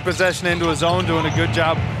switching mid-possession into a zone, doing a good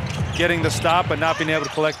job getting the stop, but not being able to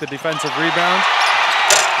collect the defensive rebound.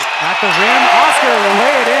 At the rim, Oscar will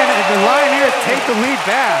lay it in, and the Lioneers take the lead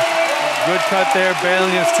back. Good cut there,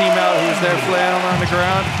 bailing his team out, who's there flailing on the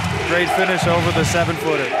ground. Great finish over the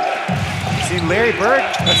 7-footer. See Larry Bird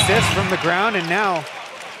assist from the ground, and now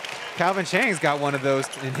Calvin Chang's got one of those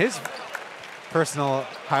in his personal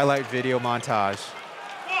highlight video montage.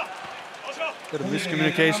 Bit of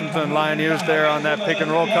miscommunication from the Lioneers there on that pick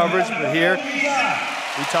and roll coverage, but here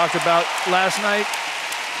we talked about last night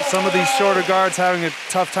some of these shorter guards having a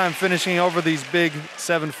tough time finishing over these big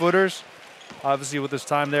 7-footers. Obviously with his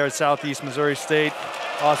time there at Southeast Missouri State,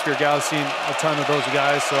 Oscar Gau's seen a ton of those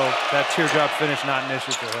guys, so that teardrop finish not an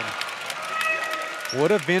issue for him.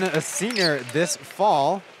 Would have been a senior this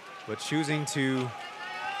fall, but choosing to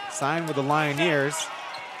sign with the Lioneers.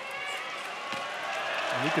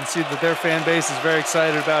 And you can see that their fan base is very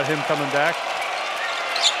excited about him coming back.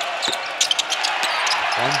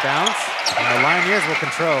 One bounce, and the Lioneers will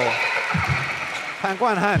control. Pan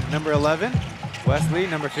Guanhan, number 11. Wesley,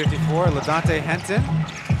 number 54. Ladante Henton.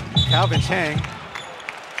 Calvin Chang.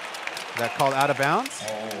 That called out of bounds.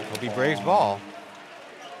 Will be Braves ball.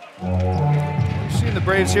 We've seen the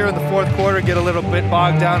Braves here in the fourth quarter get a little bit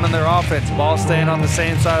bogged down on their offense. Ball staying on the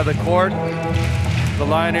same side of the court. The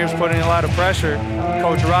Lioneers putting a lot of pressure.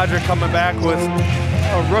 Coach Roger coming back with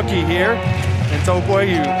a rookie here. And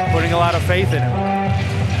Topoyu putting a lot of faith in him.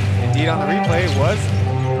 Indeed, on the replay, it was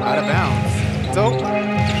out of bounds. So,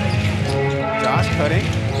 Josh cutting.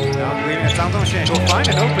 Now leaving it. Zhang Dongshin will find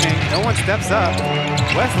an opening. No one steps up.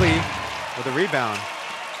 Wesley with a rebound.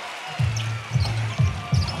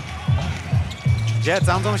 Jet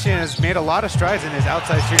Zhang Dongshin has made a lot of strides in his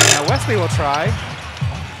outside shooting. Now Wesley will try.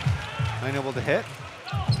 Unable to hit.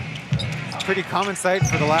 It's a pretty common sight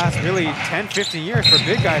for the last really 10, 15 years for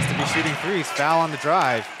big guys to be shooting threes. Foul on the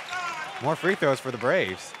drive. More free throws for the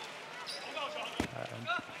Braves.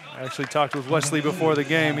 I actually talked with Wesley before the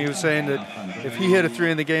game. He was saying that if he hit a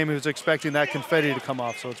three in the game, he was expecting that confetti to come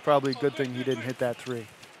off. So it's probably a good thing he didn't hit that three.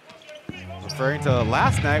 Referring to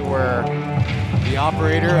last night where the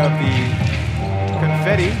operator of the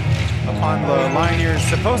confetti upon the Lioneers'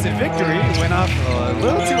 supposed victory went off a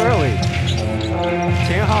little too early.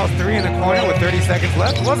 Tian Hao's three in the corner with 30 seconds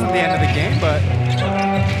left. It wasn't the end of the game, but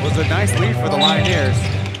was a nice lead for the Lioneers.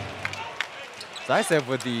 Zaitsev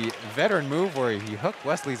with the veteran move where he hooked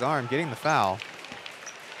Wesley's arm, getting the foul.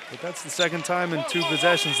 But that's the second time in 2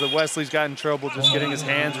 possessions that Wesley's got in trouble just getting his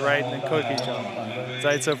hands right and then cooking each other.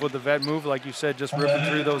 Zaitsev with the vet move, like you said, just ripping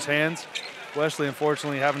through those hands. Wesley,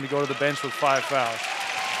 unfortunately, having to go to the bench with 5 fouls.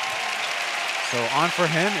 So on for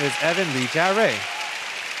him is Evan Lee Jia-Rui.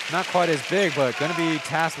 Not quite as big, but going to be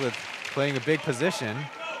tasked with playing a big position.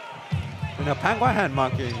 And now Pan Guanhan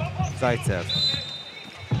marking Zaitsev.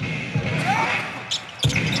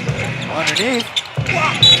 Underneath.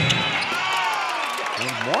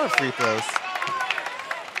 And more free throws.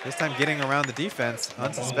 This time getting around the defense,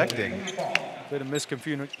 unsuspecting. Bit of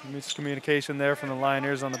miscommunication there from the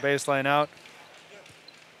Lioneers on the baseline out.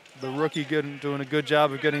 The rookie doing a good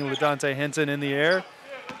job of getting Ladante Henson in the air.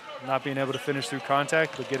 not being able to finish through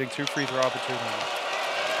contact, but getting 2 free throw opportunities.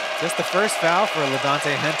 Just the first foul for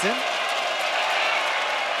LaDante Henton,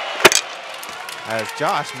 as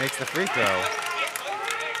Josh makes the free throw.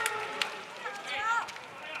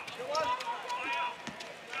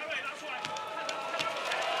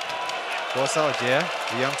 Jie,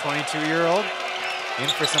 the young 22-year-old, in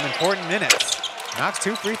for some important minutes. Knocks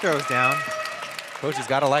 2 free throws down. Coach has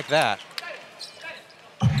got to like that.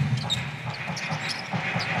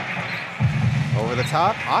 Over the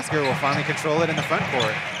top, Oscar will finally control it in the front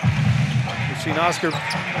court. We've seen Oscar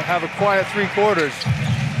have a quiet 3 quarters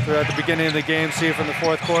throughout the beginning of the game. See if in the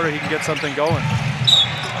 4th quarter he can get something going.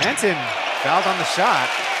 Henton fouled on the shot.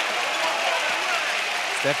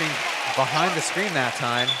 Stepping behind the screen that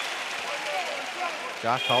time.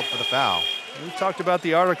 Josh called for the foul. We've talked about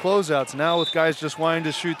the art of closeouts. Now with guys just wanting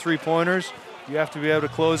to shoot 3-pointers, you have to be able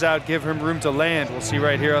to close out, give him room to land. We'll see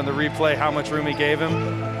right here on the replay how much room he gave him.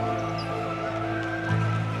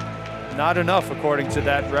 Not enough, according to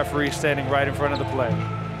that referee standing right in front of the play.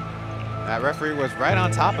 That referee was right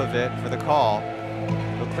on top of it for the call.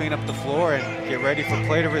 He'll clean up the floor and get ready for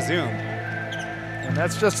play to resume. And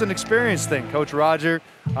that's just an experience thing. Coach Roger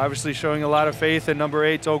obviously showing a lot of faith in number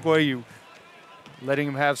 8, Tokoyu, letting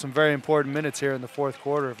him have some very important minutes here in the 4th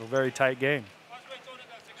quarter of a very tight game.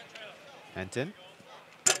 Henton.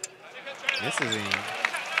 Misses a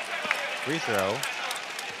free throw.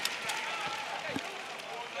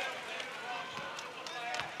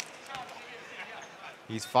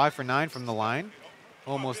 He's 5 for 9 from the line.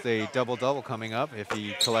 Almost a double-double coming up if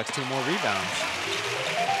he collects 2 more rebounds.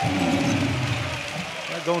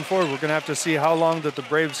 Going forward, we're going to have to see how long that the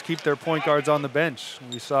Braves keep their point guards on the bench.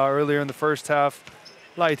 We saw earlier in the first half,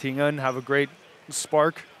 Lioneers have a great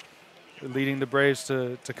spark, leading the Braves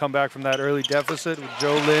to come back from that early deficit, with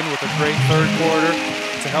Joe Lin with a great 3rd quarter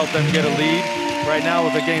to help them get a lead. Right now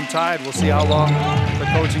with the game tied, we'll see how long the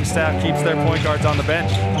coaching staff keeps their point guards on the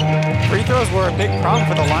bench. Free throws were a big problem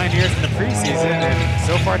for the Lioneers in the preseason, and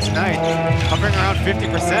so far tonight, hovering around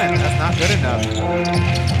 50%. That's not good enough.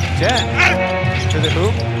 Chen to the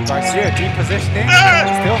hoop. Garcia deep positioning,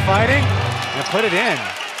 still fighting, and put it in.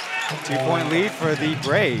 2-point lead for the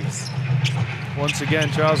Braves. Once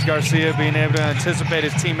again, Charles Garcia being able to anticipate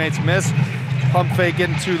his teammates' miss. Pump fake,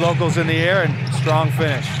 getting 2 locals in the air, and strong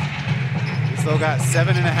finish. We still got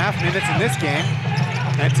 7.5 minutes in this game.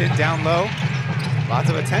 Henton down low. Lots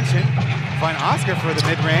of attention. Find Oscar for the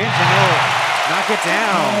mid-range, and he'll knock it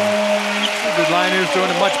down. The Lioneers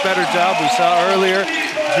doing a much better job. We saw earlier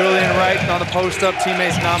Julian Wright on the post-up,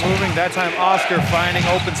 teammates not moving. That time Oscar finding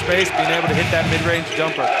open space, being able to hit that mid-range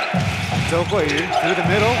jumper. Tokoyu through the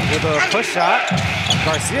middle with a push shot.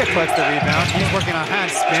 Garcia collects the rebound. He's working on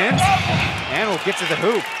hand spins and will get to the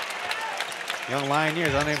hoop. Young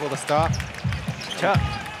Lioneers unable to stop Chuck.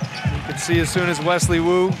 You can see as soon as Wesley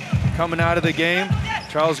Wu coming out of the game,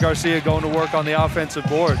 Charles Garcia going to work on the offensive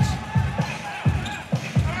boards.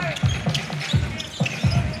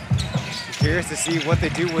 Curious to see what they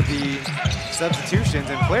do with the substitutions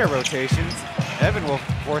and player rotations. Evan will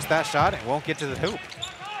force that shot and won't get to the hoop.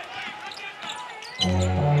 So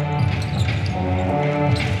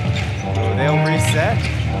they'll reset.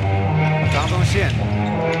 Zhang Dongxin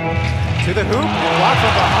to the hoop and blocked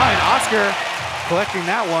from behind. Oscar collecting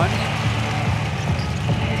that one.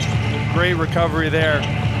 Great recovery there.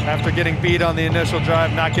 After getting beat on the initial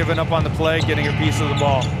drive, not giving up on the play, getting a piece of the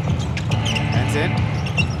ball. Henton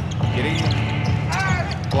getting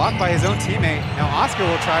blocked by his own teammate. Now Oscar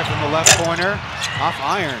will try from the left corner, off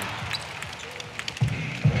iron.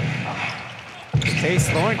 Pace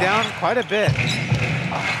slowing down quite a bit.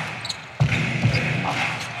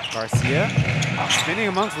 Garcia spinning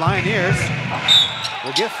amongst Lioneers.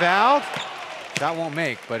 Will get fouled. Shot won't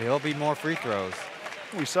make, but he'll be more free throws.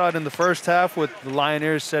 We saw it in the first half with the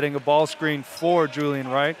Lioneers setting a ball screen for Julian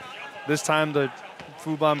Wright. This time the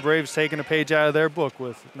Fubon Braves taking a page out of their book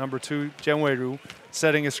with number 2, Jianwei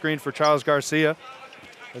setting a screen for Charles Garcia.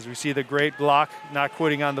 As we see the great block, not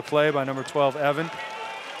quitting on the play by number 12, Evan.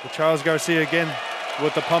 But Charles Garcia again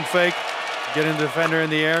with the pump fake, getting the defender in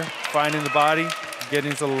the air, finding the body,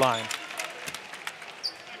 getting to the line.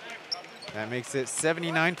 That makes it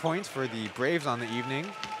 79 points for the Braves on the evening.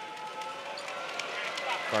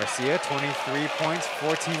 Garcia, 23 points,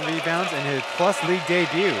 14 rebounds in his plus league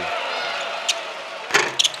debut.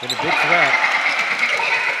 Been a big threat.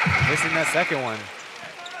 Missing that second one.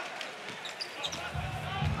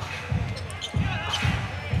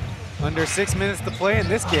 Under 6 minutes to play in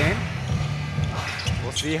this game.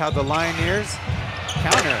 We'll see how the Lioneers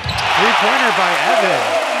counter. 3-pointer by Evan.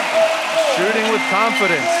 Shooting with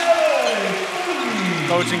confidence.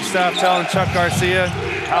 Coaching staff telling Chuck Garcia,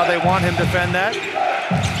 how they want him to defend that.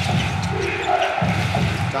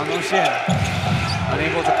 Zhang Dongxian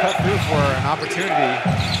unable to cut through for an opportunity.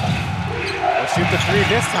 Will shoot the three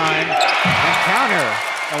this time and counter.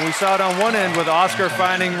 And we saw it on one end with Oscar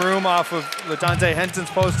finding room off of Latante Henson's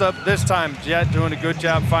post up. This time, Jet doing a good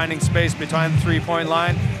job finding space behind the three-point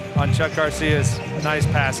line on Chuck Garcia's nice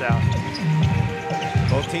pass out.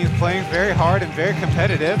 Both teams playing very hard and very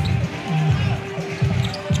competitive.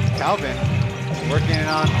 Calvin working it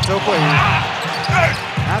on Sokoi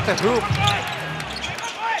at the hoop.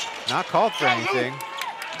 Not called for anything.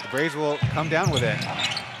 The Braves will come down with it.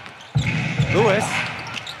 Lewis,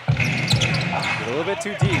 a little bit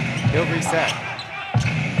too deep. He'll reset.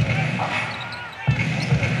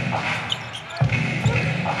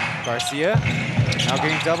 Garcia now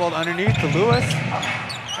getting doubled underneath to Lewis.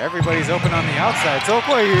 Everybody's open on the outside.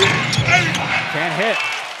 Sokoi can't hit.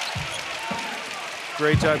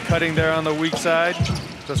 Great job cutting there on the weak side.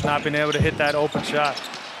 Just not being able to hit that open shot.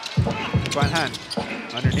 Guanhan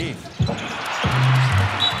underneath.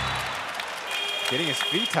 Getting his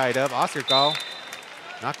feet tied up. Oscar Gall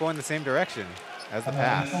not going the same direction as the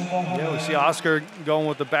pass. Yeah, we see Oscar going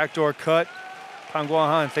with the backdoor cut. Pan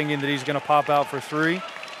Guanhan thinking that he's going to pop out for three,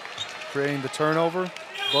 creating the turnover.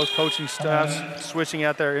 Both coaching staffs switching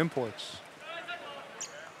out their imports.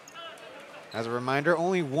 As a reminder,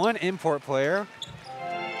 only one import player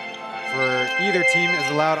for either team is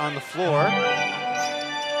allowed on the floor.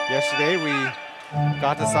 Yesterday, we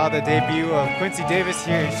got to saw the debut of Quincy Davis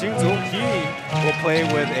here in Hsinchu. He will play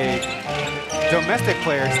with a domestic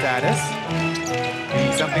player status.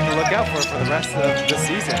 Be something to look out for the rest of the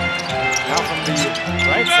season. Now from the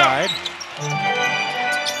right side,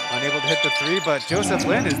 unable to hit the three, but Joseph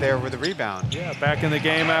Lin is there with the rebound. Yeah, back in the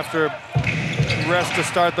game after rest to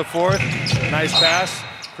start the fourth. Nice pass,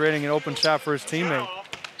 creating an open shot for his teammate.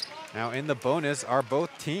 Now in the bonus are both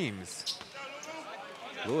teams.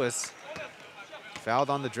 Lewis fouled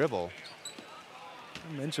on the dribble.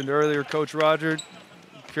 I mentioned earlier, Coach Roger,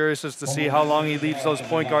 curious as to see how long he leaves those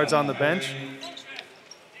point guards on the bench.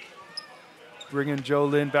 Bringing Joe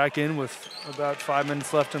Lin back in with about 5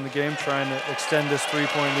 minutes left in the game, trying to extend this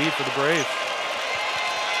three-point lead for the Braves.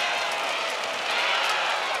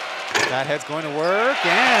 That head's going to work,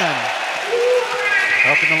 and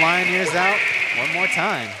helping the Lioneers out one more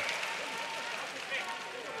time.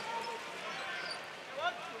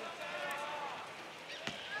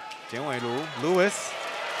 Lewis,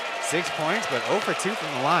 6 points, but 0 for 2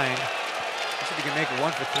 from the line. He should be gonna make it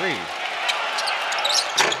 1 for 3.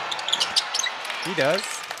 He does.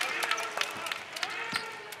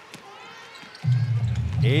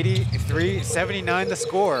 83-79 the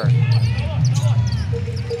score.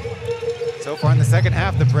 So far in the second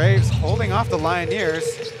half, the Braves holding off the Lioneers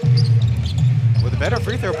with a better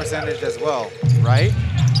free throw percentage as well, right?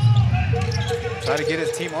 Try to get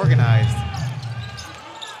his team organized.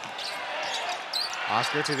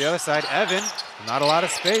 Oscar to the other side, Evan, not a lot of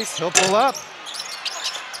space, he'll pull up.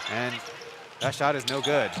 And that shot is no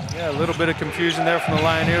good. Yeah, a little bit of confusion there from the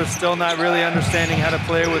Lioneers, still not really understanding how to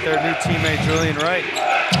play with their new teammate, Julian Wright.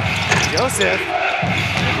 Joseph,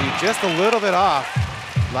 maybe just a little bit off.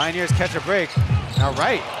 Lioneers catch a break. Now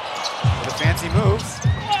Wright with the fancy moves.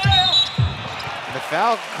 And the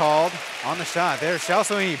foul called on the shot. There's Xiao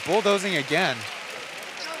Sui bulldozing again.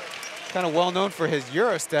 Kind of well known for his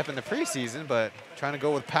Euro step in the preseason, but trying to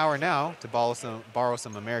go with power now to borrow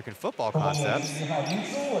some American football concepts.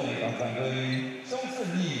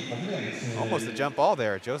 Almost a jump ball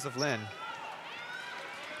there, Joseph Lin.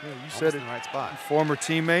 Yeah, you said it. In the right spot. Former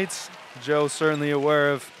teammates. Joe certainly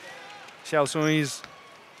aware of Xiao Sui's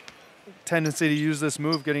tendency to use this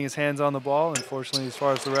move, getting his hands on the ball. Unfortunately, as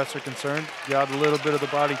far as the refs are concerned, got a little bit of the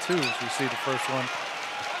body too, as we see the first one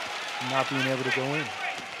not being able to go in.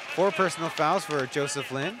 4 personal fouls for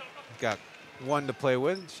Joseph Lin. Got 1 to play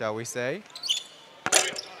with, shall we say.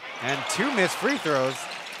 And 2 missed free throws.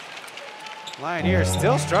 Lioneers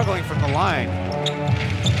still struggling from the line.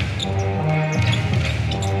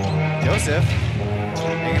 Joseph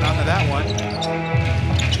hanging on to that one.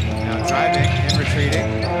 Now driving and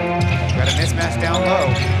retreating. Got a mismatch down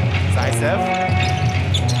low. Zaisev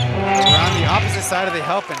around the opposite side of the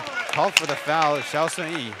help and called for the foul. Xiao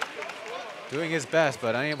Sun-yi doing his best,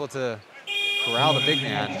 but unable to corral the big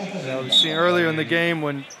man. Yeah, we've seen earlier in the game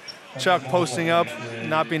when Chuck posting up,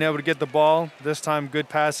 not being able to get the ball. This time, good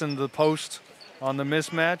pass into the post on the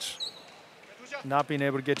mismatch. Not being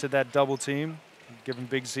able to get to that double team, giving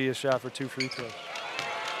Big Z a shot for 2 free throws.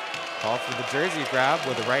 Called for the jersey grab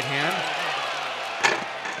with the right hand.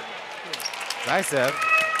 Zaisev,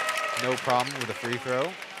 no problem with the free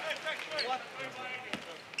throw.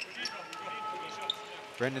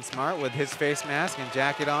 Brendan Smart with his face mask and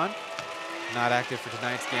jacket on. Not active for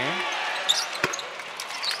tonight's game.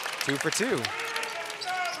 2 for 2.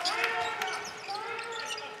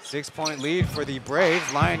 6-point lead for the Braves.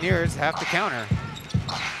 Lioneers have to counter.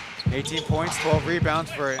 18 points, 12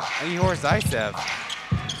 rebounds for Ihor Zaisev.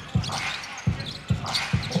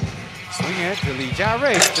 Swing it to Lee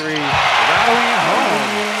Jia-Rei's 3. Rattling it home.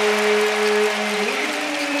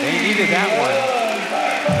 They needed that one.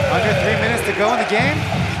 Under 3 minutes to go in the game.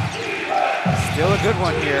 Still a good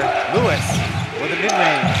one here. Lewis with a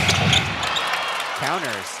mid-range.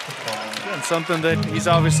 Counters. And something that he's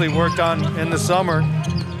obviously worked on in the summer.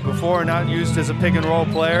 Before, not used as a pick and roll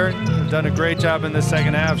player. Done a great job in the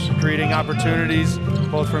second half, creating opportunities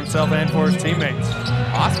both for himself and for his teammates.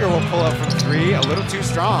 Oscar will pull up from 3, a little too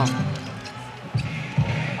strong.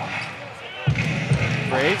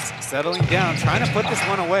 Braves settling down, trying to put this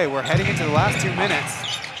one away. We're heading into the last 2 minutes.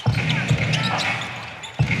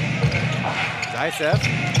 Zaisev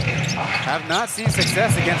have not seen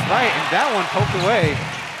success against Wright, and that one poked away.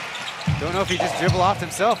 Don't know if he just dribbled off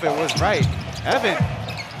himself. It was Wright. Evan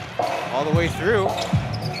all the way through.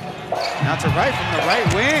 Now to Wright from the right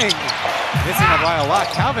wing. Missing it by a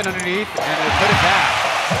lot. Calvin underneath, and they put it back.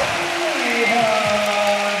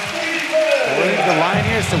 Pulling the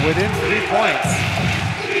Lioneers to within 3 points.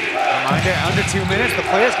 Reminder, under 2 minutes, the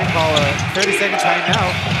players can call a 30-second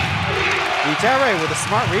timeout. Lee Jia-Rei with a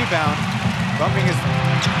smart rebound, bumping his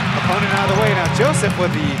opponent out of the way. Now Joseph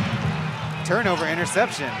with the turnover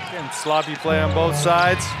interception. Again, sloppy play on both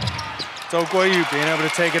sides. So Guoyu being able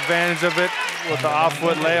to take advantage of it with the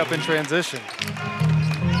off-foot layup in transition.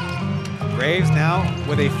 Braves now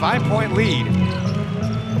with a 5-point lead.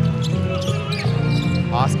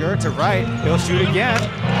 Oscar to Wright, he'll shoot again.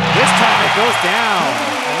 This time it goes down.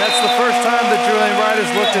 And that's the first time that Julian Wright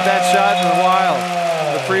has looked at that shot in a while.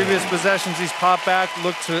 The previous possessions he's popped back,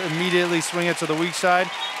 looked to immediately swing it to the weak side.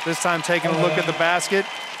 This time taking a look at the basket,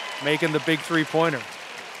 making the big three-pointer.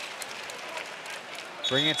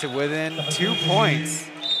 Bring it to within 2 points.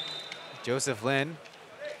 Joseph Lin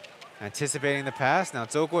anticipating the pass. Now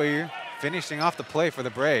Zhou Guoyu finishing off the play for the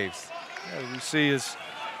Braves. Yeah, we see is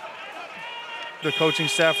the coaching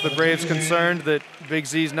staff of the Braves concerned that Big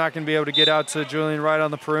Z's not going to be able to get out to Julian Wright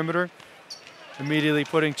on the perimeter. Immediately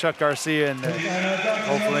putting Chuck Garcia in there.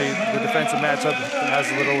 Hopefully the defensive matchup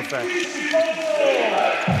has a little effect.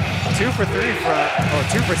 2 for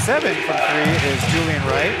 7 from 3 is Julian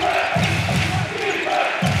Wright.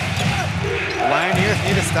 Lioneers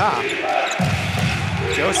need to stop.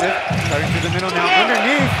 Joseph cutting through the middle now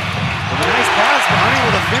underneath. With a nice pass, but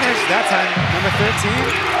unable to finish. That time, number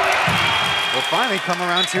 13 will finally come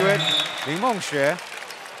around to it. Ling Mengxue.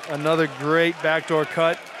 Another great backdoor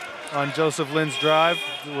cut on Joseph Lin's drive,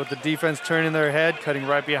 with the defense turning their head, cutting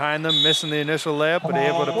right behind them, missing the initial layup, but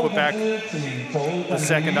able to put back the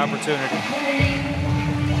second opportunity.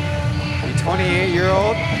 The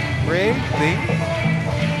 28-year-old Ray Ling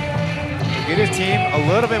will get his team a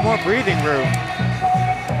little bit more breathing room.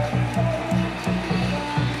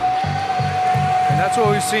 And that's what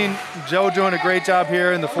we've seen Joe doing a great job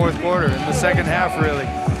here in the fourth quarter, in the second half really.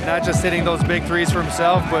 Not just hitting those big threes for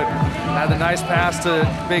himself, but had a nice pass to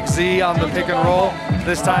Big Z on the pick and roll.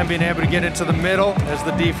 This time being able to get into the middle as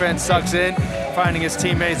the defense sucks in, finding his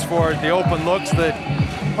teammates for the open looks that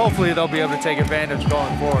hopefully they'll be able to take advantage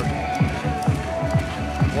going forward.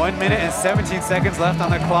 1 minute and 17 seconds left on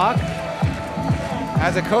the clock.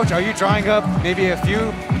 As a coach, are you drawing up maybe a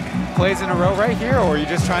few plays in a row right here, or are you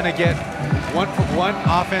just trying to get one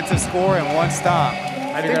offensive score and one stop?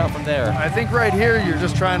 Figure it out from there. I think right here you're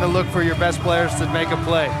just trying to look for your best players to make a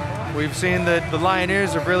play. We've seen that the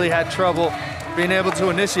Lioneers have really had trouble being able to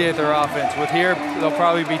initiate their offense. With here, they'll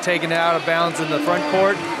probably be taking it out of bounds in the front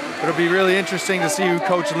court. But it'll be really interesting to see who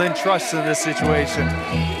Coach Lin trusts in this situation.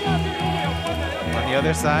 On the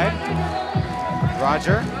other side,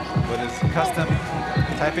 Roger with his custom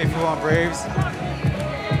Taipei Fubon Braves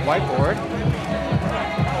whiteboard.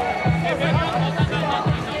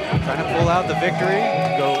 Trying to pull out the victory,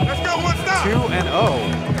 go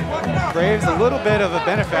 2-0. Braves a little bit of a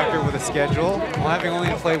benefactor with a schedule, having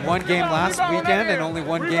only played one game last weekend and only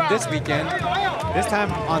one game this weekend. This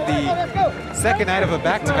time on the second night of a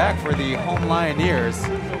back-to-back for the home Lioneers.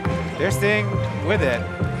 They're staying with it.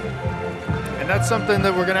 And that's something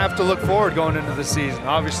that we're going to have to look forward going into the season.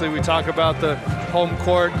 Obviously, we talk about the home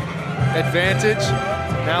court advantage.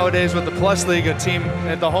 Nowadays with the Plus League, a team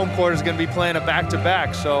at the home court is going to be playing a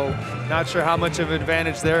back-to-back, so not sure how much of an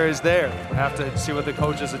advantage there is there. We'll have to see what the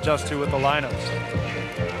coaches adjust to with the lineups.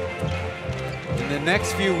 In the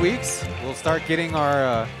next few weeks, we'll start getting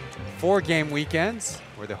our 4-game weekends,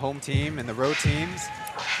 where the home team and the road teams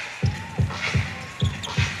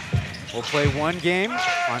will play one game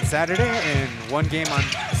on Saturday and one game on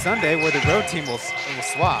Sunday where the road team will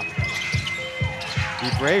swap.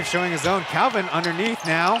 The Braves showing his own. Calvin underneath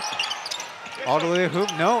now. All the way to the hoop.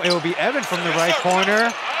 No, it will be Evan from the right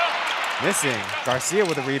corner. Missing. Garcia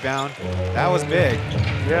with a rebound. That was big.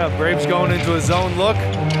 Yeah, Braves going into a zone look.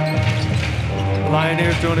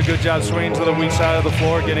 Lioneers doing a good job swinging to the weak side of the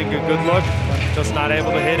floor, getting a good look, just not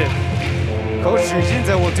able to hit it. Coach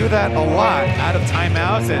Srijinza will do that a lot out of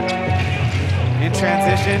timeouts and in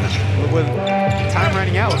transition with time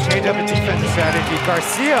running out. Will change up a defensive strategy.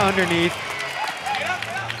 Garcia underneath.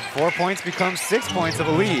 4 points becomes 6 points of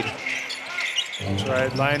a lead. That's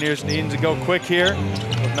right, Lioneers needing to go quick here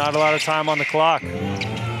with not a lot of time on the clock.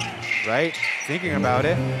 Right, thinking about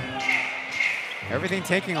it. Everything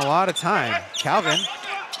taking a lot of time. Calvin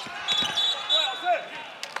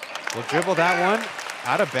will dribble that one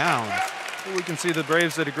out of bounds. We can see the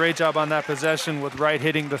Braves did a great job on that possession with Wright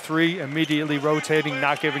hitting the three, immediately rotating,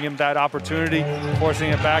 not giving him that opportunity, forcing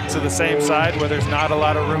it back to the same side where there's not a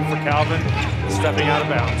lot of room for Calvin, stepping out of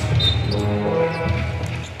bounds.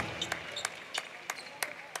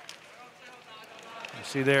 You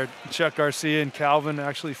see there, Chuck Garcia and Calvin,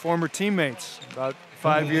 actually former teammates, about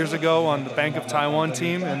 5 years ago on the Bank of Taiwan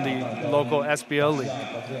team in the local SBL League.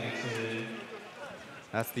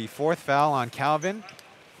 That's the 4th foul on Calvin.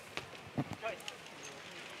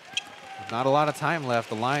 Not a lot of time left.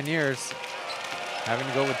 The Lioneers having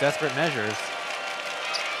to go with desperate measures.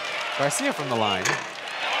 Garcia from the line.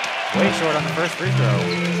 Way short on the first free throw.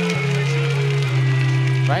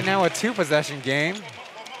 Right now a 2-possession game.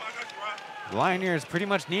 The Lioneers pretty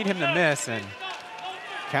much need him to miss and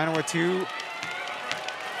counter with 2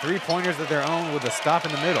 3-pointers of their own with a stop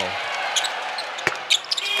in the middle.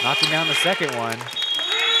 Knocking down the second one.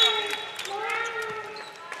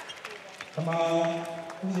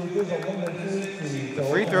 The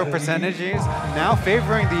free throw percentages now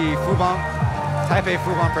favoring the Taipei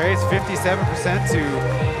Fubon Braves, 57% to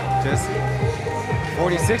just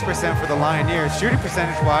 46% for the Lioneers. Shooting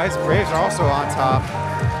percentage-wise, Braves are also on top.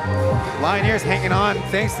 Lioneers hanging on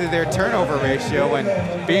thanks to their turnover ratio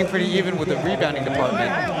and being pretty even with the rebounding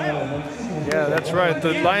department. Yeah, that's right.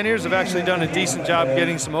 The Lioneers have actually done a decent job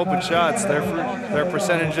getting some open shots. Their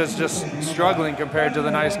percentage is just struggling compared to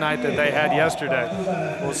the nice night that they had yesterday.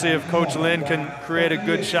 We'll see if Coach Lin can create a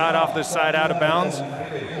good shot off this side out of bounds.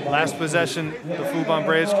 Last possession, the Fubon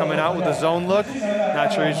Braves coming out with a zone look.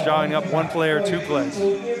 Not sure he's drawing up one play or 2 plays.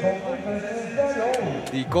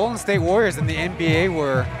 The Golden State Warriors in the NBA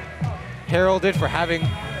were heralded for having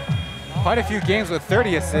quite a few games with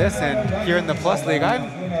 30 assists, and here in the Plus League,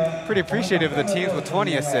 I'm pretty appreciative of the teams with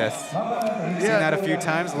 20 assists. Seen that a few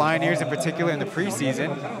times, Lioneers in particular in the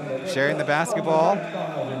preseason, sharing the basketball,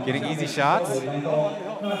 getting easy shots.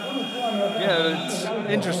 Yeah, it's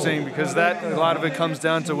interesting because a lot of it comes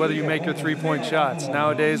down to whether you make your 3-point shots.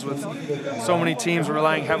 Nowadays, with so many teams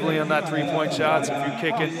relying heavily on that 3-point shots, if you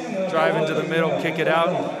kick it, drive into the middle, kick it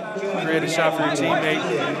out, create a shot for your teammate,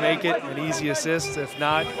 you make it, an easy assist. If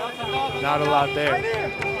not a lot there.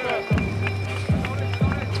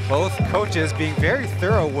 Both coaches being very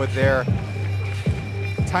thorough with their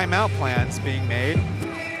timeout plans being made.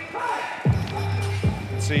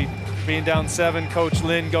 See, being down 7, Coach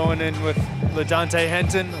Lin going in with LaDante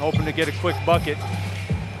Henton, hoping to get a quick bucket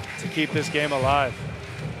to keep this game alive.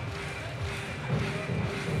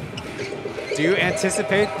 Do you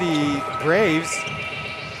anticipate the Braves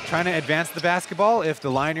trying to advance the basketball if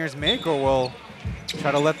the Lioneers make, or will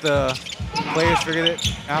try to let the players figure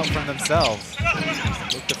it out from themselves?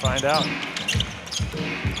 Look to find out.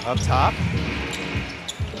 Up top.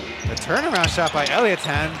 The turnaround shot by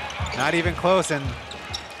Eliatan, not even close. And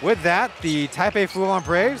with that, the Taipei Fubon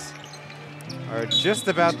Braves are just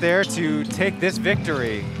about there to take this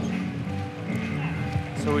victory.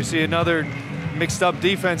 So we see another mixed up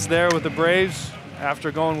defense there with the Braves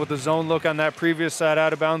after going with the zone look on that previous side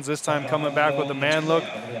out of bounds, this time coming back with the man look.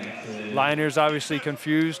 Lioneers obviously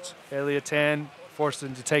confused. Eliatan forced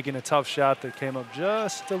into taking a tough shot that came up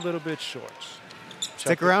just a little bit short.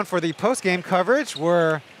 Stick around for the post-game coverage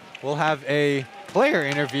where we'll have a player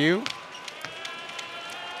interview.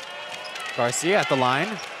 Garcia at the line.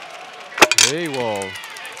 He will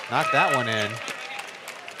knock that one in.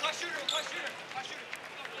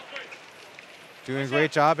 Doing a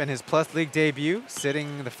great job in his Plus League debut,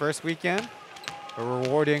 sitting the first weekend.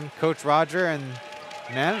 Rewarding Coach Roger and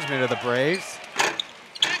management of the Braves.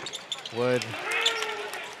 What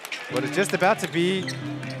is just about to be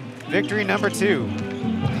victory number 2.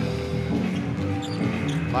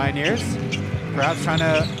 Lioneers, perhaps trying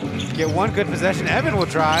to get one good possession. Evan will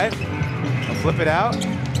drive, he'll flip it out.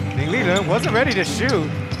 Dinglita wasn't ready to shoot.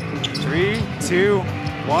 3, 2,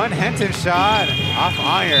 1. Henton shot off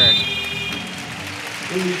iron.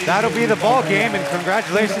 That'll be the ball game, and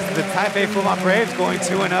congratulations to the Taipei Fubon Braves going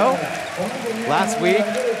 2-0. Last week,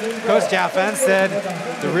 Coach Jia Fan said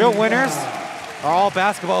the real winners are all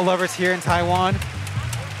basketball lovers here in Taiwan.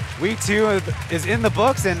 Week 2 is in the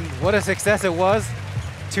books, and what a success it was.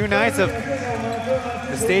 2 nights of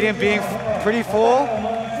the stadium being pretty full,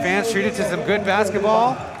 fans treated to some good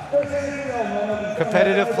basketball,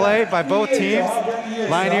 competitive play by both teams.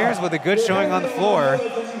 Lioneers with a good showing on the floor.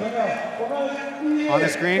 On the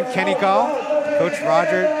screen, Kenny Gao, Coach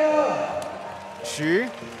Roger Xu.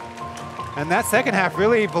 And that second half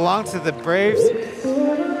really belonged to the Braves.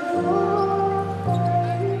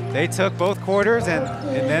 They took both quarters and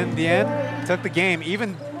then in the end, took the game,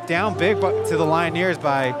 even down big to the Lioneers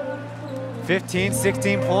by 15,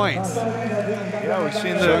 16 points. Yeah, we've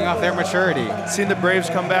seen showing off their maturity. Seen the Braves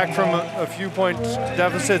come back from a few point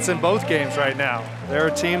deficits in both games right now. They're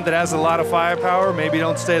a team that has a lot of firepower, maybe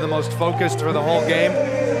don't stay the most focused for the whole game,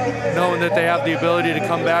 knowing that they have the ability to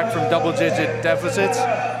come back from double-digit deficits.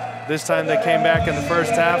 This time they came back in the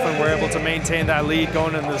first half and were able to maintain that lead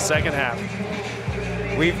going into the second half.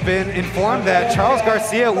 We've been informed that Charles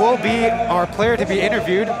Garcia will be our player to be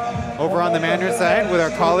interviewed over on the Mandarin side with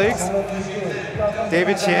our colleagues,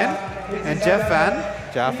 David Chen and Jia Fan.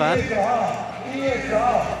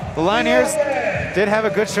 The Lioneers did have a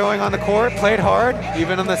good showing on the court, played hard,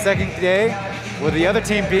 even on the second day, with the other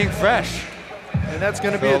team being fresh. And that's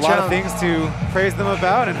going to be a a lot of things to praise them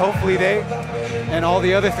about, and hopefully they and all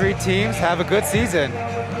the other 3 teams have a good season.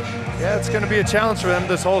 Yeah, it's going to be a challenge for them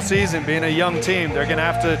this whole season, being a young team. They're going to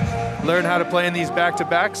have to learn how to play in these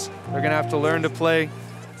back-to-backs. They're going to have to learn to play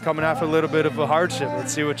coming after a little bit of a hardship.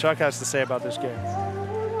 Let's see what Chuck has to say about this game.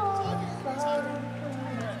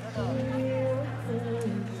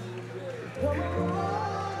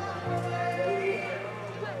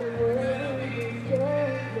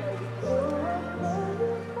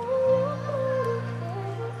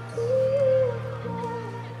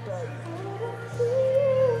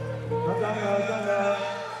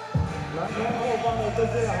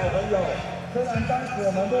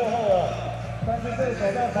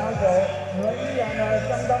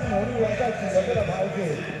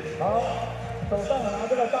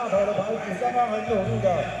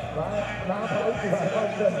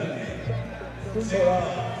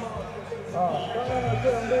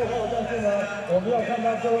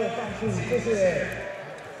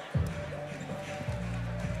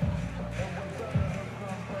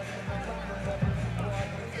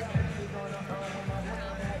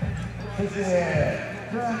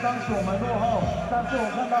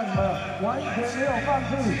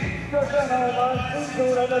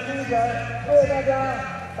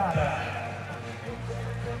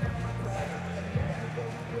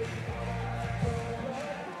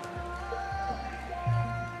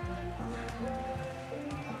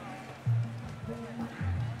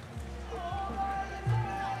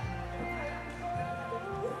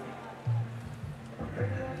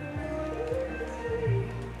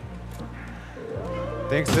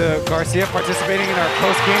 Thanks to Garcia participating in our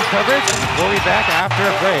post-game coverage. We'll be back after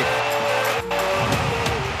a break.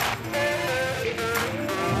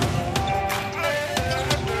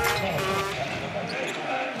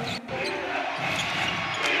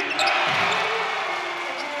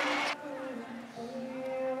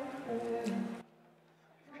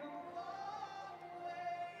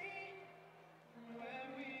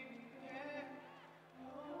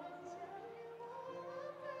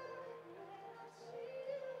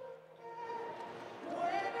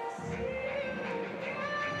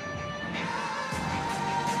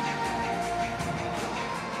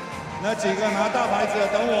那几个拿大牌子的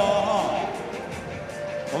等我哈，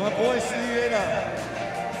我们不会失约的。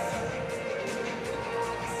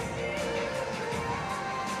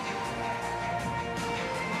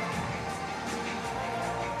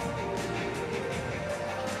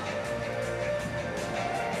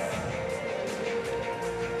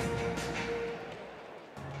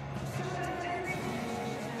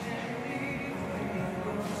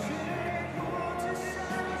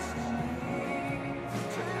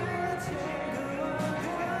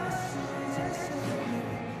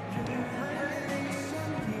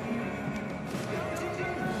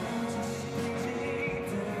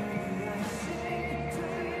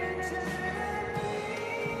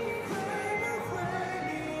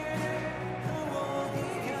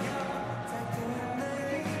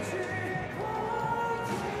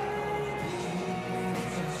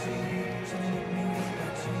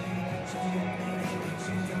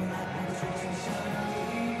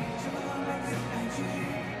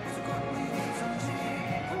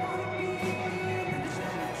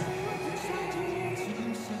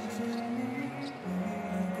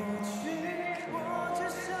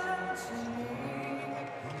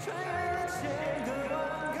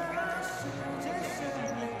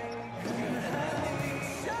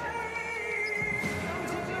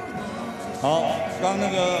好，刚那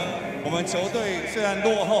个我们球队虽然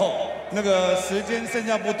落后，那个时间剩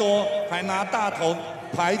下不多，还拿大头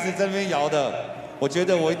牌子在那边摇的，我觉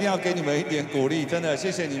得我一定要给你们一点鼓励，真的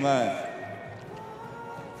谢谢你们。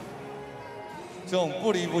这种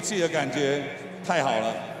不离不弃的感觉太好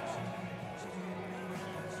了。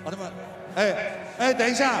好的们，等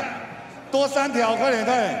一下，多3条，快点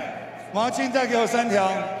快点，毛巾再给我3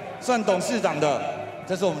条，算董事长的，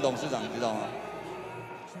这是我们董事长，你知道吗？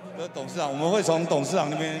这是董事长，我们会从董事长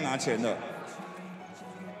那边拿钱的。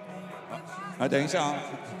来，等一下啊，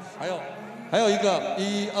还有一个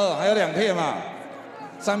1、2，还有2片嘛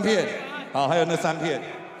，3片，好，还有那3片。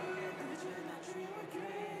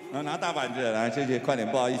拿大板子来，谢谢，快点，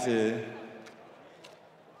不好意思，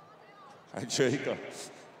还缺一个。